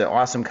 it's an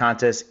awesome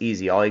contest,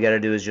 easy. All you got to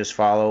do is just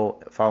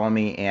follow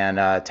me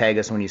and tag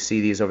us when you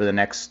see these over the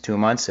next 2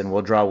 months, and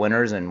we'll draw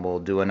winners and we'll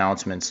do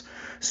announcements.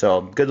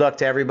 So good luck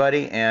to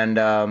everybody,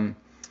 and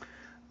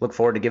look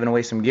forward to giving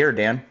away some gear,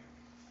 Dan.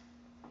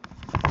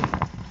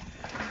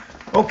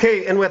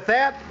 Okay, and with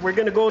that, we're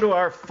going to go to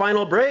our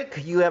final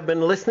break. You have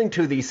been listening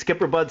to the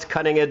Skipper Buds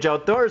Cutting Edge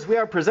Outdoors. We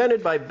are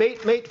presented by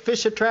Bait Mate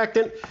Fish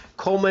Attractant,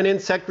 Coleman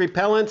Insect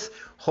Repellents.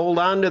 Hold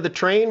on to the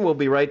train. We'll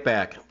be right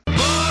back.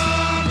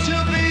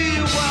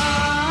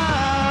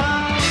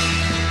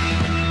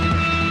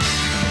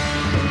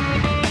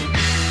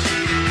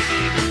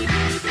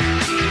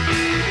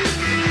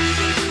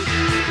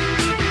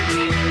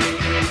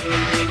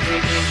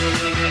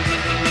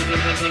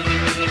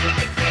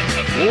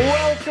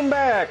 Welcome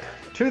back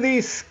to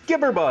the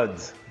Skipper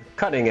Buds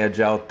Cutting Edge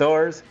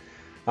Outdoors.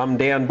 I'm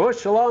Dan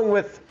Bush along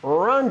with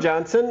Ron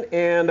Johnson,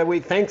 and we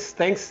thanks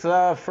to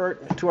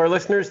our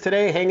listeners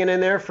today hanging in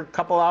there for a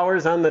couple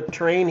hours on the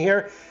train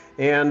here.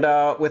 And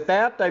with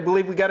that, I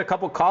believe we got a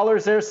couple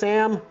callers there,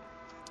 Sam.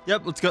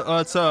 Yep, let's go.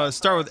 Let's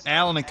start with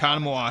Al in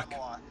Economowoc.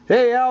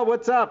 Hey Al,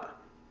 what's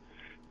up?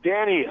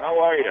 Danny, how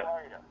are you?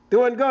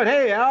 Doing good.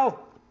 Hey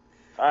Al.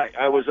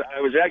 I was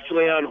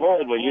actually on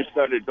hold when you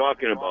started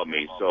talking about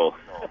me. So.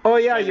 Oh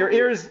yeah, your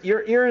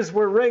ears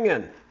were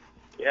ringing.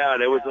 Yeah,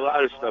 there was a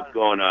lot of stuff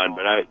going on,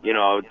 but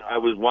I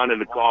was wanting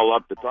to call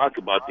up to talk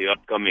about the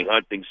upcoming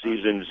hunting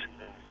seasons.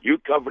 You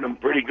covered them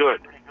pretty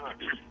good.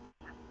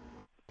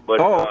 But,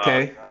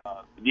 okay.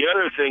 The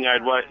other thing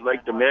I'd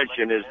like to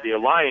mention is the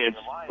Alliance,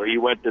 where you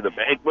went to the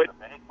banquet.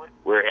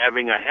 We're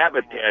having a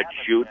habitat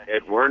shoot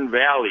at Wern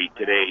Valley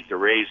today to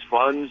raise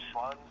funds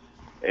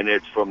and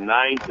it's from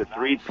 9 to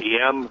 3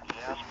 p.m.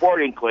 The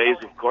Sporting Clays,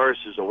 of course,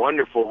 is a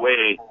wonderful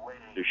way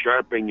to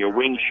sharpen your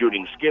wing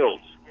shooting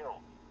skills.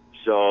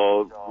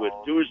 So with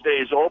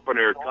Tuesday's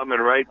opener coming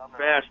right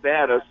fast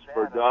at us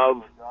for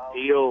dove,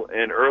 teal,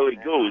 and early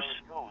goose,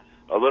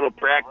 a little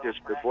practice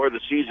before the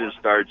season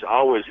starts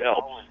always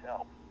helps.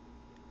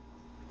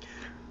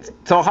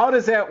 So how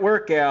does that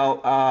work,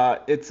 Al?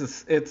 It's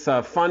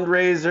a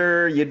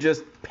fundraiser. You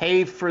just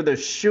pay for the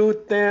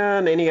shoot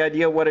then? Any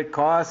idea what it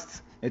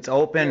costs? It's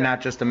open,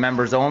 not just the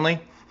members only?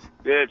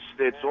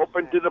 It's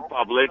open to the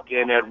public,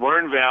 and at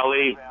Wern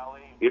Valley,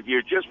 if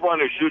you just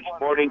want to shoot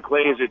Sporting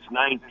Clays, it's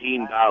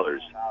 $19.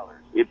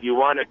 If you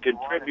want to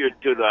contribute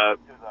to the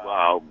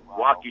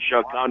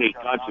Waukesha County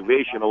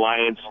Conservation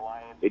Alliance,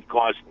 it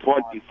costs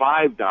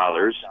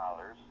 $25.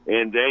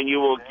 And then you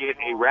will get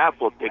a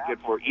raffle ticket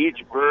for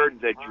each bird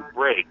that you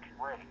break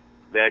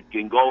that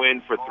can go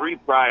in for 3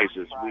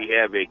 prizes. We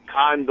have a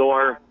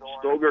Condor,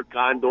 Stoger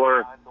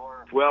Condor,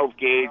 12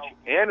 gauge,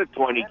 and a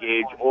 20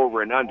 gauge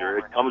over and under.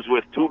 It comes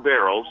with 2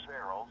 barrels.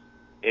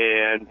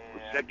 And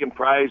the second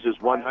prize is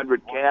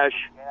 $100 cash.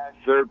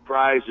 Third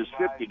prize is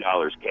 $50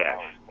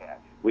 cash.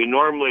 We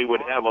normally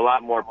would have a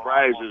lot more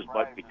prizes,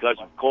 but because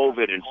of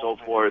COVID and so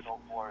forth,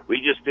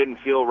 we just didn't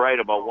feel right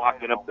about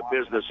walking up to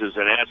businesses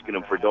and asking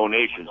them for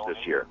donations this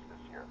year.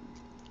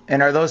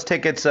 And are those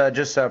tickets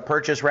just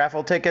purchase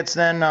raffle tickets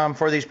then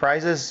for these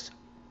prizes?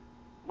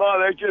 No,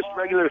 they're just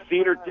regular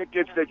theater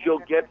tickets that you'll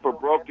get for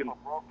broken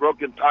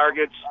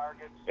targets.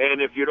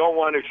 And if you don't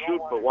want to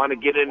shoot but want to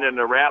get in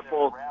the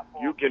raffle,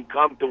 you can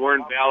come to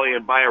Wern Valley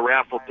and buy a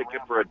raffle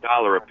ticket for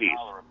 $1 a piece.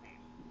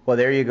 Well,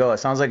 there you go. It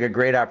sounds like a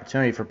great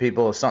opportunity for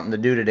people with something to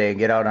do today and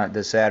get out on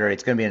this Saturday.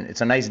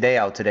 It's a nice day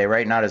out today,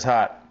 right? Not as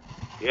hot.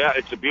 Yeah,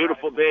 it's a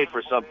beautiful day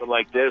for something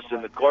like this,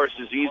 and the course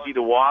is easy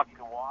to walk.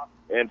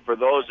 And for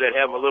those that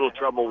have a little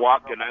trouble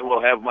walking, I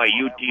will have my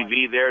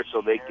UTV there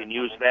so they can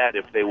use that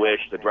if they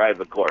wish to drive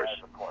the course.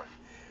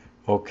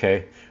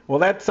 Okay. Well,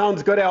 that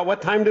sounds good, Al.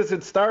 What time does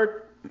it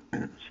start?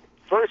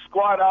 First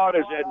squad out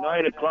is at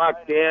 9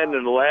 o'clock, Dan,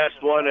 and the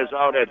last one is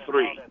out at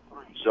 3.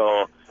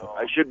 So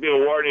I should be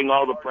awarding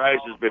all the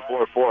prizes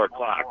before 4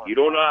 o'clock. You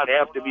do not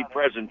have to be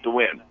present to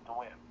win.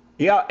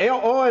 Yeah,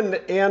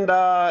 and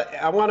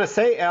I want to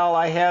say, Al,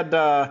 I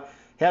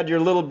had your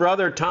little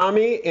brother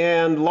Tommy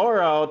and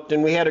Laura out,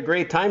 and we had a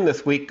great time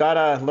this week.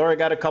 Laura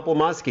got a couple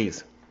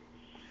muskies.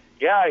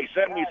 Yeah, he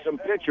sent me some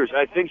pictures.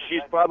 I think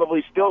she's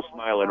probably still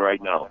smiling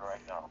right now.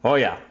 Oh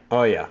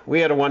yeah. We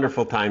had a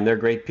wonderful time. They're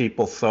great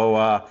people.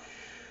 So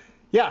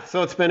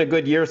so it's been a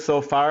good year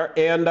so far.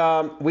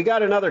 And we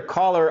got another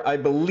caller I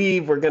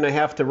believe we're going to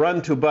have to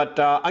run to, but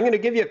I'm going to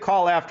give you a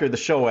call after the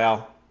show,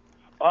 Al.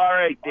 All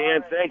right,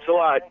 Dan. Thanks a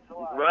lot.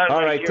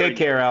 All right, take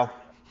care, Al.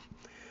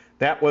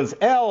 That was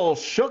Al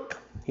Shook.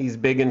 He's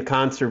big in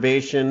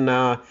conservation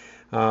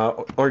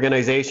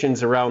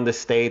organizations around the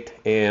state,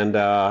 and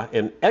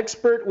an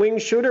expert wing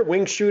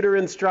shooter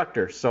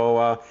instructor.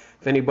 So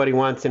if anybody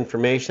wants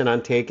information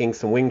on taking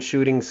some wing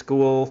shooting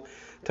school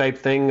type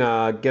thing,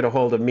 get a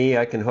hold of me.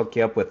 I can hook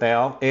you up with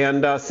Al.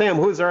 And Sam,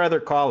 who's our other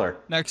caller?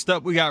 Next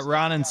up, we got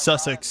Ron in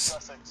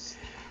Sussex.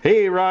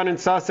 Hey, Ron in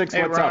Sussex.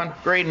 Hey, what's Ron.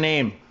 up? Great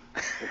name.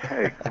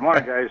 Hey, good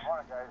morning, guys.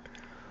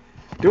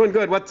 Doing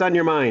good. What's on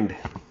your mind?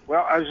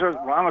 Well,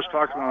 Ron was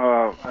talking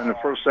in the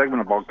first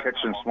segment about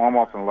catching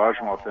smallmouth and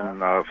largemouth in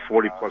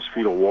 40-plus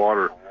feet of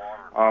water.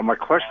 My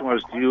question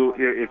was,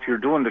 if you're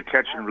doing the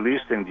catch and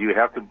release thing, do you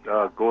have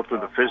to go through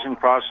the fishing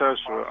process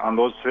on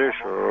those fish,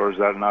 or is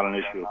that not an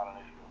issue?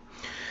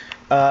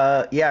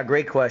 Yeah,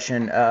 great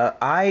question.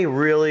 I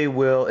really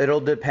will.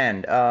 It'll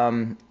depend.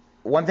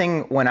 One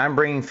thing, when I'm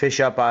bringing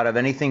fish up out of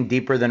anything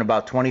deeper than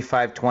about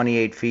 25,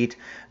 28 feet,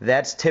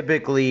 that's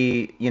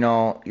typically,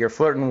 you're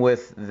flirting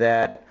with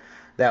that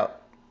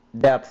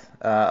depth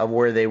of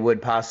where they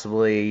would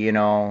possibly,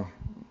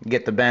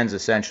 get the bends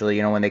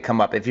essentially, when they come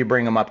up, if you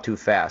bring them up too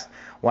fast.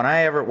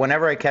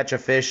 Whenever I catch a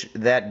fish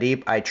that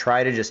deep, I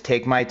try to just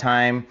take my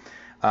time,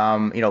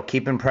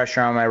 keeping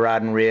pressure on my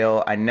rod and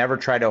reel. I never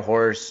try to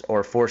horse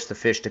or force the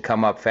fish to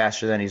come up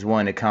faster than he's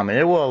willing to come. And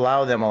it will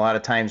allow them a lot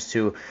of times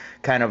to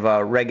kind of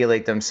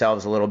regulate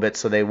themselves a little bit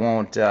so they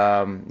won't, they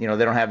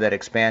don't have that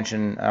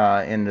expansion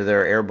into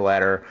their air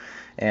bladder,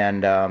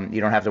 and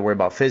you don't have to worry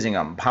about fizzing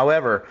them.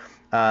 However,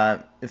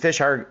 the fish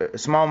are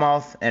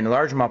smallmouth and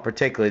largemouth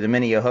particularly, the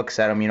minute you hook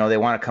set them, they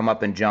want to come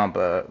up and jump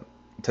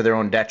to their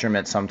own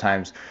detriment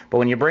sometimes. But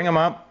when you bring them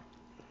up,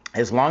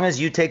 as long as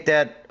you take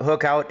that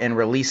hook out and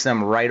release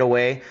them right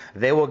away,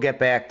 they will get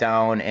back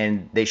down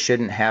and they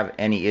shouldn't have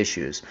any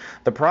issues.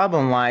 The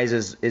problem lies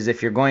is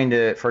if you're going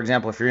to, for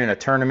example, if you're in a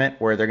tournament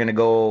where they're going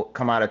to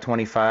come out of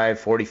 25,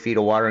 40 feet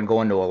of water and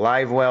go into a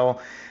live well,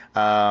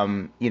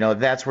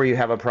 that's where you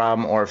have a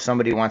problem. Or if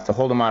somebody wants to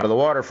hold them out of the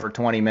water for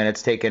 20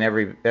 minutes, taking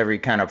every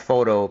kind of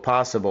photo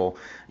possible,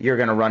 you're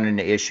going to run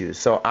into issues.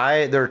 So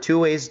there are 2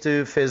 ways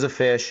to fizz a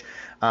fish.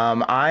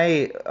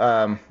 I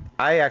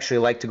actually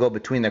like to go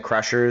between the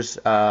crushers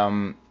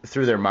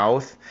through their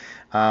mouth,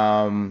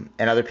 and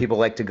other people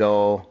like to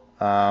go,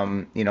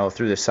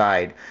 through the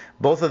side.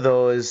 Both of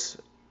those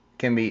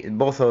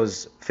both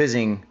those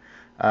fizzing.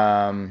 What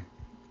am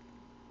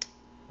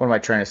I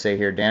trying to say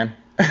here, Dan?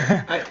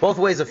 Both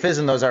ways of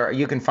fizzing those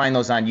you can find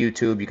those on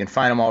YouTube. You can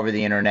find them all over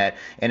the internet,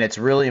 and it's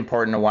really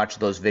important to watch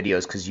those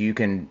videos because you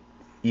can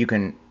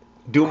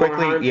do quickly,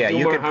 more harm, yeah, do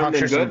you more can harm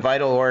puncture than some good.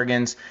 vital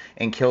organs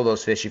and kill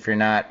those fish if you're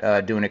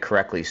not doing it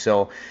correctly.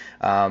 So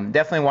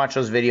definitely watch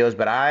those videos,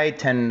 but I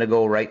tend to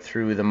go right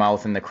through the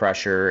mouth and the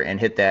crusher and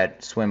hit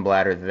that swim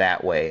bladder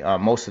that way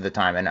most of the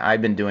time. And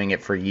I've been doing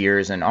it for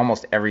years, and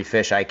almost every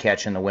fish I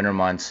catch in the winter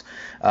months,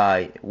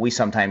 we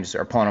sometimes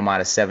are pulling them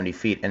out of 70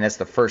 feet, and that's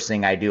the first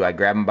thing I do. I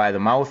grab them by the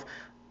mouth,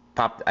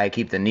 I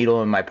keep the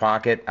needle in my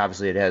pocket.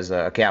 Obviously, it has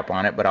a cap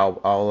on it, but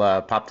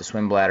I'll pop the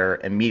swim bladder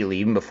immediately,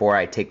 even before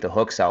I take the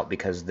hooks out,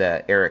 because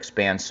the air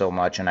expands so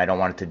much, and I don't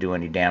want it to do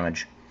any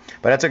damage.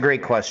 But that's a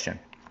great question.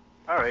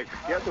 All right.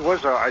 Yeah, there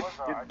was I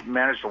did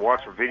manage to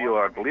watch a video.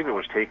 I believe it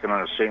was taken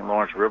on the St.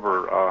 Lawrence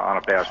River on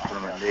a bass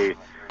tournament.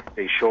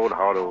 They showed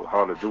how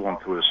to do them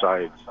through the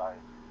side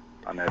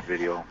on that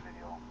video.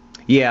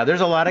 Yeah,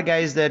 there's a lot of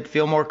guys that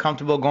feel more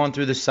comfortable going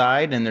through the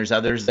side, and there's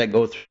others that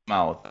go through the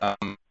mouth.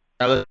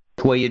 Another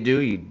way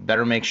you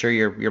better make sure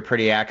you're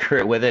pretty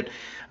accurate with it.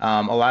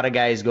 A lot of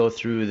guys go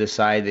through the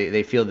side.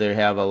 They feel they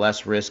have a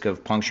less risk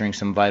of puncturing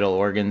some vital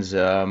organs,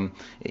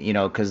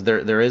 because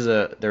there is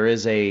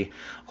a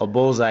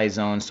bullseye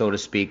zone, so to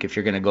speak, if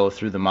you're going to go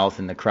through the mouth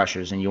and the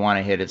crushers, and you want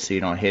to hit it so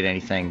you don't hit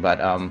anything. But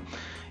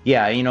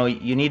yeah,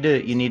 you need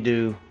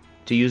to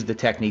use the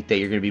technique that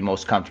you're going to be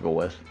most comfortable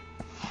with.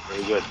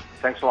 Very good.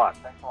 Thanks a lot.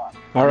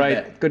 All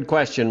right, good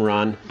question,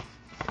 Ron.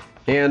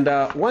 And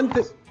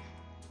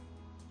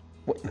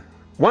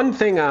one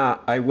thing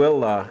I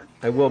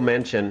will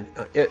mention,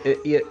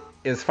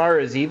 as far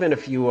as even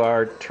if you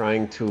are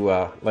trying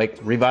to like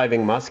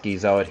reviving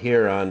muskies out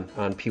here on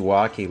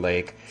Pewaukee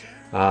Lake,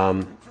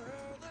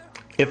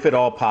 if at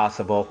all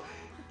possible,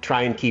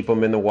 try and keep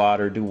them in the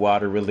water, do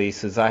water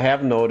releases. I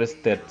have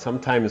noticed that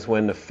sometimes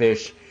when the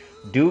fish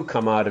do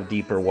come out of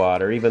deeper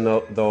water, even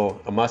though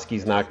a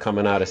muskie's not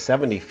coming out of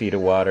 70 feet of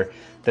water,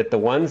 that the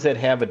ones that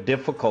have a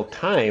difficult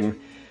time,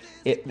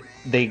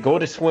 they go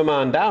to swim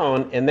on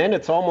down, and then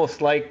it's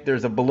almost like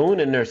there's a balloon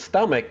in their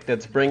stomach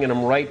that's bringing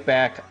them right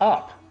back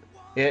up.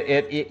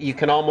 You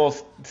can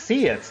almost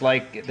see it. It's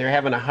like they're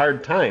having a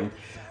hard time.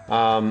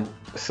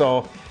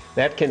 So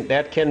that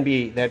can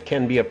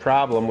be a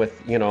problem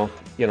with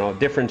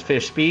different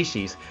fish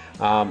species.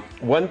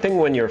 One thing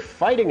when you're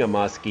fighting a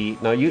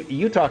muskie, now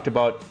you talked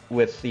about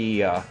with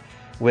the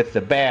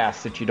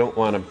bass that you don't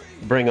want to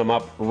bring them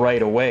up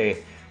right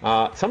away.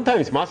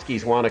 Sometimes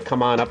muskies want to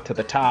come on up to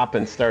the top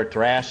and start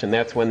thrashing.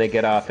 That's when they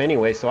get off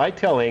anyway. So I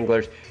tell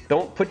anglers,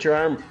 don't put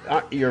your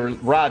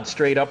rod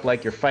straight up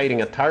like you're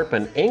fighting a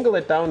tarpon. Angle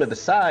it down to the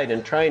side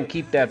and try and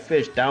keep that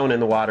fish down in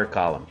the water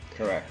column.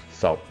 Correct.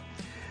 So,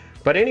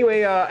 but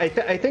anyway, I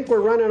think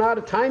we're running out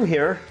of time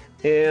here.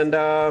 And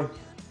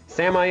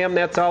Sam,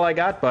 that's all I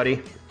got,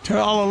 buddy. To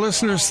all the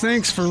listeners,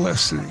 thanks for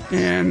listening.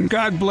 And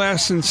God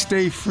bless and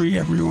stay free,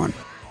 everyone.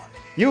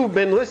 You've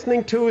been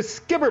listening to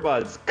Skipper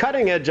Buds,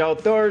 Cutting Edge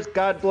Outdoors.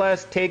 God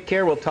bless. Take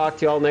care. We'll talk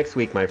to you all next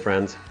week, my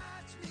friends.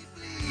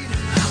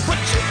 But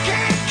you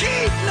can't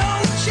keep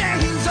no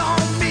chains on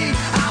me.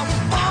 I was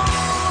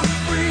born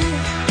free.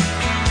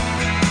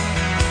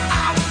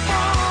 I was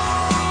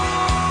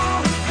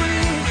born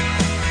free.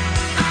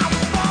 I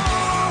was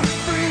born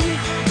free.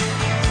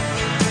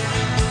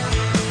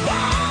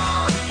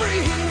 Born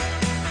free.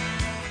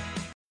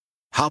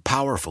 How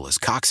powerful is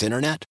Cox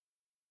Internet?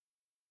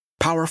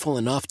 Powerful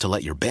enough to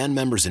let your band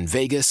members in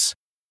Vegas,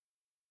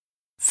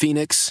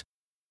 Phoenix,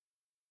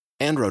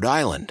 and Rhode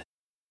Island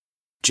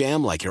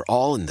jam like you're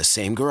all in the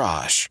same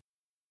garage.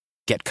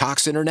 Get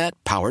Cox Internet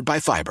powered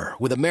by fiber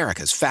with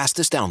America's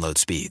fastest download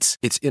speeds.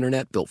 It's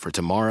internet built for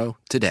tomorrow,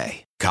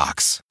 today.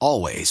 Cox,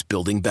 always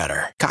building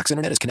better. Cox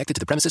Internet is connected to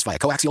the premises via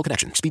coaxial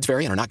connection. Speeds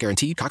vary and are not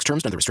guaranteed. Cox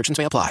terms and other restrictions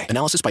may apply.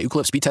 Analysis by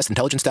Ookla Speed Test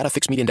Intelligence Data.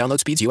 Fixed median download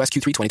speeds. US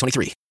Q3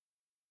 2023.